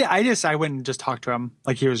 I went and just talked to him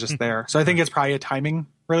like he was just there. So I think it's probably a timing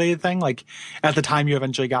related thing. Like at the time you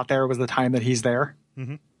eventually got there was the time that he's there,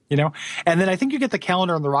 and then I think you get the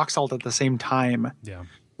calendar and the rock salt at the same time. Yeah.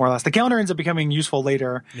 More or less. The calendar ends up becoming useful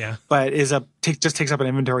later, but just takes up an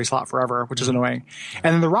inventory slot forever, which is annoying.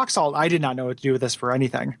 And then the rock salt, I did not know what to do with this for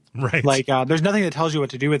anything. Right. Like there's nothing that tells you what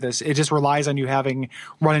to do with this. It just relies on you having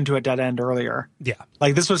run into a dead end earlier. Yeah.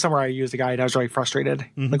 Like this was somewhere I used a guide. I was really frustrated.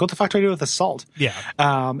 Like what the fuck do I do with this salt? Yeah.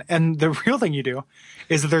 And the real thing you do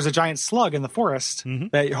is that there's a giant slug in the forest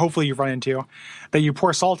that hopefully you run into that you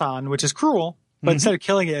pour salt on, which is cruel. But instead of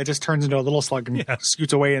killing it, it just turns into a little slug and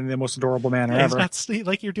scoots away in the most adorable manner ever. It's not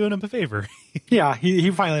like you're doing him a favor. Yeah, he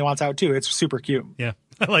finally wants out too. It's super cute. Yeah,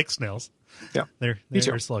 I like snails. Yeah, they're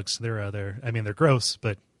slugs. They're gross,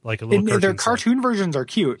 but like a little. Their cartoon versions are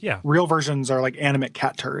cute. Yeah, real versions are like animate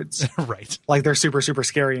cat turds. Right. Like they're super super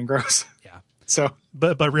scary and gross. Yeah. So,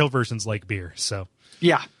 but real versions like beer. So.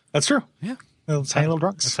 Yeah, that's true. Yeah, tiny little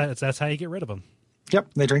drunks. That's how you get rid of them. Yep,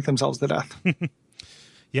 they drink themselves to death.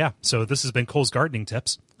 Yeah, so this has been Cole's gardening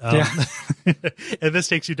tips. And this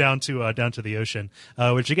takes you down to the ocean,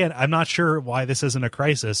 which again, I'm not sure why this isn't a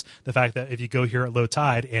crisis. The fact that if you go here at low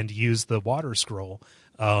tide and use the water scroll,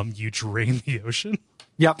 you drain the ocean.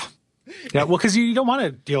 Yep. Yeah, well, because you don't want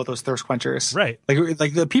to deal with those thirst quenchers, right?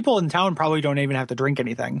 Like the people in town probably don't even have to drink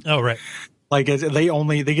anything. Oh, right. Like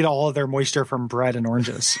they get all of their moisture from bread and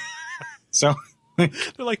oranges. So they're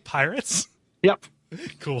like pirates. Yep.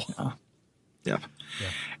 Cool. Yep. Yeah.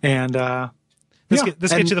 And this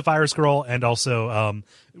gets you the fire scroll and also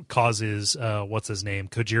causes what's his name,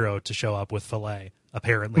 Kojiro, to show up with Filet,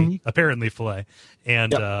 apparently Filet,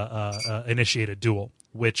 and initiate a duel,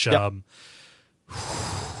 which man,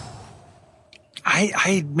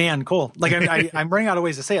 cool. Like I'm running out of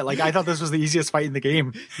ways to say it. Like I thought this was the easiest fight in the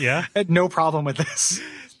game. Yeah. I had no problem with this.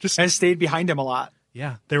 I stayed behind him a lot.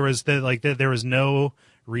 Yeah. There was no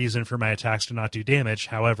reason for my attacks to not do damage.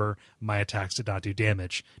 However, my attacks did not do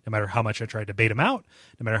damage. No matter how much I tried to bait him out,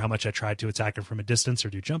 no matter how much I tried to attack him from a distance or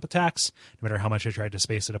do jump attacks, no matter how much I tried to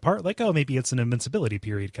space it apart, like, oh, maybe it's an invincibility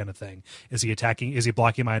period kind of thing. Is he attacking? Is he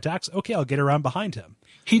blocking my attacks? Okay, I'll get around behind him.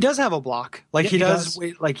 He does have a block. Like, Yeah, he does.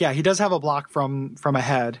 Like, yeah, he does have a block from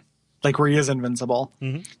ahead, like where he is invincible.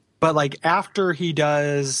 Mm-hmm. But like after he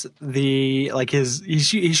does he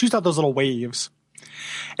shoots out those little waves.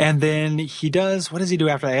 And then he does, what does he do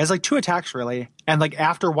after that? He has like 2 attacks really. And like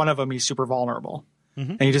after one of them, he's super vulnerable.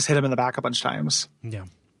 Mm-hmm. And you just hit him in the back a bunch of times. Yeah.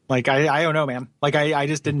 Like, I don't know, man. Like I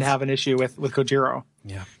just didn't have an issue with Kojiro.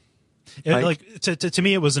 Yeah. To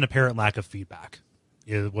me, it was an apparent lack of feedback.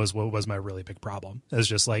 It was what was my really big problem. It's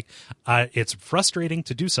just like, it's frustrating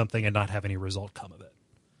to do something and not have any result come of it.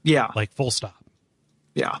 Yeah. Like, full stop.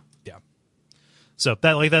 Yeah. Yeah. So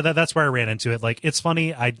that's where I ran into it. Like, it's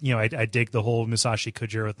funny. I dig the whole Musashi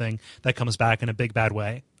Kojiro thing that comes back in a big bad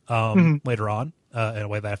way later on in a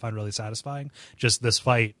way that I find really satisfying. Just this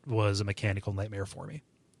fight was a mechanical nightmare for me.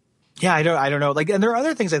 Yeah, I don't know. Like, and there are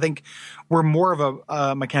other things I think were more of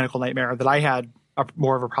a mechanical nightmare that I had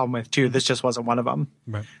more of a problem with too. This just wasn't one of them.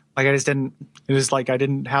 Right. Like, I just didn't. It was like I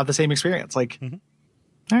didn't have the same experience. Like, I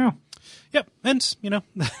don't know. Yep, and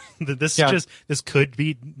this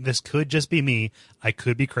could just be me. I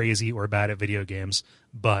could be crazy or bad at video games,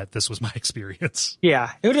 but this was my experience.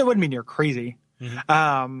 Yeah, it wouldn't mean you're crazy.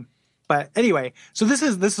 Mm-hmm. But anyway, so this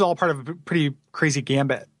is all part of a pretty crazy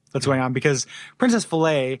gambit that's going on because Princess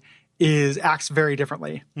Filet acts very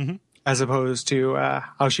differently as opposed to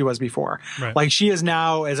how she was before. Right. Like, she is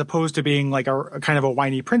now, as opposed to being like a kind of a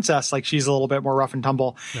whiny princess, like she's a little bit more rough and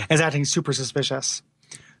tumble, is acting super suspicious.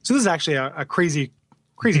 So this is actually a crazy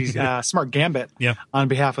smart gambit on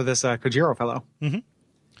behalf of this Kojiro fellow. Mm-hmm.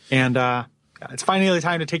 And it's finally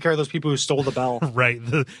time to take care of those people who stole the bell. Right.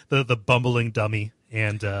 The bumbling dummy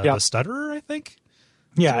and the stutterer, I think.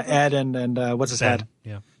 Yeah, Ed and what's his Ben. head?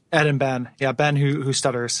 Yeah. Ed and Ben. Yeah, Ben who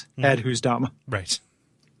stutters. Ed who's dumb. Right.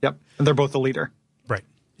 Yep. And they're both the leader. Right.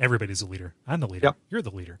 Everybody's a leader. I'm the leader. Yep. You're the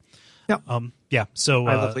leader. Yep. Yeah. So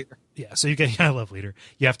I love leader. Yeah. So I love leader.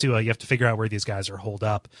 You have to figure out where these guys are holed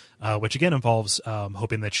up, which again involves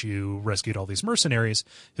hoping that you rescued all these mercenaries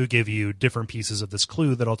who give you different pieces of this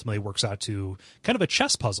clue that ultimately works out to kind of a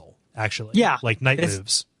chess puzzle, actually. Yeah. Like night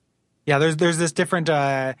moves. Yeah. There's this different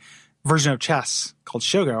version of chess called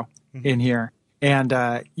Shogo in here, and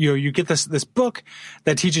you get this book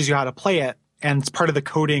that teaches you how to play it. And it's part of the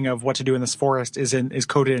coding of what to do in this forest is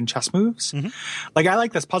coded in chess moves. Mm-hmm. Like, I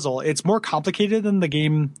like this puzzle. It's more complicated than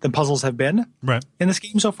the puzzles have been in this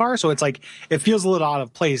game so far. So it's like, it feels a little out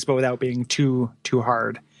of place, but without being too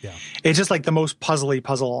hard. Yeah. It's just like the most puzzly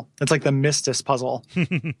puzzle. It's like the Mistis puzzle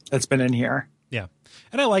that's been in here. Yeah.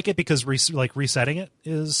 And I like it because resetting it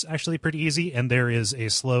is actually pretty easy, and there is a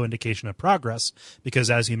slow indication of progress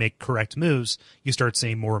because as you make correct moves, you start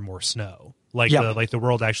seeing more and more snow. Like the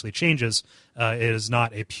world actually changes. It is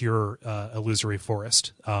not a pure illusory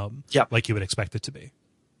forest like you would expect it to be.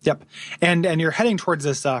 Yep. And you're heading towards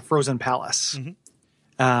this frozen palace,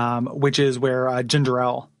 which is where Ginger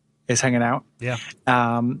Ale is hanging out. Yeah.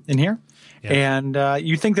 In here. Yeah. And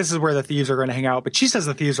you think this is where the thieves are going to hang out, but she says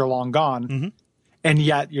the thieves are long gone. Mm-hmm. And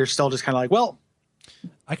yet you're still just kind of like, well,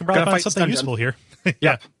 I can probably find something useful here.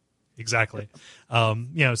 Yeah. Exactly. So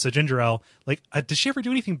Ginger Ale, like, did she ever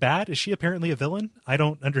do anything bad? Is she apparently a villain? I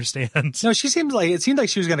don't understand. No, it seemed like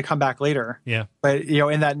she was going to come back later. Yeah. But,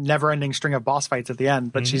 in that never ending string of boss fights at the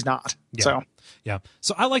end, but she's not. Yeah.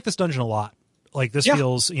 So I like this dungeon a lot. Like, this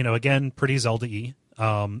feels, again, pretty Zelda-y.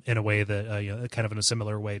 In a way that, kind of in a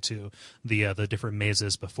similar way to the different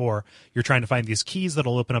mazes before. You're trying to find these keys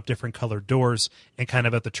that'll open up different colored doors, and kind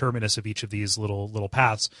of at the terminus of each of these little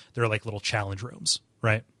paths, there are like little challenge rooms,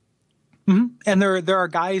 right? Mm-hmm. And there are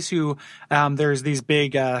guys who there's these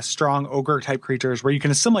big, strong ogre type creatures where you can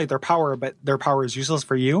assimilate their power, but their power is useless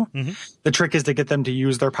for you. Mm-hmm. The trick is to get them to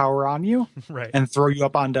use their power on you, right, and throw you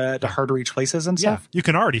up onto hard to reach places and stuff. You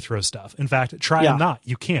can already throw stuff. In fact, try and not.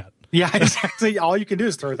 You can't. Yeah, exactly. All you can do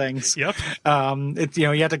is throw things. Yep. It's you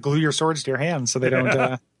have to glue your swords to your hands so they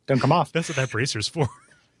don't come off. That's what that bracer's for.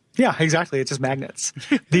 Yeah, exactly. It's just magnets.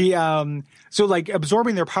 So like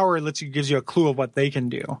absorbing their power gives you a clue of what they can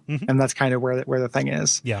do, and that's kind of where the thing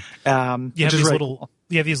is. Yeah. You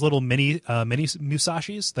have these little mini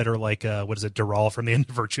Musashis that are like what is it, Dural from the end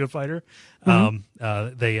of Virtua Fighter.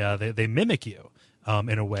 They mimic you.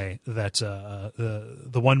 In a way that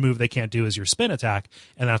the one move they can't do is your spin attack,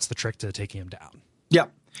 and that's the trick to taking him down.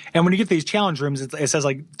 Yep. And when you get these challenge rooms, it says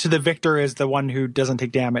like to the victor is the one who doesn't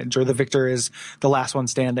take damage, or the victor is the last one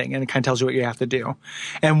standing, and it kind of tells you what you have to do.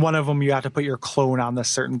 And one of them, you have to put your clone on this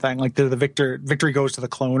certain thing, like the victory goes to the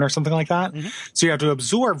clone or something like that. Mm-hmm. So you have to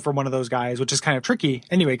absorb from one of those guys, which is kind of tricky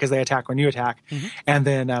anyway because they attack when you attack, and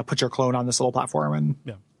then put your clone on this little platform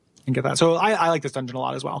and get that. So I like this dungeon a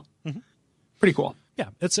lot as well. Mm-hmm. Pretty cool. Yeah,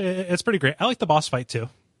 it's pretty great. I like the boss fight too.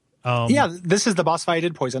 This is the boss fight I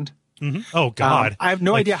did poisoned. Mm-hmm. Oh God! I have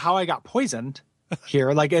no idea how I got poisoned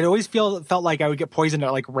here. Like it always felt like I would get poisoned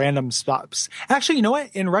at like random stops. Actually, you know what?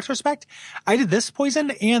 In retrospect, I did this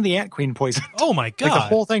poisoned and the Ant Queen poisoned. Oh my God! Like the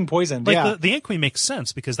whole thing poisoned. Like the Ant Queen makes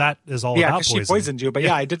sense because that is all about poison. She poisoned you. But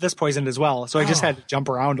I did this poisoned as well. So I just had to jump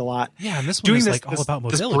around a lot. Yeah, and this one is like all about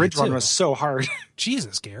mobility. This bridge too. run was so hard.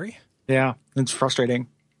 Jesus, Gary. Yeah, it's frustrating.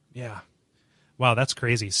 Yeah. Wow, that's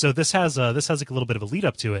crazy. So this has like a little bit of a lead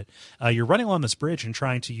up to it. You're running along this bridge and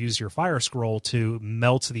trying to use your fire scroll to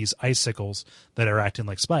melt these icicles that are acting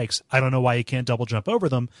like spikes. I don't know why you can't double jump over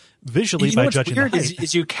them visually by judging the height.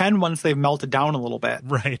 Is you can once they've melted down a little bit.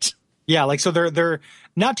 Right. Yeah, like so they're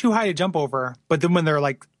not too high to jump over, but then when they're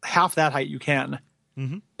like half that height, you can.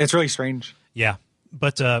 Mm-hmm. It's really strange. Yeah.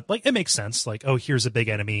 But like it makes sense. Like, oh, here's a big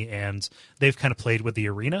enemy, and they've kind of played with the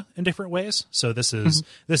arena in different ways. So this is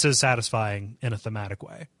satisfying in a thematic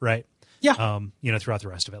way, right? Yeah. Throughout the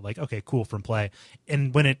rest of it, like, okay, cool from play.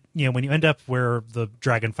 And when when you end up where the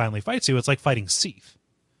dragon finally fights you, it's like fighting Seath.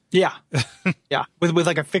 Yeah. Yeah. With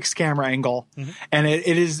like a fixed camera angle. Mm-hmm. And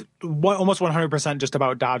it is almost 100% just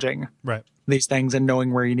about dodging these things and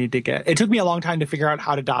knowing where you need to get. It took me a long time to figure out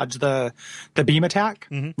how to dodge the beam attack,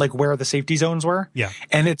 like where the safety zones were. Yeah.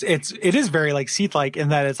 And it is very like Seath-like in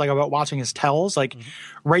that it's like about watching his tells. Like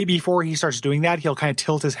right before he starts doing that, he'll kind of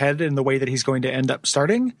tilt his head in the way that he's going to end up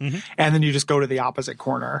starting. Mm-hmm. And then you just go to the opposite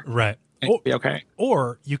corner. Right. Be okay.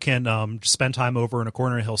 Or you can spend time over in a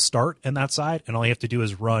corner and he'll start in that side, and all you have to do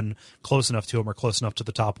is run close enough to him or close enough to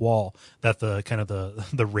the top wall that the kind of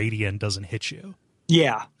the radiant doesn't hit you.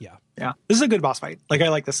 Yeah. Yeah. Yeah. This is a good boss fight. Like I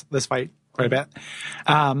like this fight quite a bit.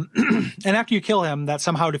 And after you kill him, that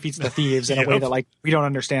somehow defeats the thieves in a way that like we don't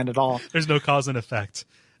understand at all. There's no cause and effect.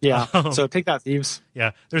 Yeah. So take that, thieves.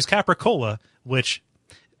 Yeah. There's Capricola, which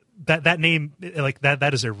that name, like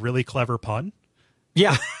that is a really clever pun.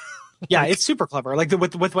 Yeah. Yeah, it's super clever. Like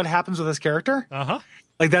with what happens with this character.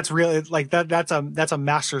 Like that's really like that's a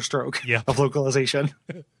master stroke of localization.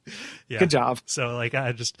 Yeah. Good job. So like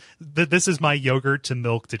I just this is my yogurt to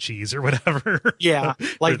milk to cheese or whatever. Yeah.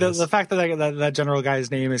 Like the fact that general guy's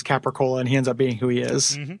name is Capricola and he ends up being who he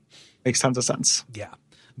is makes tons of sense. Yeah.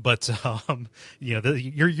 But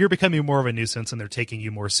you're becoming more of a nuisance, and they're taking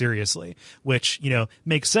you more seriously, which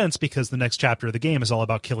makes sense because the next chapter of the game is all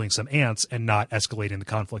about killing some ants and not escalating the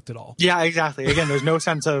conflict at all. Yeah, exactly. Again, there's no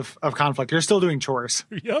sense of conflict. You're still doing chores.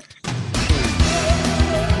 Yep.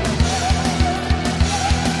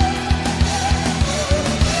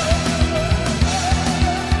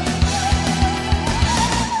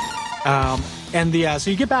 And so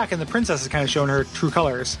you get back, and the princess has kind of shown her true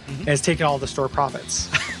colors and has taken all the store profits.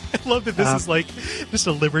 I love that this is like just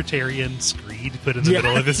a libertarian screed put in the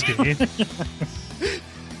middle of this game.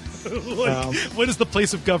 What is the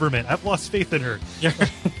place of government? I've lost faith in her.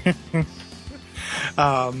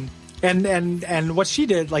 And what she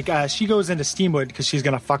did, like she goes into Steamwood because she's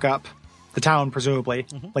gonna fuck up the town, presumably,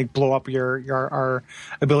 like blow up our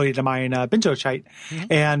ability to mine benzochite.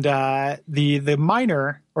 And the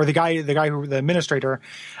miner, or the administrator,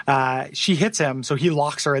 she hits him, so he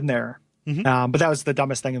locks her in there. But that was the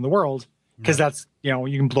dumbest thing in the world because that's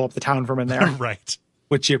you can blow up the town from in there. Right.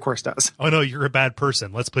 Which he of course does. Oh no, you're a bad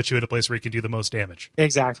person. Let's put you in a place where you can do the most damage.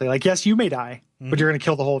 Exactly. Like, yes, you may die, but you're going to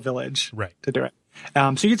kill the whole village to do it.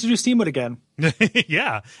 So you get to do Steamwood again.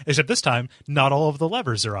 Yeah. Except this time, not all of the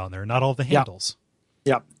levers are on there. Not all of the handles.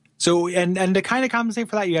 Yep. So, and to kind of compensate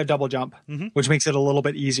for that, you have double jump, which makes it a little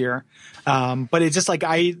bit easier. But it's just like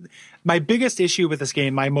my biggest issue with this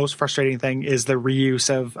game, my most frustrating thing is the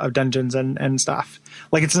reuse of dungeons and stuff.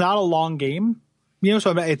 Like, it's not a long game,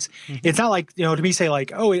 so it's not like, to me say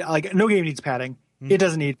like, oh, like no game needs padding. It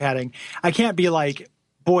doesn't need padding. I can't be like,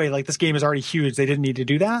 boy, like this game is already huge. They didn't need to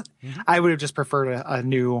do that. I would have just preferred a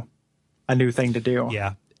new thing to do.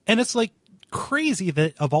 Yeah. And it's like crazy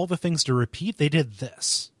that of all the things to repeat, they did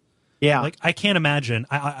this. Yeah. Like I can't imagine.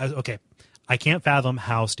 I can't fathom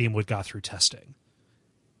how Steamwood got through testing.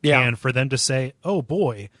 Yeah. And for them to say, oh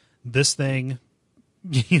boy, this thing,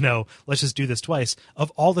 let's just do this twice.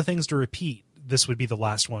 Of all the things to repeat, this would be the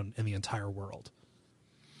last one in the entire world.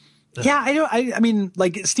 Yeah, I know. I mean,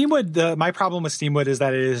 like Steamwood, my problem with Steamwood is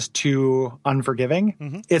that it is too unforgiving.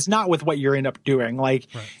 Mm-hmm. It's not with what you end up doing. Like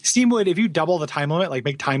Right. Steamwood, if you double the time limit, like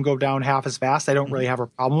make time go down half as fast, I don't really have a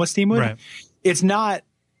problem with Steamwood. Right. It's not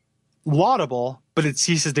laudable, but it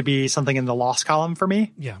ceases to be something in the loss column for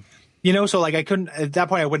me. Yeah. You know, so like I couldn't at that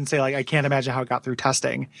point. I wouldn't say like I can't imagine how it got through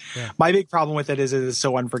testing. Yeah. My big problem with it is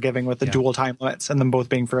so unforgiving with the dual time limits and them both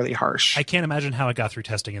being fairly harsh. I can't imagine how it got through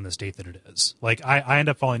testing in the state that it is. Like I end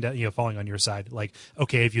up falling down, falling on your side. Like,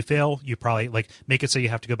 okay, if you fail, you probably like make it so you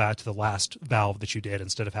have to go back to the last valve that you did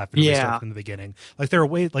instead of having to restart from the beginning. Like there are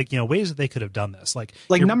ways, ways that they could have done this. Like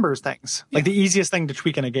numbers things, like the easiest thing to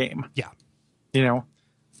tweak in a game. Yeah. You know,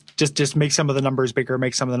 just make some of the numbers bigger,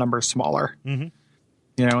 make some of the numbers smaller. Mm-hmm.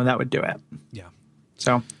 You know, and that would do it. Yeah.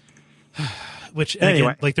 So, which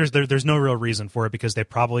anyway, again, there's no real reason for it because they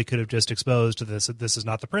probably could have just exposed this. This is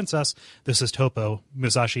not the princess. This is Topo.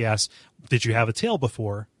 Musashi asks, "Did you have a tail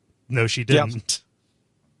before?" No, she didn't.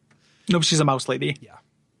 Yep. Nope, she's a mouse lady. Yeah.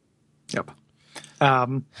 Yep.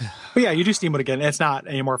 But yeah, you do Steamwood again. It's not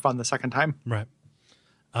any more fun the second time. Right.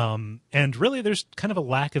 And really there's kind of a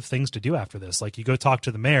lack of things to do after this. Like you go talk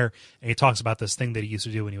to the mayor and he talks about this thing that he used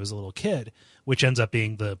to do when he was a little kid, which ends up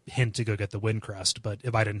being the hint to go get the wind crest. But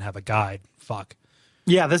if I didn't have a guide, fuck.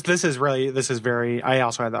 Yeah, this is very, I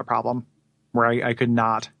also had that problem where I could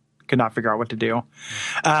not figure out what to do,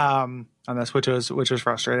 on this, which was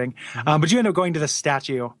frustrating. Mm-hmm. But you end up going to the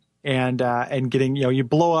statue and getting, you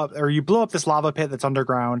blow up this lava pit that's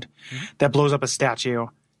underground that blows up a statue.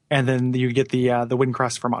 And then you get the wind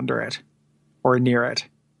crest from under it or near it.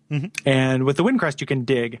 Mm-hmm. And with the wind crest, you can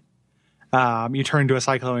dig. You turn into a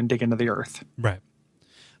cyclone and dig into the earth. Right.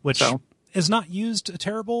 Which is not used a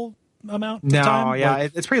terrible amount of time. No, yeah.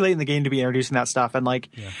 It's pretty late in the game to be introducing that stuff. And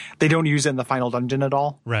they don't use it in the final dungeon at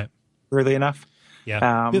all. Right. Weirdly enough.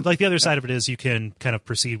 Yeah. Like the other side of it is you can kind of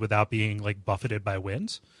proceed without being like buffeted by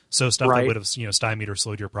winds. So stuff that would have, stymied or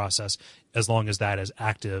slowed your process, as long as that is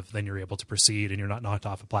active, then you're able to proceed and you're not knocked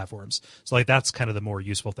off of platforms. So like that's kind of the more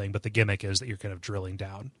useful thing. But the gimmick is that you're kind of drilling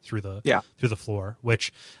down through the floor,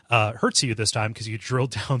 which hurts you this time because you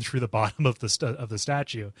drilled down through the bottom of the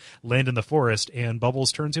statue, land in the forest, and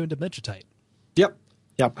Bubbles turns you into midgetite. Yep.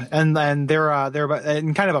 And then they're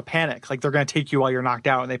in kind of a panic. Like they're going to take you while you're knocked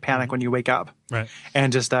out and they panic when you wake up. Right.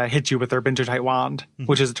 And just hit you with their Benchitite wand,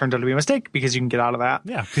 which it turns out to be a mistake because you can get out of that.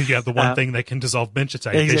 Yeah. Because you have the one thing that can dissolve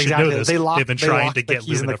Benchitite. Exactly. They should know this. They've been trying to get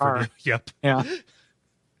Lumina from you. Yep. Yeah.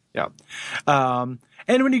 Yep. And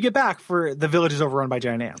when you get back, the village is overrun by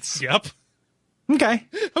giant ants. Yep.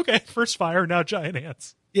 Okay. First fire, now giant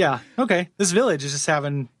ants. Yeah. Okay. This village is just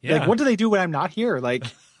having like, what do they do when I'm not here? Like,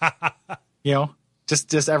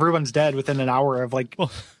 just everyone's dead within an hour of like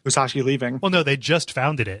Musashi leaving. Well, no, they just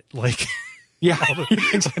founded it. Like, yeah,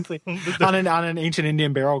 exactly. on an ancient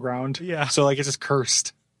Indian burial ground. Yeah. So like it's just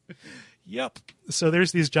cursed. Yep. So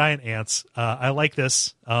there's these giant ants. I like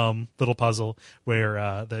this little puzzle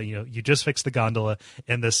where you just fix the gondola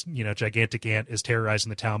and this gigantic ant is terrorizing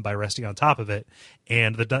the town by resting on top of it,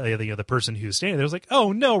 and the person who's standing there is like,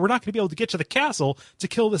 oh no, we're not going to be able to get to the castle to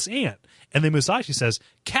kill this ant. And then Musashi says,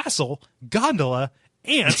 castle, gondola,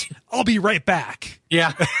 ant, I'll be right back.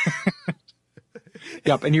 Yeah.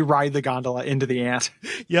 Yep. And you ride the gondola into the ant.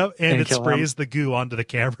 Yep. And it sprays the goo onto the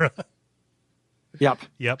camera. Yep.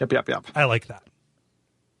 I like that.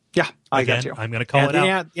 Yeah, I got you. I'm going to call it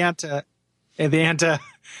out. The ant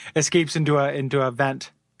escapes into a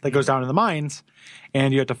vent that goes down in the mines,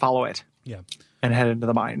 and you have to follow it. Yeah. And head into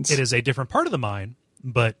the mines. It is a different part of the mine,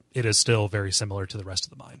 but it is still very similar to the rest of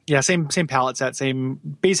the mine. Yeah, same palette set, same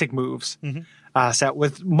basic moves set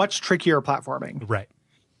with much trickier platforming. Right.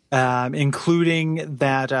 Including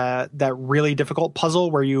that really difficult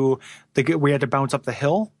puzzle where you had to bounce up the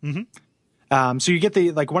hill. Mm-hmm. So you get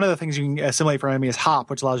one of the things you can assimilate from enemy is hop,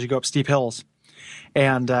 which allows you to go up steep hills.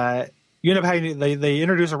 And you end up having they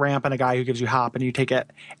introduce a ramp and a guy who gives you hop, and you take it.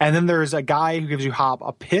 And then there's a guy who gives you hop,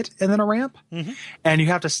 a pit, and then a ramp. Mm-hmm. And you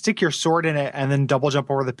have to stick your sword in it and then double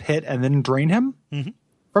jump over the pit and then drain him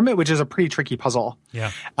from it, which is a pretty tricky puzzle.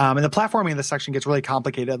 Yeah. And the platforming in this section gets really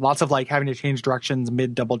complicated. Lots of having to change directions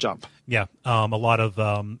mid double jump. Yeah. A lot of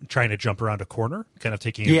trying to jump around a corner, kind of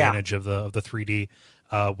taking advantage of the 3D.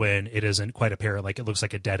 When it isn't quite apparent, like it looks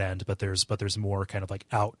like a dead end, but there's more kind of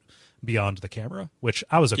out beyond the camera, which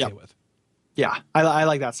I was okay with. Yeah, I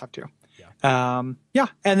like that stuff too. Yeah. Yeah,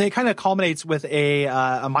 and it kind of culminates with a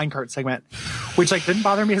minecart segment, which like didn't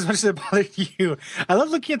bother me as much as it bothered you. I love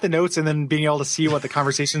looking at the notes and then being able to see what the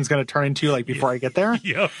conversation is going to turn into like before I get there.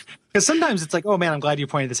 Yeah. Because sometimes it's like, oh man, I'm glad you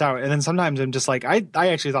pointed this out, and then sometimes I'm just like, I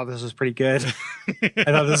actually thought this was pretty good. I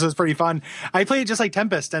thought this was pretty fun. I played just like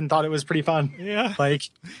Tempest and thought it was pretty fun. Yeah, like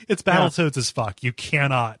it's Battletoads as fuck. You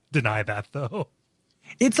cannot deny that though.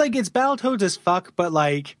 It's like it's Battletoads as fuck, but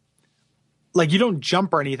like you don't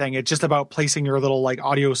jump or anything. It's just about placing your little like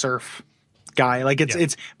audio surf guy. Like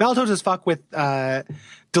it's Battletoads as fuck with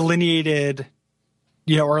delineated,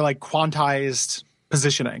 or like quantized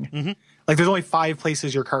positioning. Mm-hmm. Like there's only 5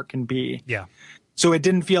 places your cart can be. Yeah. So it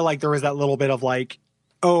didn't feel like there was that little bit of like,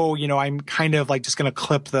 oh, I'm kind of like just going to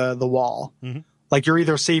clip the wall. Mm-hmm. Like you're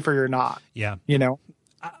either safe or you're not. Yeah.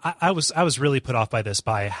 I was really put off by this,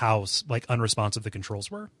 by how like unresponsive the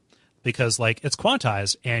controls were. Because like it's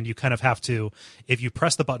quantized and you kind of have to, if you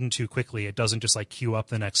press the button too quickly, it doesn't just like queue up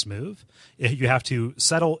the next move. You have to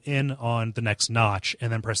settle in on the next notch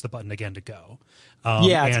and then press the button again to go.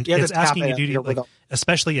 And it's asking you to do like,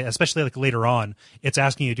 especially like later on, it's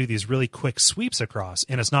asking you to do these really quick sweeps across,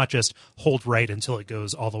 and it's not just hold right until it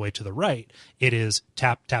goes all the way to the right. It is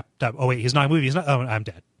tap, tap, tap. Oh wait, he's not moving. He's not. Oh, I'm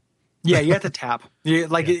dead. Yeah, you have to tap. You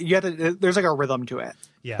have to. There's like a rhythm to it.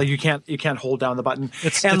 Yeah, like you can't hold down the button.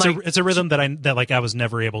 It's a rhythm that I was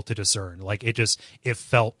never able to discern. Like it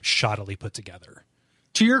felt shoddily put together.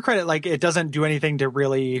 To your credit, like it doesn't do anything to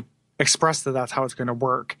really express that that's how it's going to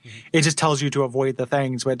work. Mm-hmm. It just tells you to avoid the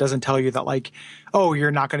things, but it doesn't tell you that like, oh, you're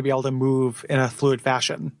not going to be able to move in a fluid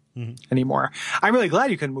fashion anymore. I'm really glad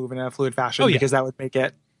you couldn't move in a fluid fashion because that would make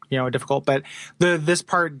it difficult. But this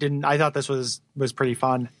part didn't. I thought this was pretty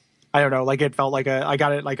fun. I don't know, like it felt like I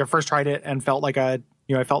got it, like I first tried it and felt like I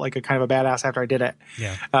felt like a kind of a badass after I did it.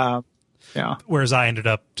 Yeah. Yeah. Whereas I ended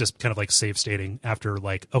up just kind of like save stating after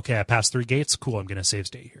like, okay, I passed 3 gates. Cool. I'm going to save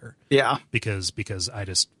state here. Yeah. Because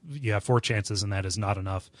you have 4 chances and that is not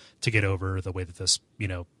enough to get over the way that this,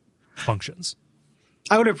 functions.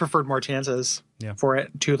 I would have preferred more chances for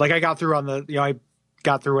it too. Like I got through on I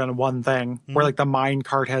got through on one thing where like the mine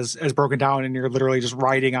cart has broken down and you're literally just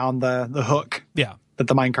riding on the hook. Yeah. That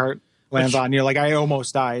the minecart lands on. Like I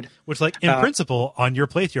almost died. Which like in principle on your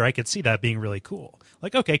playthrough, I could see that being really cool.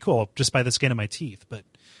 Like, okay, cool. Just by the skin of my teeth, but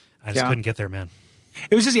I just couldn't get there, man.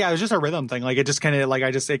 It was just a rhythm thing. Like it just kind of like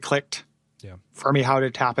it clicked for me how to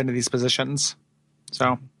tap into these positions.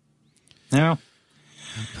 So yeah.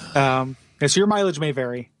 So your mileage may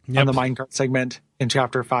vary on the minecart segment in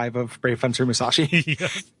chapter 5 of Brave Fencer Musashi.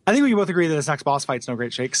 I think we can both agree that this next boss fight's no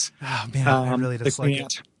great shakes. Oh man, I really dislike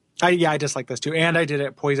it. I dislike this too. And I did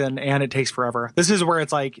it poison and it takes forever. This is where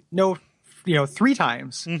it's like, no, 3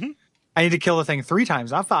 times. Mm-hmm. I need to kill the thing 3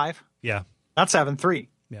 times, not 5. Yeah. Not 7, 3.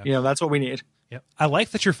 Yeah. That's what we need. Yeah. I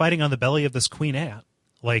like that you're fighting on the belly of this queen ant.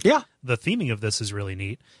 Like the theming of this is really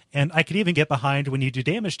neat. And I could even get behind when you do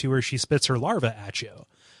damage to her, she spits her larva at you.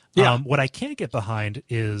 Yeah. What I can't get behind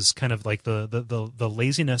is kind of like the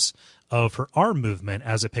laziness of her arm movement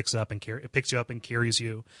as it picks up and picks you up and carries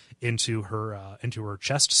you into her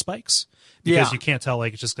chest spikes, because you can't tell,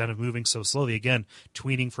 like it's just kind of moving so slowly, again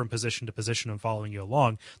tweening from position to position and following you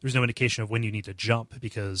along. There's no indication of when you need to jump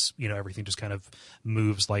because everything just kind of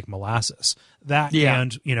moves like molasses.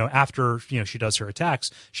 And after she does her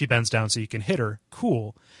attacks, she bends down so you can hit her.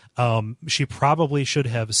 Cool. She probably should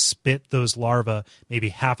have spit those larvae maybe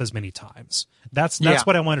half as many times. That's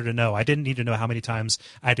what I wanted to know. I didn't need to know how many times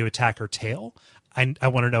I had to attack her tail. I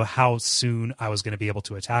want to know how soon I was going to be able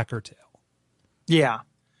to attack her tail. Yeah.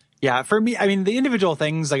 Yeah. For me, I mean, the individual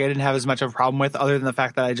things, like I didn't have as much of a problem with, other than the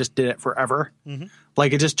fact that I just did it forever. Mm-hmm.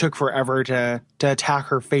 Like it just took forever to attack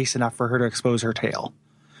her face enough for her to expose her tail.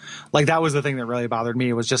 Like that was the thing that really bothered me.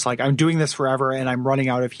 It was just like, I'm doing this forever and I'm running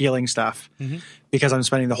out of healing stuff because I'm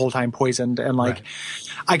spending the whole time poisoned. And like,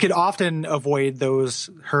 I could often avoid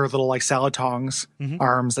her little like salad tongs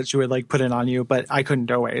arms that she would like put in on you, but I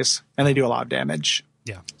couldn't always. And they do a lot of damage.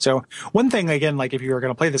 Yeah. So one thing, again, like if you were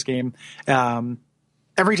going to play this game,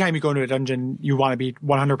 every time you go into a dungeon, you want to be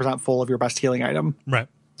 100% full of your best healing item. Right.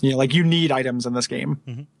 Like you need items in this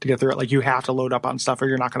game to get through it. Like you have to load up on stuff or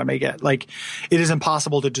you're not going to make it. Like it is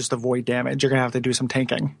impossible to just avoid damage. You're going to have to do some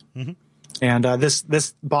tanking. And this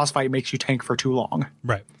boss fight makes you tank for too long.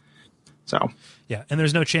 Right. So. Yeah. And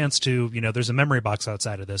there's no chance to, there's a memory box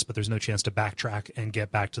outside of this, but there's no chance to backtrack and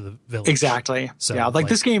get back to the village. Exactly. So yeah. Like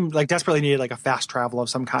this game like desperately needed like a fast travel of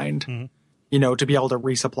some kind. To be able to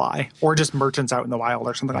resupply, or just merchants out in the wild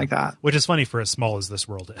or something like that. Which is funny for as small as this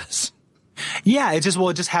world is. Yeah, it's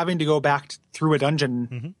just having to go back through a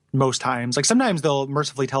dungeon most times. Like sometimes they'll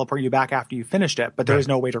mercifully teleport you back after you finished it, but there is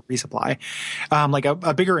no way to resupply. Like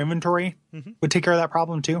a bigger inventory would take care of that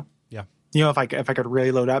problem too. Yeah. You know, if I could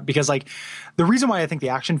really load up, because like the reason why I think the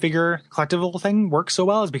action figure collectible thing works so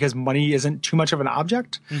well is because money isn't too much of an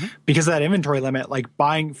object. Because of that inventory limit, like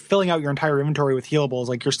filling out your entire inventory with healables,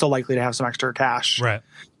 like you're still likely to have some extra cash. Right.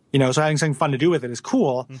 You know, so having something fun to do with it is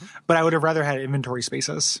cool, but I would have rather had inventory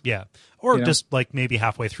spaces. Yeah. Or You know? just like maybe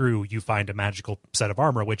halfway through you find a magical set of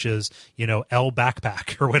armor, which is, you know, L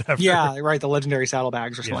backpack or whatever. Yeah, right. The legendary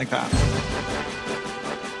saddlebags or something like that.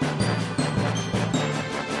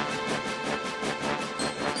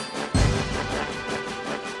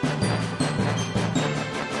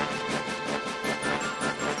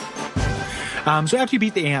 So after you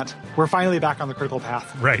beat the ant, we're finally back on the critical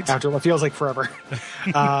path. Right. After what feels like forever.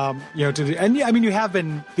 You know, I mean, you have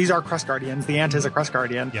been, these are Crest Guardians. The ant is a Crest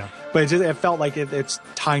Guardian. Yeah. But it felt like it's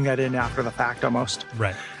tying that in after the fact almost.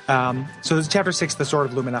 Right. So this is chapter 6, the Sword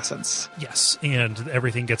of Luminescence. Yes, and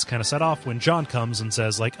everything gets kind of set off when John comes and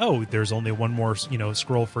says, like, oh, there's only one more, you know,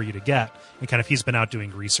 scroll for you to get. And kind of he's been out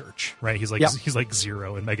doing research, right? He's like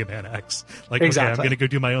Zero in Mega Man X. Like, okay, I'm going to go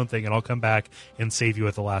do my own thing, and I'll come back and save you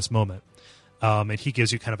at the last moment. And he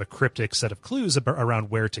gives you kind of a cryptic set of clues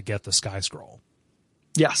around where to get the Sky Scroll.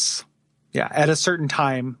 Yes. Yeah, at a certain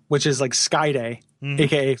time, which is like Sky Day,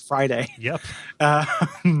 a.k.a. Friday. Yep.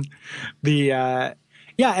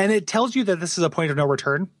 Yeah, and it tells you that this is a point of no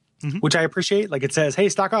return, which I appreciate. Like it says, hey,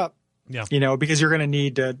 stock up. Yeah. You know, because you're going to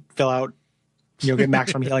need to fill out, you know, get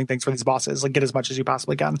maximum healing things for these bosses. Like get as much as you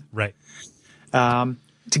possibly can. Right.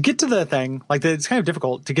 To get to the thing, like it's kind of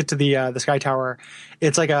difficult to get to the Sky Tower.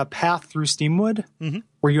 It's like a path through Steamwood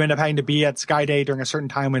where you end up having to be at Sky Day during a certain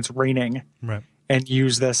time when it's raining. Right. And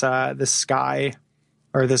use this sky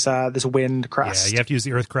or this wind crest. Yeah, you have to use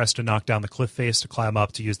the Earth Crest to knock down the cliff face to climb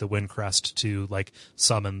up, to use the Wind Crest to like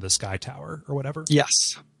summon the Sky Tower or whatever.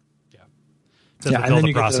 Yes. Yeah.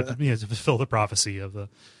 To fulfill the prophecy of the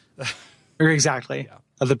exactly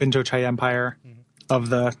of the Binjo Chai Empire, of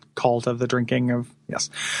the cult of the drinking of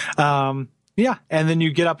and then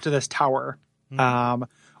you get up to this tower,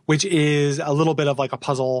 which is a little bit of like a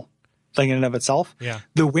puzzle thing in and of itself. Yeah.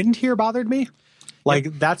 The wind here bothered me.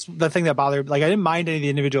 Like that's the thing that bothered. Like I didn't mind any of the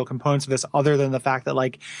individual components of this, other than the fact that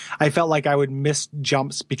like I felt like I would miss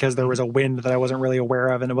jumps because there was a wind that I wasn't really aware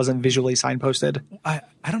of, and it wasn't visually signposted. I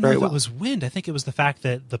don't know if it was wind. I think it was the fact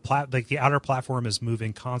that the outer platform is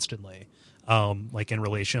moving constantly, like in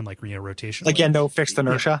relation, like rotation. Like no fixed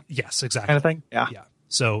inertia. Yeah. Yes, exactly. Kind of thing. Yeah. Yeah.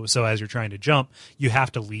 So as you're trying to jump, you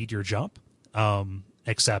have to lead your jump.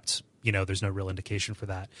 Except there's no real indication for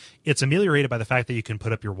that. It's ameliorated by the fact that you can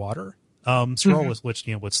put up your water scroll, which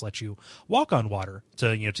which lets you walk on water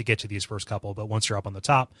to get to these first couple. But once you're up on the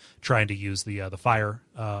top, trying to use the fire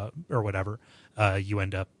or whatever, you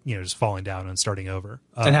end up just falling down and starting over.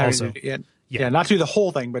 And having to, not do the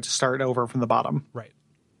whole thing, but to start over from the bottom. Right.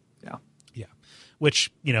 Yeah. Yeah.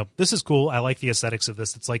 Which this is cool. I like the aesthetics of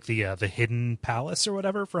this. It's like the hidden palace or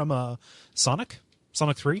whatever from Sonic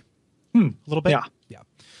 3. A little bit. Yeah. Yeah.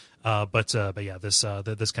 But yeah, this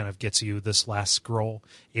kind of gets you this last scroll,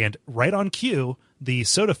 and right on cue, the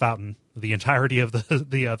soda fountain, the entirety of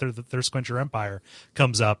the Thirst Quencher Empire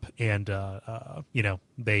comes up, and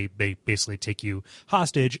they basically take you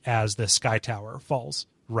hostage as the Sky Tower falls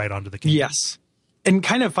right onto the kingdom. Yes. And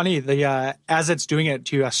kind of funny, as it's doing it,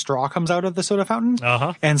 too, a straw comes out of the soda fountain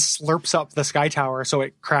and slurps up the Sky Tower, so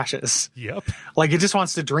it crashes. Yep. Like it just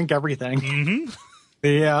wants to drink everything.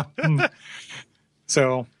 Yeah.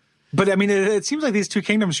 So. But I mean, it seems like these two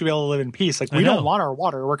kingdoms should be able to live in peace. Like we don't want our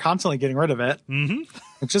water; we're constantly getting rid of it.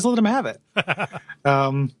 Just let them have it.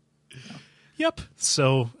 Yep.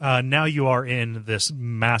 So now you are in this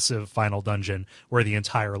massive final dungeon where the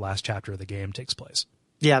entire last chapter of the game takes place.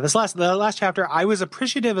 Yeah, the last chapter, I was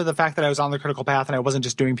appreciative of the fact that I was on the critical path and I wasn't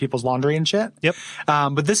just doing people's laundry and shit. Yep.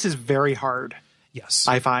 But this is very hard. Yes.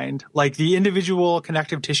 I find like the individual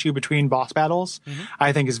connective tissue between boss battles,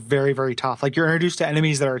 I think is very, very tough. Like you're introduced to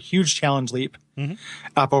enemies that are a huge challenge leap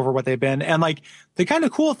up over what they've been. And like the kind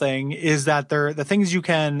of cool thing is that the things you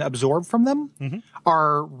can absorb from them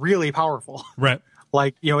are really powerful. Right.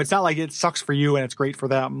 Like, it's not like it sucks for you and it's great for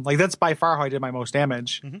them. Like that's by far how I did my most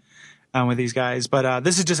damage. With these guys, but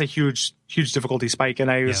this is just a huge difficulty spike,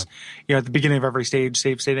 and I was at the beginning of every stage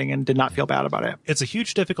save stating and did not feel bad about it. It's a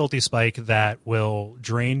huge difficulty spike that will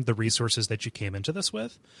drain the resources that you came into this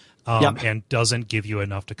with, and doesn't give you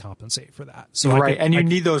enough to compensate for that. So you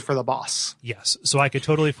need those for the boss. Yes, so I could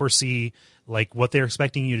totally foresee like what they're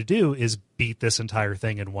expecting you to do is beat this entire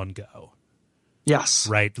thing in one go. Yes.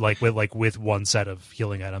 Right. With one set of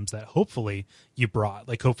healing items that hopefully you brought,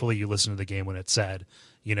 like hopefully you listened to the game when it said,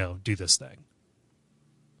 do this thing.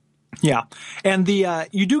 Yeah. And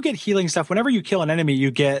you do get healing stuff. Whenever you kill an enemy, you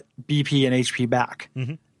get BP and HP back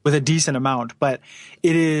with a decent amount. But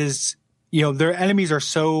it is, their enemies are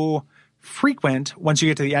so frequent once you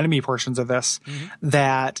get to the enemy portions of this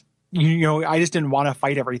that, I just didn't want to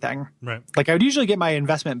fight everything. Right. Like I would usually get my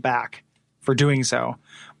investment back for doing so,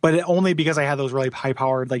 but only because I had those really high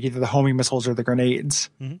powered, like either the homing missiles or the grenades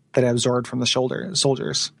that I absorbed from the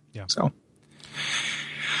soldiers. Yeah. So.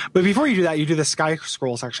 But before you do that, you do the sky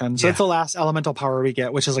scroll section. So that's the last elemental power we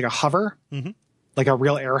get, which is like a hover, like a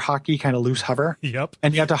real air hockey kind of loose hover. Yep.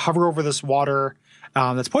 And you have to hover over this water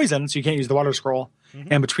that's poisoned, so you can't use the water scroll,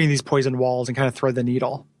 and between these poison walls and kind of thread the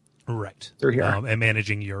needle. Right. Through here. And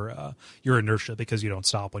managing your inertia because you don't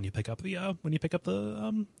stop when you pick up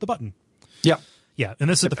the button. Yep. Yeah, and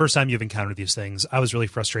this is the first time you've encountered these things. I was really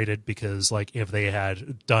frustrated because, like, if they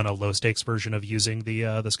had done a low stakes version of using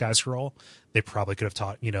the sky scroll, they probably could have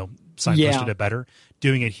signposted it better.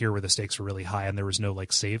 Doing it here where the stakes were really high and there was no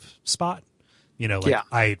like save spot,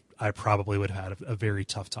 I probably would have had a very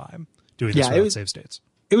tough time doing this without save states.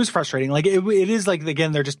 It was frustrating. Like it is like,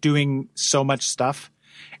 again, they're just doing so much stuff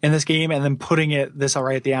in this game and then putting this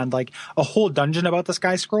right at the end, like a whole dungeon about the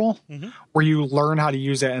sky scroll where you learn how to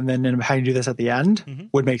use it and then how you do this at the end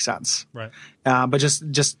would make sense. Right. But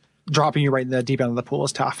just dropping you right in the deep end of the pool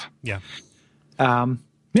is tough. Yeah.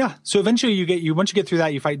 So eventually once you get through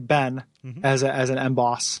that, you fight Ben as an end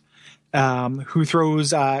boss, who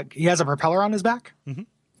throws, he has a propeller on his back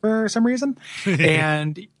for some reason.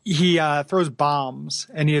 And he throws bombs,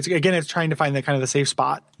 and it's trying to find the kind of the safe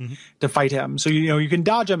spot to fight him. So you can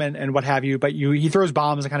dodge him and what have you, but he throws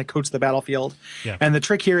bombs and kind of coats the battlefield. Yeah. And the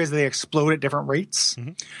trick here is they explode at different rates.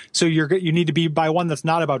 So you need to be by one that's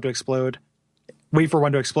not about to explode, wait for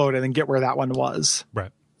one to explode, and then get where that one was. Right.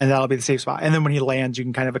 And that'll be the safe spot. And then when he lands, you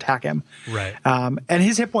can kind of attack him. Right. And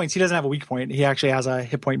his hit points, he doesn't have a weak point. He actually has a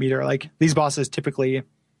hit point meter. Like these bosses typically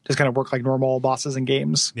just kind of work like normal bosses in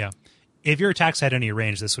games. Yeah. If your attacks had any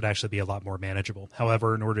range, this would actually be a lot more manageable.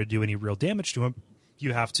 However, in order to do any real damage to him,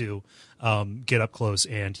 you have to get up close,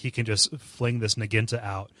 and he can just fling this Naginta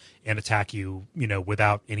out and attack you,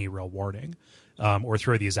 without any real warning, or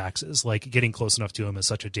throw these axes. Like getting close enough to him is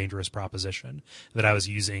such a dangerous proposition that I was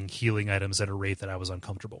using healing items at a rate that I was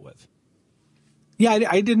uncomfortable with. Yeah,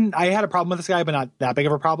 I had a problem with this guy, but not that big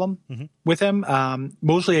of a problem with him.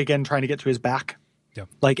 Mostly, again, trying to get to his back. Yeah.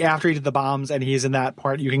 Like after he did the bombs and he's in that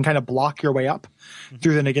part, you can kind of block your way up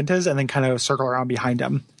through the Nagintas and then kind of circle around behind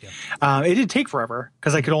him. Yeah. It did take forever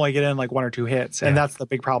because I could only get in like one or two hits. And that's the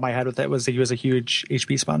big problem I had with it, was that he was a huge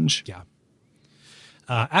HP sponge. Yeah.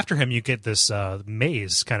 After him, you get this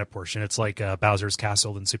maze kind of portion. It's like Bowser's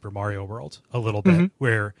Castle in Super Mario World a little bit,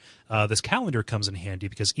 where this calendar comes in handy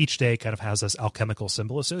because each day kind of has this alchemical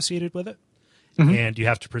symbol associated with it. And you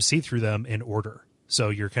have to proceed through them in order. So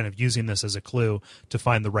you're kind of using this as a clue to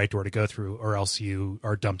find the right door to go through, or else you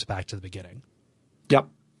are dumped back to the beginning. Yep.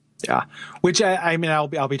 Yeah. Which I mean, I'll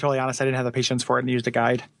be totally honest. I didn't have the patience for it and used a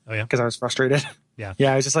guide. Oh yeah. Because I was frustrated. Yeah.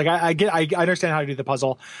 Yeah. I was just like, I understand how to do the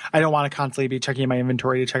puzzle. I don't want to constantly be checking my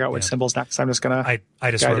inventory to check out which symbols next. I'm just gonna.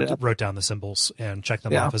 I just wrote down the symbols and checked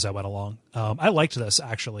them off as I went along. I liked this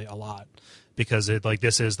actually a lot, because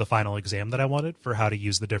this is the final exam that I wanted for how to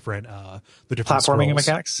use the different platforming scrolls.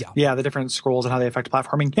 mechanics. Yeah, the different scrolls and how they affect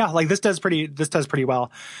platforming. Yeah, like this does pretty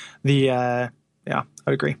well. I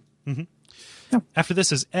would agree. Yeah. After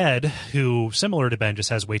this is Ed, who, similar to Ben, just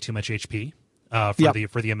has way too much HP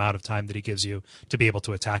for the amount of time that he gives you to be able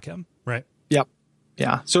to attack him. Right. Yep.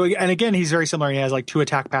 Yeah. So, and again, he's very similar. He has like two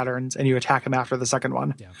attack patterns, and you attack him after the second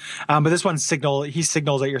one. Yeah. But this one he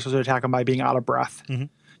signals that you're supposed to attack him by being out of breath.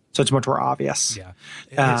 So it's much more obvious. Yeah.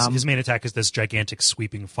 His main attack is this gigantic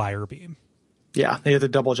sweeping fire beam. Yeah. They have to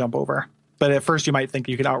double jump over. But at first you might think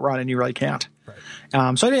you can outrun, and you really can't.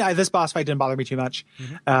 Right. So this boss fight didn't bother me too much.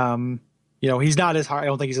 He's not as hard. I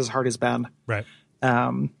don't think he's as hard as Ben. Right.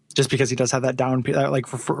 Just because he does have that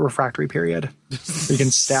refractory period. You can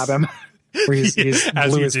stab him where he's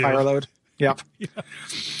blew his fire load. Yep.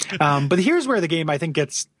 Yeah. But here's where the game, I think,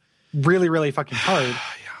 gets really, really fucking hard.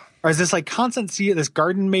 Or is this like constant this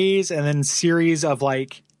garden maze and then series of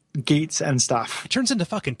like gates and stuff? It turns into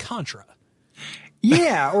fucking Contra.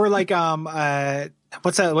 Yeah, or like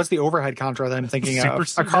what's the overhead Contra that I'm thinking of?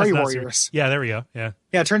 Ikari Warriors. Yeah, there we go. Yeah.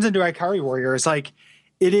 Yeah, it turns into Ikari Warriors. Like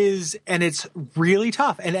it is, and it's really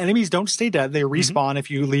tough. And enemies don't stay dead; they respawn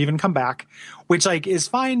if you leave and come back, which like is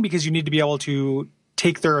fine because you need to be able to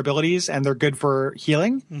take their abilities and they're good for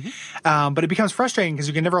healing. But it becomes frustrating because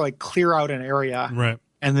you can never like clear out an area. Right.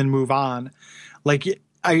 And then move on. like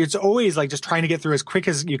it's always like just trying to get through as quick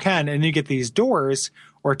as you can, and you get these doors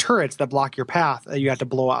or turrets that block your path that you have to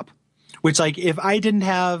blow up. Which, like, if I didn't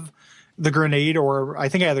have the grenade, or I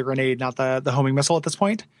think I had the grenade, not the homing missile at this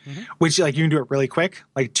point, which, like, you can do it really quick.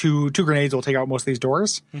 Like, two grenades will take out most of these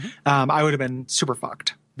doors. I would have been super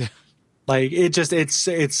fucked. Like,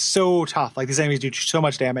 it's so tough. Like, these enemies do so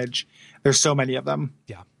much damage. There's so many of them.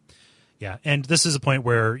 Yeah. Yeah. And this is a point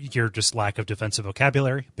where your just lack of defensive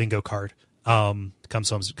vocabulary, bingo card, comes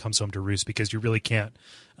home to roost, because you really can't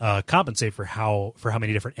compensate for how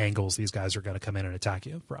many different angles these guys are going to come in and attack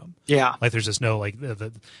you from. Yeah, like there's just no, like,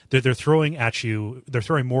 they're throwing at you. They're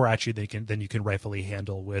throwing more at you than you can rightfully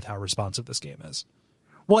handle with how responsive this game is.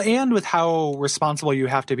 Well, and with how responsible you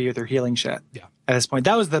have to be with your healing shit. Yeah. At this point,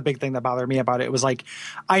 that was the big thing that bothered me about it. It was like,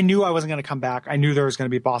 I knew I wasn't going to come back. I knew there was going to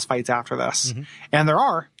be boss fights after this, and there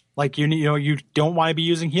are. Like, you know, you don't want to be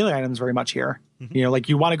using healing items very much here. You know, like,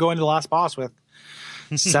 you want to go into the last boss with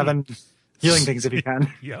 7 healing things if you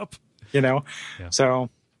can. Yep. You know, yeah. So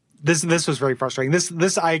this was very frustrating.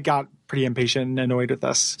 This I got pretty impatient and annoyed with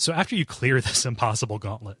this. So after you clear this impossible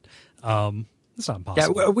gauntlet, it's not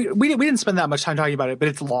impossible. Yeah, we didn't spend that much time talking about it, but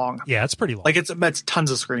it's long. Yeah, it's pretty long. Like, it's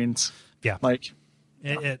tons of screens. Yeah, like.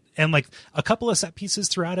 And like a couple of set pieces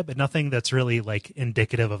throughout it, but nothing that's really like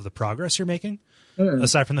indicative of the progress you're making.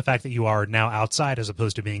 Aside from the fact that you are now outside as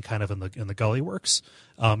opposed to being kind of in the gully works,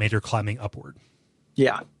 and you're climbing upward.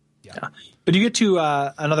 Yeah. But you get to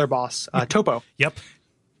another boss, Topo. Yep.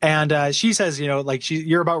 And she says, you know, like,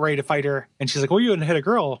 you're about ready to fight her, and she's like, "Well, you wouldn't hit a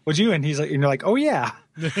girl, would you?" And he's like, and you're like, "Oh yeah,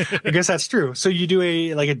 I guess that's true." So you do a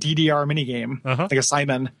DDR minigame, like a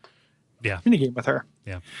Simon, minigame with her.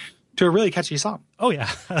 Yeah. To a really catchy song. Oh yeah,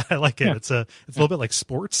 I like it. Yeah. It's a little bit like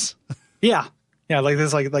sports. Yeah. Like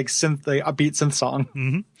this, like synth, like upbeat synth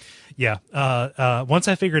song. Yeah. Once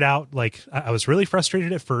I figured out, like, I was really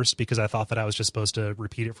frustrated at first because I thought that I was just supposed to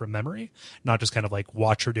repeat it from memory, not just kind of like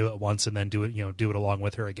watch her do it once and then do it along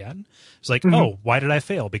with her again. It's like, oh, why did I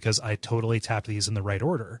fail? Because I totally tapped these in the right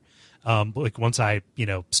order. Like, once I,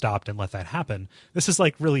 stopped and let that happen, this is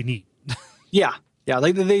like really neat. Yeah. Yeah,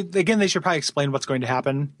 like they should probably explain what's going to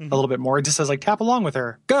happen a little bit more. It just says, like, tap along with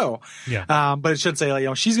her, go. Yeah. But it should say,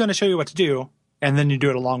 like, she's going to show you what to do, and then you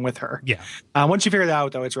do it along with her. Yeah. Once you figure that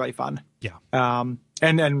out, though, it's really fun. Yeah.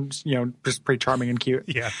 And just pretty charming and cute.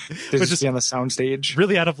 Yeah. To just be on the sound stage.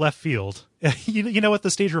 Really out of left field. You know what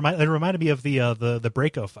the stage reminded me of the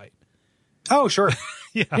Breako fight. Oh, sure.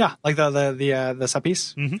 Yeah. Like the set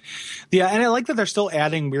piece. Yeah, and I like that they're still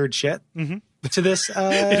adding weird shit to this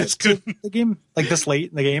to the game, like this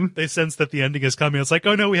late in the game. They sense that the ending is coming. It's like,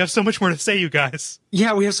 oh no, we have so much more to say, you guys.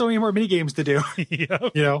 Yeah, we have so many more mini games to do.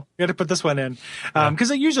 Yep. We had to put this one in because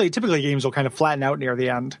typically games will kind of flatten out near the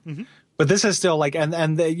end. But this is still like,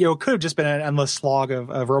 and it could have just been an endless slog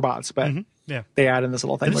of robots, but they add in this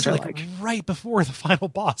little thing, which I like. Right before the final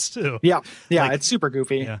boss too. Yeah, like, it's super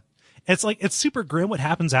goofy. Yeah. It's super grim what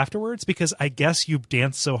happens afterwards, because I guess you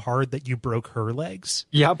danced so hard that you broke her legs.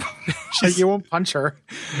 Yep. You won't punch her.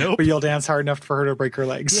 Nope. But you'll dance hard enough for her to break her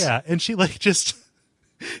legs. Yeah, and she just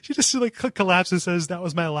collapses and says, "That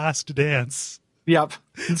was my last dance." Yep.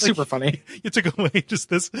 It's super funny. You took away just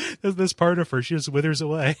this part of her. She just withers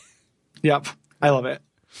away. Yep. I love it.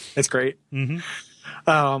 It's great.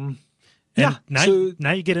 Now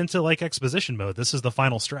you get into like exposition mode. This is the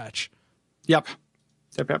final stretch. Yep.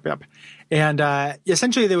 And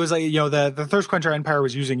essentially there was like, the Thirst Quencher Empire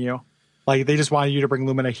was using you. Like, they just wanted you to bring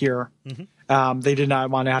Lumina here. They did not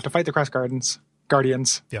want to have to fight the Crest Guardians.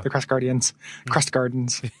 The Crest Guardians. Crest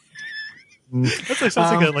Gardens. That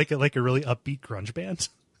sounds like a really upbeat grunge band.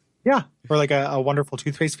 Yeah. Or like a wonderful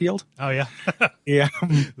toothpaste field. Oh yeah. Yeah.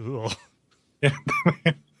 Yeah.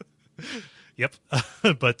 Yep.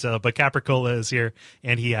 But Capricola is here,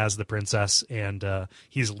 and he has the princess, and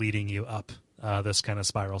he's leading you up this kind of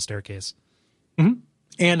spiral staircase. And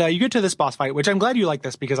you get to this boss fight, which I'm glad you like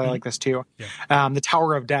this, because I like this too. Yeah. The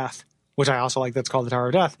Tower of Death, which I also like. That's called the Tower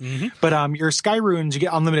of Death. But your Sky Runes, you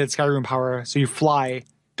get unlimited Sky Rune power, so you fly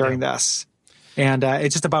during this. And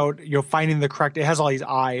it's just about finding the correct. It has all these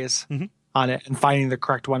eyes on it, and finding the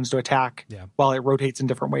correct ones to attack. Yeah. While it rotates in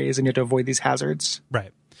different ways, and you have to avoid these hazards.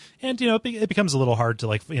 Right. And it becomes a little hard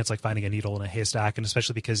to it's like finding a needle in a haystack, and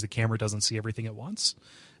especially because the camera doesn't see everything at once.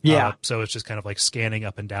 Yeah. So it's just kind of like scanning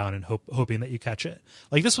up and down and hoping that you catch it.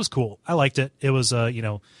 Like, this was cool. I liked it. It was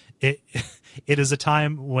it is a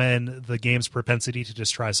time when the game's propensity to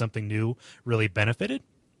just try something new really benefited.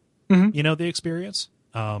 The experience.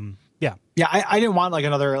 Yeah. I didn't want I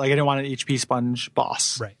didn't want an HP sponge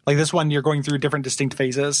boss. Right. Like, this one, you're going through different distinct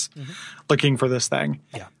phases, looking for this thing.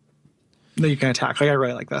 Yeah. That you can attack. Like, I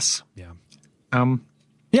really like this. Yeah.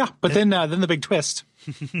 Yeah, but then the big twist.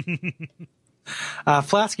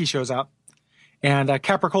 Flatsky shows up, and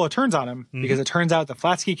Capricola turns on him because it turns out that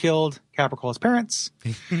Flatsky killed Capricola's parents.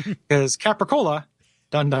 Because Capricola,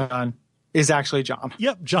 dun dun, is actually John.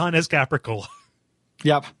 Yep, John is Capricola.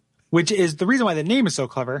 Yep. Which is the reason why the name is so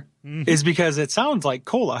clever, is because it sounds like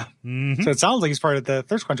cola. So it sounds like he's part of the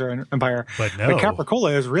Thirst Quencher Empire. But no. But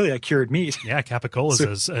Capricola is really a cured meat. Yeah, Capricola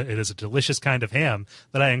is a delicious kind of ham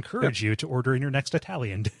that I encourage you to order in your next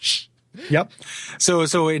Italian dish. Yep.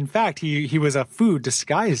 So in fact, he was a food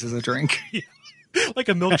disguised as a drink. Like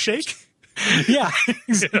a milkshake? Yeah,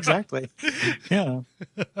 exactly. Yeah.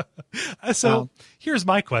 So here's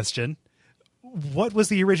my question. What was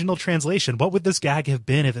the original translation? What would this gag have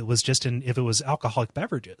been if it was alcoholic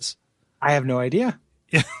beverages? I have no idea.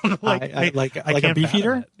 like a beef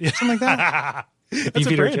eater, something like that. That's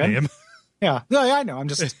a brand name. Yeah, no, I know. I'm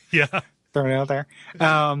just throwing it out there.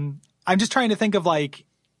 I'm just trying to think of like,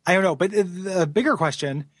 I don't know, but the bigger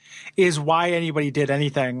question is why anybody did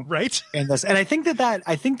anything right in this. And I think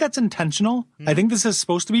that's intentional. I think this is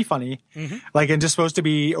supposed to be funny, like, and just supposed to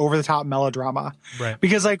be over the top melodrama. Right.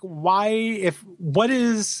 Because like, what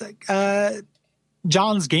is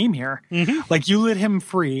John's game here? Like, you let him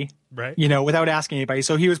free, right? Without asking anybody.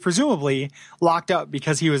 So he was presumably locked up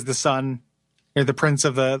because he was the son or the prince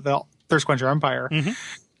of the Thirst Quencher Empire.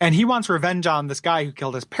 And he wants revenge on this guy who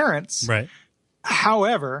killed his parents. Right.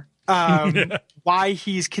 However, why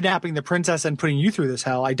he's kidnapping the princess and putting you through this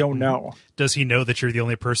hell, I don't know. Does he know that you're the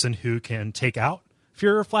only person who can take out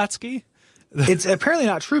Führer Flatsky? It's apparently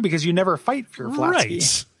not true because you never fight Führer Flatsky.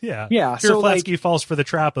 Right. Yeah. Yeah. Führer Flatsky falls for the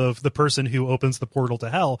trap of the person who opens the portal to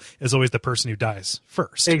hell is always the person who dies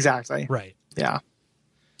first. Exactly. Right. Yeah.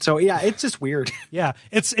 So yeah, it's just weird. Yeah,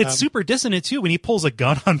 it's super dissonant too when he pulls a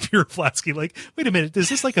gun on Führer Flatsky. Like, wait a minute, is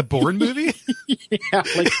this like a Bourne movie? Yeah,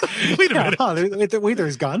 like wait a minute. Huh, wait,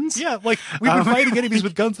 there's guns? Yeah, like we've been fighting enemies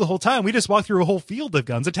with guns the whole time. We just walked through a whole field of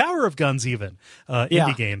guns, a tower of guns, even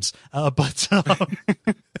indie games. But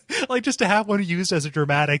like just to have one used as a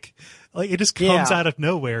dramatic, like it just comes out of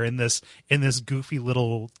nowhere in this goofy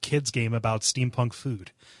little kids game about steampunk food.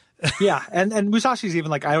 Yeah, and Musashi's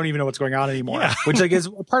even like, I don't even know what's going on anymore, which like is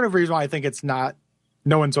part of the reason why I think it's not,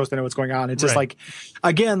 no one's supposed to know what's going on. It's just like,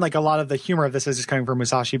 again, like a lot of the humor of this is just coming from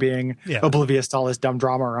Musashi being oblivious to all this dumb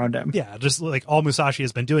drama around him. Yeah, just like all Musashi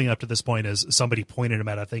has been doing up to this point is somebody pointed him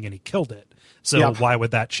at a thing and he killed it. So why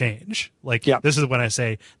would that change? Like, this is when I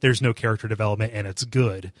say there's no character development and it's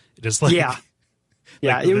good. Just like, yeah,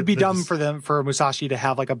 like it would be dumb for Musashi to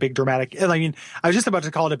have like a big dramatic. I mean, I was just about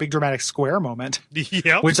to call it a big dramatic square moment.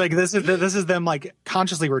 Yep. Which like this is them like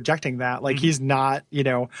consciously rejecting that. Like he's not,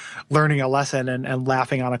 learning a lesson and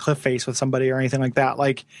laughing on a cliff face with somebody or anything like that.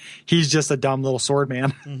 Like he's just a dumb little sword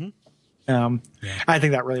man. I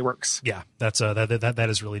think that really works. Yeah, that's that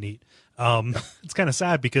is really neat. It's kind of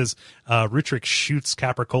sad because Rutrick shoots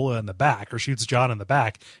Capricola in the back, or shoots John in the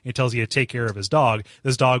back. And he tells you to take care of his dog,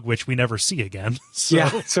 this dog which we never see again.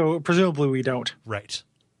 So presumably we don't. Right.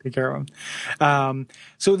 Take care of him.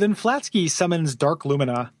 So then Flatsky summons Dark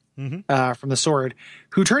Lumina from the sword,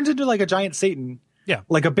 who turns into like a giant Satan. Yeah.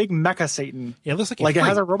 Like a big mecha Satan. Yeah, it looks like it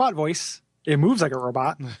has a robot voice. It moves like a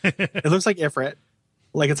robot. It looks like Ifrit.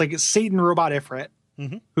 Like it's like a Satan robot Ifrit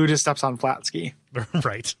who just steps on Flatsky.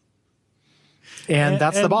 Right. And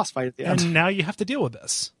that's the boss fight at the end. And now you have to deal with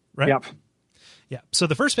this, right? Yep. Yeah. So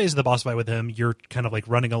the first phase of the boss fight with him, you're kind of like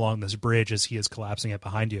running along this bridge as he is collapsing it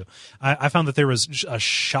behind you. I found that there was a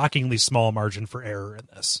shockingly small margin for error in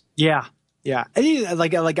this. Yeah. Yeah. And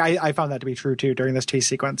I found that to be true too during this chase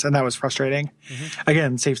sequence, and that was frustrating.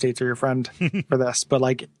 Again, save states are your friend for this, but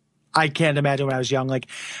like I can't imagine when I was young, like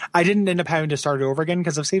I didn't end up having to start over again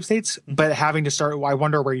because of save states, but having to start, I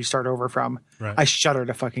wonder where you start over from. Right. I shudder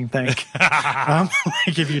to fucking think.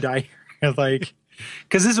 Like if you die, like,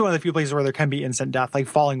 because this is one of the few places where there can be instant death. Like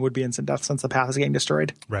falling would be instant death since the path is getting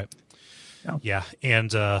destroyed. Right. Yeah.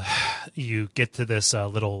 And you get to this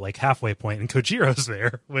little like halfway point and Kojiro's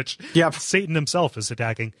there, which Satan himself is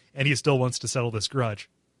attacking, and he still wants to settle this grudge.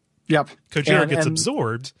 Yep. Kojiro gets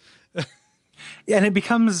absorbed. And it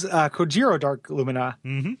becomes Kojiro Dark Lumina.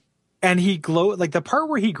 And he like the part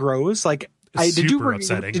where he grows, like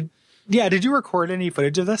upsetting. Did you record any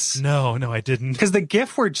footage of this? No, I didn't. Because the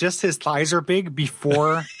gif where just his thighs are big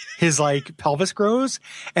before his like pelvis grows,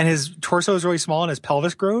 and his torso is really small and his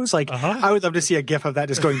pelvis grows. Like I would love to see a gif of that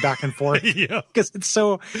just going back and forth. Because it's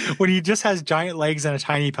so, when he just has giant legs and a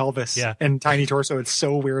tiny pelvis and tiny torso, it's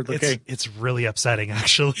so weird looking. It's really upsetting,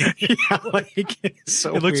 actually. Like it's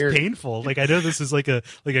so it looks weird. Painful. Like I know this is like a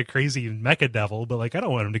crazy mecha devil, but like I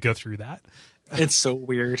don't want him to go through that. It's so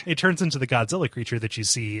weird. It turns into the Godzilla creature that you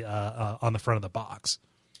see on the front of the box.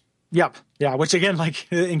 Yep. Yeah. Which again,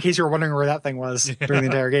 like in case you were wondering where that thing was during the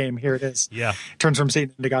entire game, here it is. Yeah. Turns from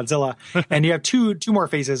Satan into Godzilla, and you have two more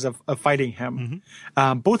phases of fighting him,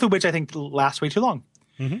 both of which I think last way too long.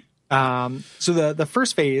 So the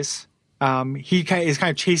first phase, he is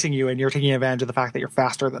kind of chasing you, and you're taking advantage of the fact that you're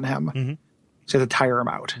faster than him. So you have to tire him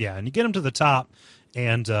out. Yeah, and you get him to the top,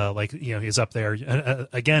 and he's up there.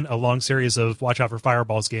 Again, a long series of watch out for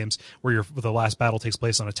fireballs games where the last battle takes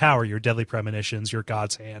place on a tower. Your deadly premonitions, your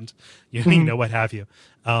God's hand, you know, what have you.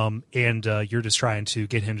 And you're just trying to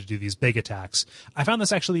get him to do these big attacks. I found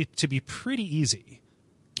this actually to be pretty easy.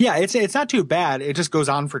 Yeah, it's not too bad. It just goes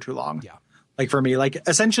on for too long. Yeah. Like for me, like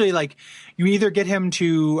essentially, like you either get him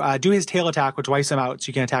to do his tail attack, which wipes him out, so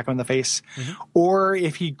you can attack him in the face, or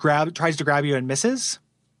if he tries to grab you and misses,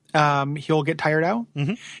 he'll get tired out,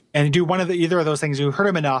 and do either of those things. You hurt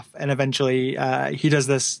him enough, and eventually he does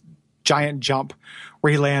this giant jump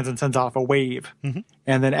where he lands and sends off a wave,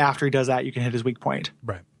 and then after he does that, you can hit his weak point.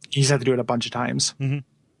 Right. You just have to do it a bunch of times.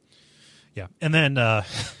 Yeah, and then.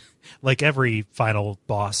 Like every final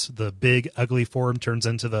boss, the big ugly form turns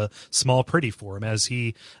into the small pretty form as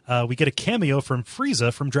we get a cameo from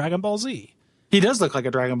Frieza from Dragon Ball Z. He does look like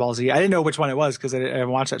a Dragon Ball Z. I didn't know which one it was because I haven't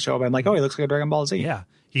watched that show, but I'm like, oh, he looks like a Dragon Ball Z. Yeah,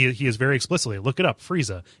 he is very explicitly, look it up,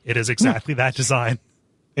 Frieza. It is exactly that design.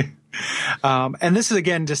 And this is,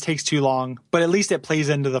 again, just takes too long, but at least it plays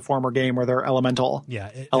into the former game where there are elemental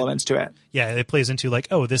elements to it. Yeah, it plays into like,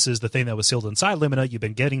 oh, this is the thing that was sealed inside Limina. You've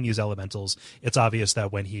been getting these elementals. It's obvious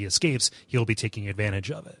that when he escapes, he'll be taking advantage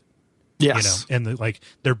of it. Yes. You know, and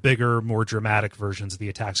they're bigger, more dramatic versions of the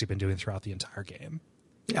attacks you've been doing throughout the entire game.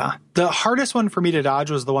 Yeah. The hardest one for me to dodge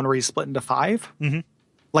was the one where he split into 5.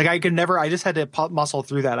 Like I just had to muscle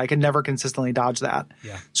through that. I could never consistently dodge that.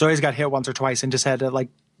 Yeah. So I always got hit once or twice and just had to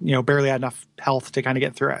barely had enough health to kind of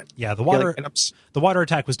get through it. Yeah, the water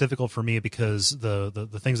attack was difficult for me because the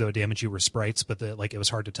things that would damage you were sprites, but it was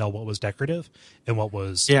hard to tell what was decorative and what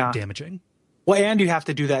was damaging. Well, and you have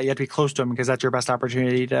to do that. You have to be close to him because that's your best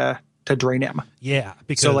opportunity to drain him. Yeah,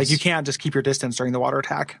 because so you can't just keep your distance during the water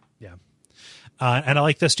attack. Yeah. And I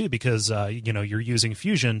like this too because you're using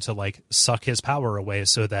fusion to suck his power away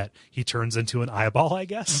so that he turns into an eyeball, I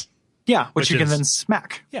guess. Yeah, which you can then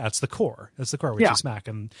smack. Yeah, it's the core. It's the core which you smack.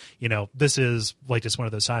 And, this is just one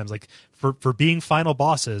of those times. For being final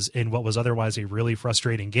bosses in what was otherwise a really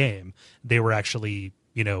frustrating game, they were actually,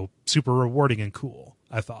 super rewarding and cool,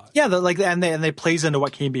 I thought. Yeah, and they plays into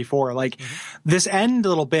what came before. This end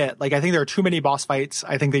little bit, I think there are too many boss fights.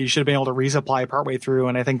 I think that you should have been able to resupply partway through.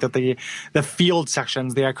 And I think that the field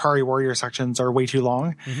sections, the Ikari warrior sections are way too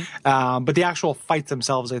long. But the actual fights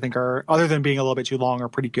themselves, I think are, other than being a little bit too long, are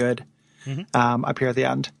pretty good. Up here at the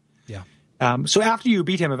end. Yeah. So after you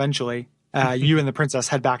beat him eventually, you and the princess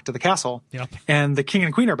head back to the castle. Yep. And the king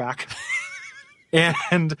and queen are back.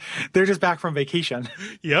 And they're just back from vacation.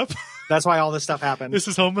 Yep. That's why all this stuff happened. This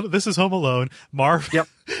is Home Alone. Marv. Yep.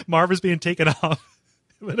 Marv is being taken off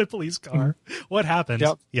in a police car. What happened?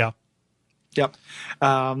 Yep. Yeah. Yep.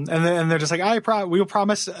 And they're just like, we will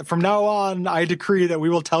promise from now on, I decree that we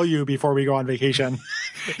will tell you before we go on vacation.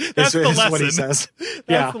 That's the lesson. What he says.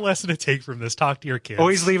 That's the lesson to take from this. Talk to your kids.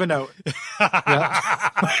 Always leave a note.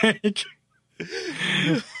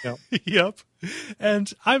 Yep. Yep.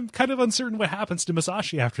 And I'm kind of uncertain what happens to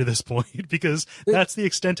Musashi after this point because that's the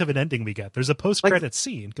extent of an ending we get. There's a post-credits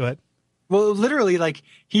scene. Go ahead. Well, literally,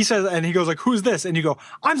 he says, and he goes who's this? And you go,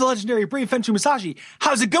 I'm the legendary brave fencer Musashi.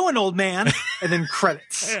 How's it going, old man? And then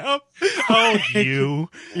credits. Yep. Oh, you.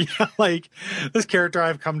 Yeah, this character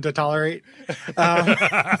I've come to tolerate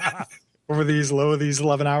over these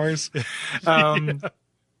 11 hours.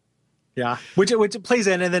 Yeah, which plays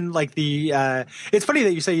in, and then it's funny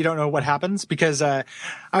that you say you don't know what happens because I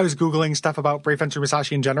was Googling stuff about Brave Fencer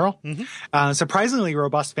Musashi in general. Surprisingly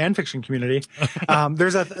robust fan fiction community.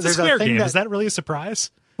 There's a Square thing game. Is that really a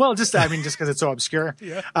surprise? Well, just because it's so obscure.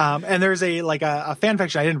 Yeah. And there's a fan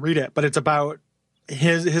fiction. I didn't read it, but it's about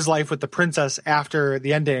his life with the princess after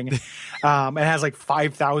the ending. It has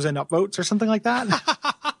 5,000 upvotes or something like that.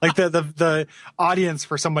 The audience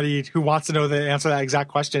for somebody who wants to know the answer to that exact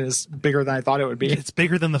question is bigger than I thought it would be. It's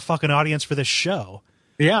bigger than the fucking audience for this show.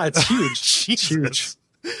 Yeah, it's huge. It's huge.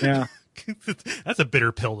 Yeah. That's a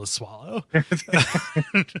bitter pill to swallow.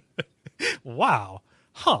 Wow.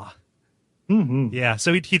 Huh. Yeah,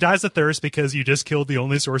 so he dies of thirst because you just killed the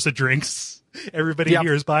only source of drinks. Everybody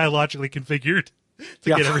here is biologically configured to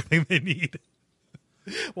get everything they need.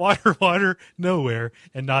 Water, nowhere,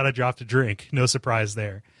 and not a drop to drink. No surprise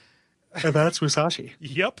there. And that's Musashi.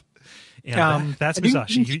 Yep. And that's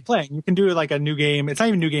Musashi. You can keep playing. You can do a new game. It's not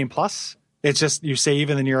even New Game Plus. It's just you save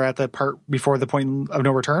and then you're at the part before the point of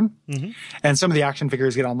no return. Mm-hmm. And some of the action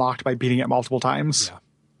figures get unlocked by beating it multiple times. Yeah.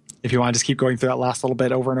 If you want to just keep going through that last little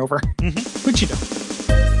bit over and over, which you don't.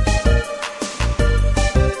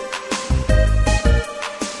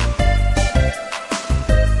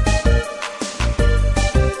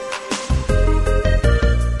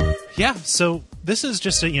 Yeah, so this is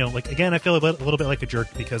just a, like, again, I feel a little bit like a jerk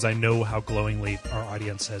because I know how glowingly our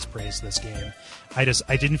audience has praised this game. I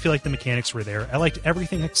didn't feel like the mechanics were there. I liked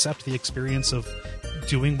everything except the experience of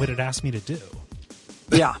doing what it asked me to do.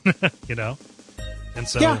 Yeah. And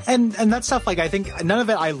so yeah, and that stuff, like, I think none of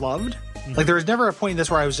it I loved. Like, there was never a point in this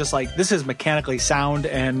where I was just like, this is mechanically sound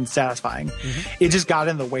and satisfying. It just got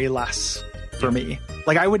in the way less for me.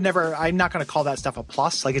 Like, I'm not going to call that stuff a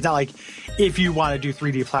plus. Like, it's not like if you want to do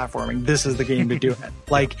 3D platforming, this is the game to do it.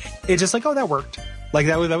 Like, it's just like, oh, that worked. Like,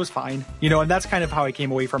 that was fine. And that's kind of how I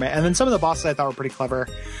came away from it. And then some of the bosses I thought were pretty clever.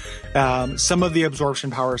 Some of the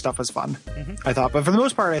absorption power stuff was fun, I thought. But for the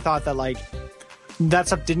most part, I thought that, like, that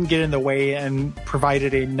stuff didn't get in the way and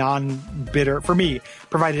provided a non-bitter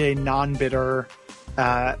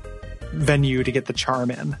venue to get the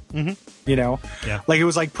charm in. Yeah. Like, it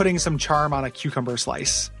was like putting some charm on a cucumber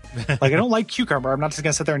slice. Like, I don't like cucumber. I'm not just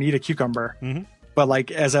gonna sit there and eat a cucumber. But,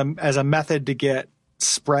 like, as a method to get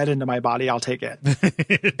spread into my body, I'll take it.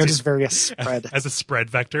 It's just various spread as a spread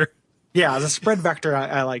vector. Yeah, as a spread vector,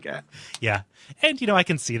 I like it. Yeah. And, I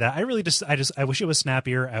can see that. I wish it was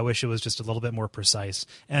snappier. I wish it was just a little bit more precise.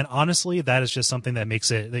 And honestly, that is just something that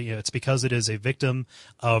makes it, it's because it is a victim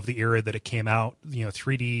of the era that it came out,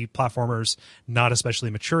 3D platformers, not especially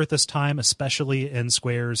mature at this time, especially in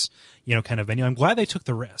Square's, kind of venue. I'm glad they took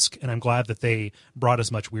the risk, and I'm glad that they brought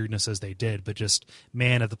as much weirdness as they did. But just,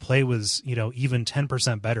 man, if the play was, even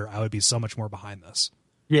 10% better, I would be so much more behind this.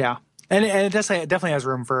 Yeah. And it definitely has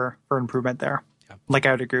room for improvement there. Yeah. Like,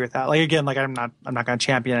 I would agree with that. Like, again, like, I'm not going to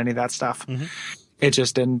champion any of that stuff. It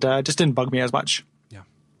just didn't bug me as much. Yeah.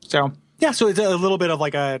 So it's a little bit of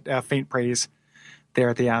like a faint praise there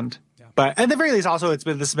at the end. Yeah. But at the very least, also this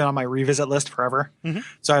has been on my revisit list forever.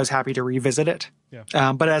 So I was happy to revisit it.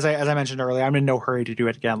 Yeah. But as I mentioned earlier, I'm in no hurry to do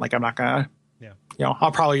it again. Like, I'm not gonna. Yeah.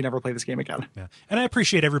 I'll probably never play this game again. Yeah. And I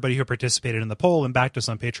appreciate everybody who participated in the poll and backed us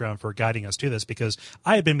on Patreon for guiding us to this, because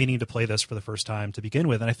I had been meaning to play this for the first time to begin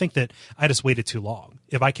with. And I think that I just waited too long.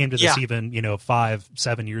 If I came to this even,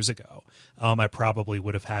 5-7 years ago, I probably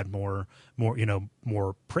would have had more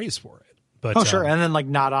praise for it. But, sure. And then, like,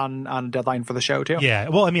 not on a deadline for the show too. Yeah.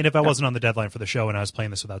 Well, I mean, if I wasn't on the deadline for the show and I was playing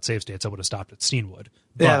this without save states, I would have stopped at Steenwood.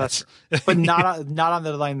 But, but not on the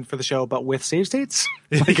deadline for the show, but with save states,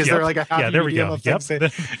 because they're like a happy there we go. There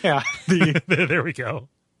we go.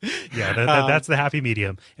 Yeah, that's the happy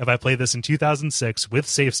medium. If I play this in 2006 with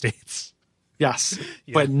save states, yes,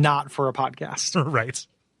 but not for a podcast, right?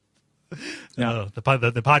 No, the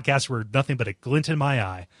podcasts were nothing but a glint in my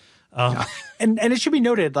eye. And it should be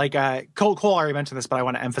noted, like, Cole already mentioned this, but I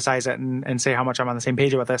want to emphasize it and say how much I'm on the same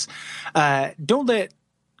page with this. Don't let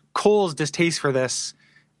Cole's distaste for this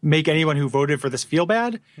make anyone who voted for this feel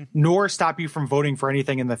bad, nor stop you from voting for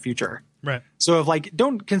anything in the future. Right. So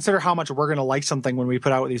don't consider how much we're going to like something when we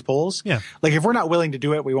put out these polls. Yeah. Like, if we're not willing to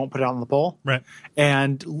do it, we won't put it on the poll. Right.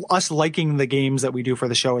 And us liking the games that we do for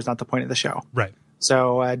the show is not the point of the show. Right.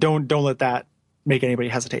 So don't let that make anybody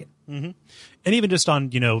hesitate. And even just on,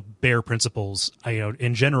 bare principles,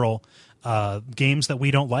 in general, games that we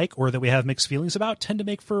don't like or that we have mixed feelings about tend to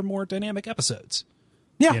make for more dynamic episodes.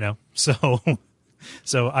 Yeah.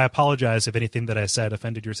 So I apologize if anything that I said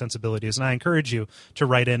offended your sensibilities, and I encourage you to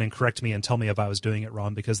write in and correct me and tell me if I was doing it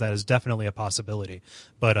wrong, because that is definitely a possibility.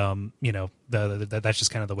 But, that's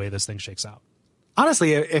just kind of the way this thing shakes out.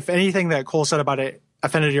 Honestly, if anything that Cole said about it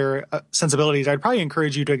offended your sensibilities, I'd probably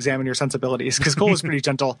encourage you to examine your sensibilities, because Cole was pretty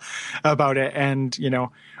gentle about it. And,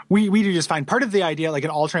 we do just fine. Part of the idea, like an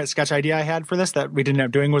alternate sketch idea I had for this that we didn't end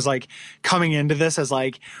up doing, was like coming into this as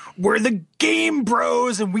like, we're the game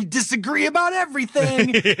bros and we disagree about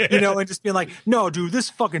everything, and just being like, no, dude, this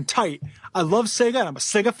is fucking tight. I love Sega and I'm a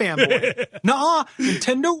Sega fanboy. Nuh-uh,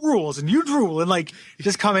 Nintendo rules and you drool, and like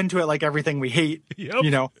just come into it like everything we hate,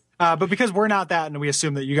 but because we're not that, and we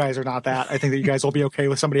assume that you guys are not that, I think that you guys will be okay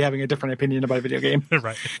with somebody having a different opinion about a video game,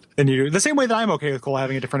 right? Than you do. The same way that I'm okay with Cole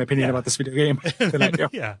having a different opinion about this video game than I do.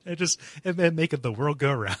 Yeah, it make the world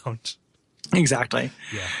go round. Exactly.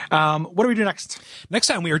 Yeah. What do we do next? Next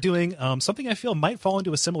time we are doing something I feel might fall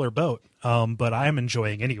into a similar boat, but I'm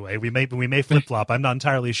enjoying anyway. We may flip flop. I'm not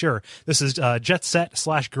entirely sure. This is Jet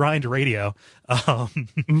Set / Grind Radio,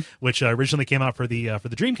 which originally came out for the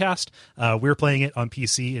Dreamcast. We're playing it on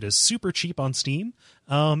PC. It is super cheap on Steam,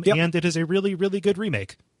 and it is a really, really good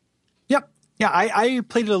remake. Yep. Yeah, I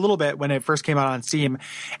played it a little bit when it first came out on Steam,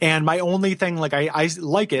 and my only thing, like, I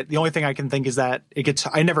like it. The only thing I can think is that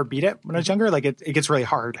I never beat it when I was younger. Like, it gets really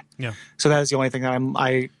hard. Yeah. So that is the only thing that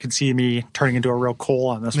I could see me turning into a real Cole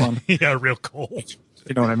on this one. Yeah, real Cole.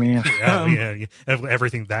 You know what I mean? Yeah.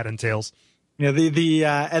 Everything that entails.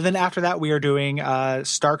 Yeah, and then after that, we are doing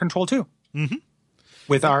Star Control 2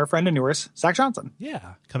 with our friend and yours, Zach Johnson.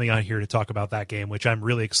 Yeah, coming on here to talk about that game, which I'm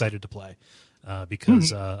really excited to play.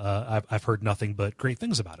 Because I've heard nothing but great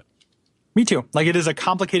things about it. Me too. Like, it is a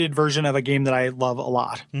complicated version of a game that I love a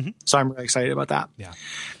lot. So I'm really excited about that. Yeah.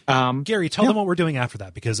 Gary, tell them what we're doing after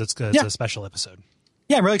that, because it's a special episode.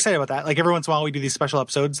 Yeah, I'm really excited about that. Like, every once in a while we do these special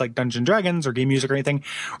episodes like Dungeons & Dragons or game music or anything.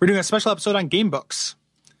 We're doing a special episode on game books.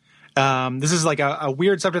 This is like a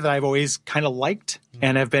weird subject that I've always kind of liked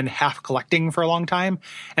and have been half collecting for a long time.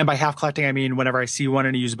 And by half collecting, I mean whenever I see one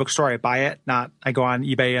in a used bookstore, I buy it, not I go on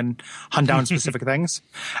eBay and hunt down specific things.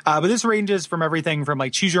 But this ranges from everything from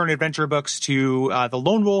like choose your own adventure books to the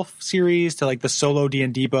Lone Wolf series to like the solo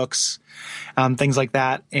D&D books, things like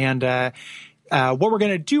that. And what we're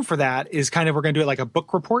going to do for that is we're going to do it like a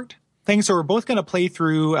book report thing. So we're both going to play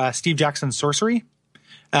through Steve Jackson's Sorcery.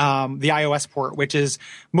 The iOS port, which is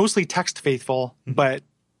mostly text faithful, but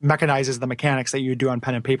mechanizes the mechanics that you do on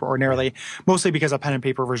pen and paper ordinarily, mostly because a pen and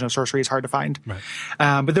paper version of Sorcery is hard to find. Right.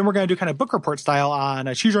 But then we're going to do kind of book report style on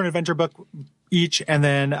a choose your own adventure book each, and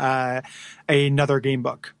then another game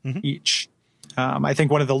book each. I think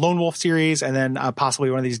one of the Lone Wolf series, and then possibly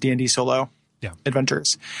one of these D&D solo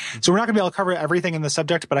adventures. So we're not going to be able to cover everything in the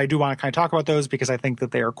subject, but I do want to kind of talk about those because I think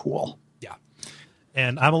that they are cool. Yeah.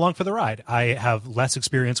 And I'm along for the ride. I have less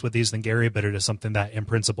experience with these than Gary, but it is something that, in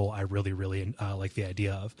principle, I really, really like the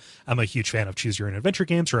idea of. I'm a huge fan of choose your own adventure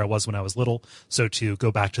games, or I was when I was little. So to go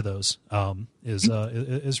back to those is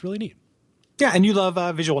really neat. Yeah, and you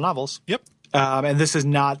love visual novels. Yep. And this is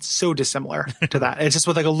not so dissimilar to that. It's just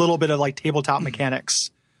with like a little bit of like tabletop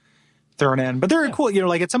mechanics thrown in, but they're cool. You know,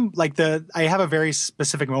 like I have a very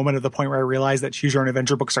specific moment at the point where I realized that choose your own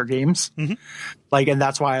adventure books are games. Like, and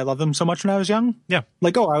that's why I love them so much when I was young. Yeah.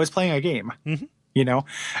 Like, I was playing a game, you know?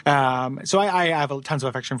 So I have tons of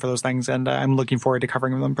affection for those things, and I'm looking forward to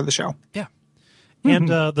covering them for the show. Yeah. And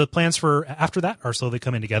the plans for after that are slowly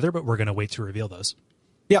coming together, but we're going to wait to reveal those.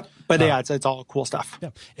 Yep. But it's all cool stuff.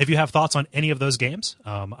 Yeah. If you have thoughts on any of those games,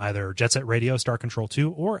 either Jet Set Radio, Star Control 2,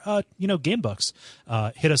 or, game books,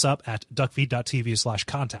 hit us up at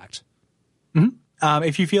duckfeed.tv/contact.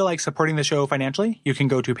 If you feel like supporting the show financially, you can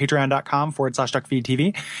go to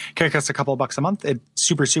patreon.com/duckfeedtv. Kick us a couple of bucks a month. It's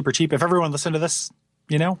super, super cheap. If everyone listened to this,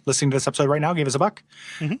 listening to this episode right now, gave us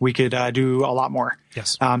 $1, we could do a lot more.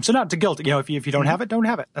 Yes. So not to guilt, if you don't have it, don't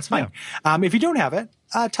have it. That's fine. Yeah. If you don't have it,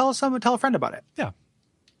 tell a friend about it. Yeah.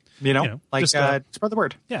 Spread the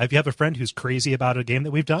word. Yeah, if you have a friend who's crazy about a game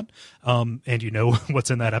that we've done, and you know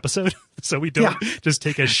what's in that episode, so we don't just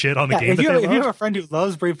take a shit on the game. If you have a friend who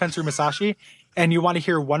loves Brave Fencer Musashi, and you want to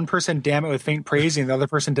hear one person damn it with faint praise and the other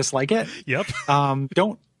person dislike it,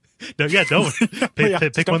 don't. No, don't.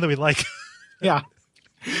 Pick one that we like. Yeah.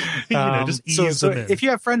 Just ease them in. If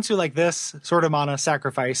you have friends who like this, sort of on a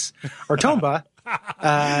sacrifice, or Tomba,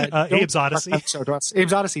 Abe's Odyssey.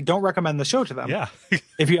 Abe's Odyssey. Don't recommend the show to them. Yeah.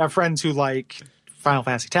 If you have friends who like Final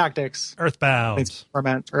Fantasy Tactics, Earthbound,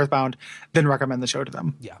 then recommend the show to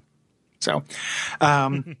them. Yeah. So,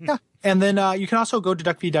 And then you can also go to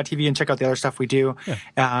duckfeed.tv and check out the other stuff we do.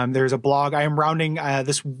 Yeah. There's a blog. I am rounding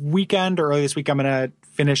this weekend, or early this week, I'm going to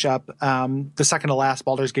finish up the second to last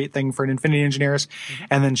Baldur's Gate thing for an Infinity Engineers.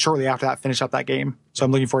 And then shortly after that, finish up that game. So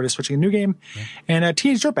I'm looking forward to switching a new game. Yeah. And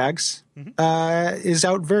Teenage Dirtbags is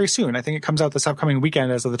out very soon. I think it comes out this upcoming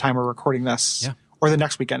weekend as of the time we're recording this. Yeah. Or the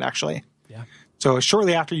next weekend, actually. Yeah. So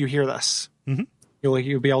shortly after you hear this,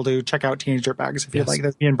 you'll be able to check out Teenage Dirtbags if you'd like.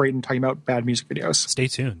 That's me and Brayden talking about bad music videos. Stay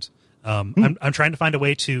tuned. I'm trying to find a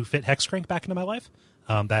way to fit Hexcrank back into my life.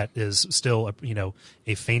 That is still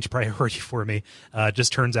a faint priority for me.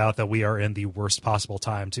 Just turns out that we are in the worst possible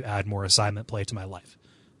time to add more assignment play to my life.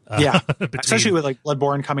 Especially with like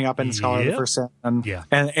Bloodborne coming up in Scholar of the First Sin,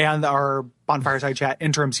 and our Bonfireside Chat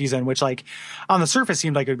interim season, which like on the surface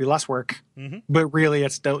seemed like it would be less work, but really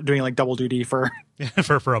it's doing like double duty for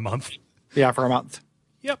for a month. Yeah, for a month.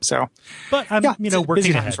 Yep. So, but I'm, working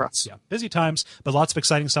busy ahead. Times for us. Yeah, busy times, but lots of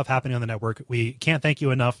exciting stuff happening on the network. We can't thank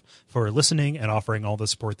you enough for listening and offering all the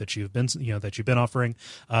support that you've been offering.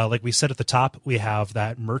 Like we said at the top, we have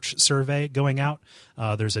that merch survey going out.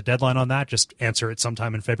 There's a deadline on that. Just answer it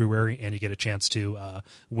sometime in February, and you get a chance to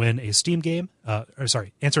win a Steam game.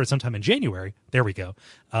 Answer it sometime in January. There we go.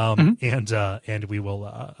 And we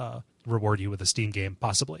will reward you with a Steam game,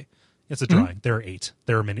 possibly. It's a drawing. There are 8.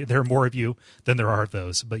 There are many. There are more of you than there are of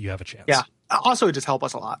those, but you have a chance. Yeah. Also, it just help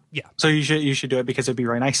us a lot. Yeah. So you should do it because it'd be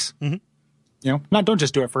really nice. Mm-hmm. Don't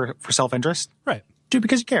just do it for self-interest. Right. Do it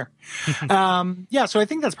because you care. So I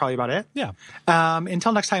think that's probably about it. Yeah.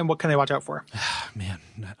 Until next time, what can they watch out for? Man,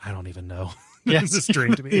 I don't even know. Yes. This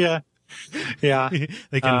drained me. Yeah.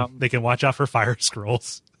 They can watch out for fire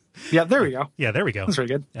scrolls. Yeah, there we go. Yeah, there we go. That's very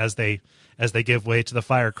good. As they give way to the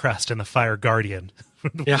fire crest and the fire guardian,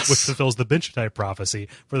 Yes. which fulfills the bench type prophecy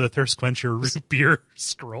for the thirst quencher root beer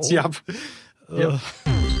scroll. Yep. Yep.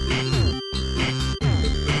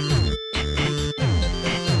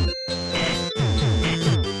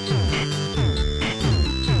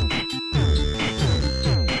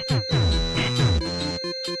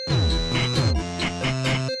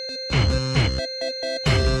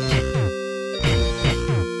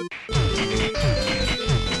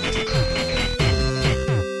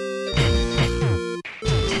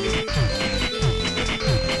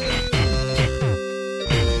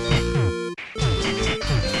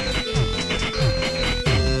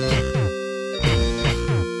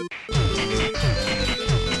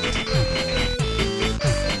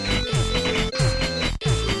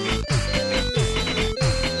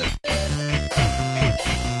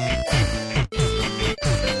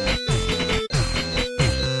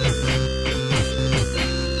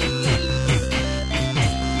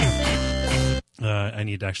 I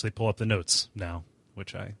need to actually pull up the notes now,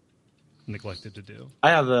 which I neglected to do. I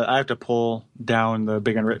have to pull down the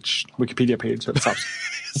Big and Rich Wikipedia page so it stops.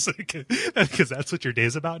 Because that's what your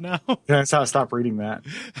day's about now. Yeah, stop reading that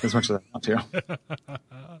as much as I want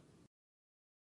to.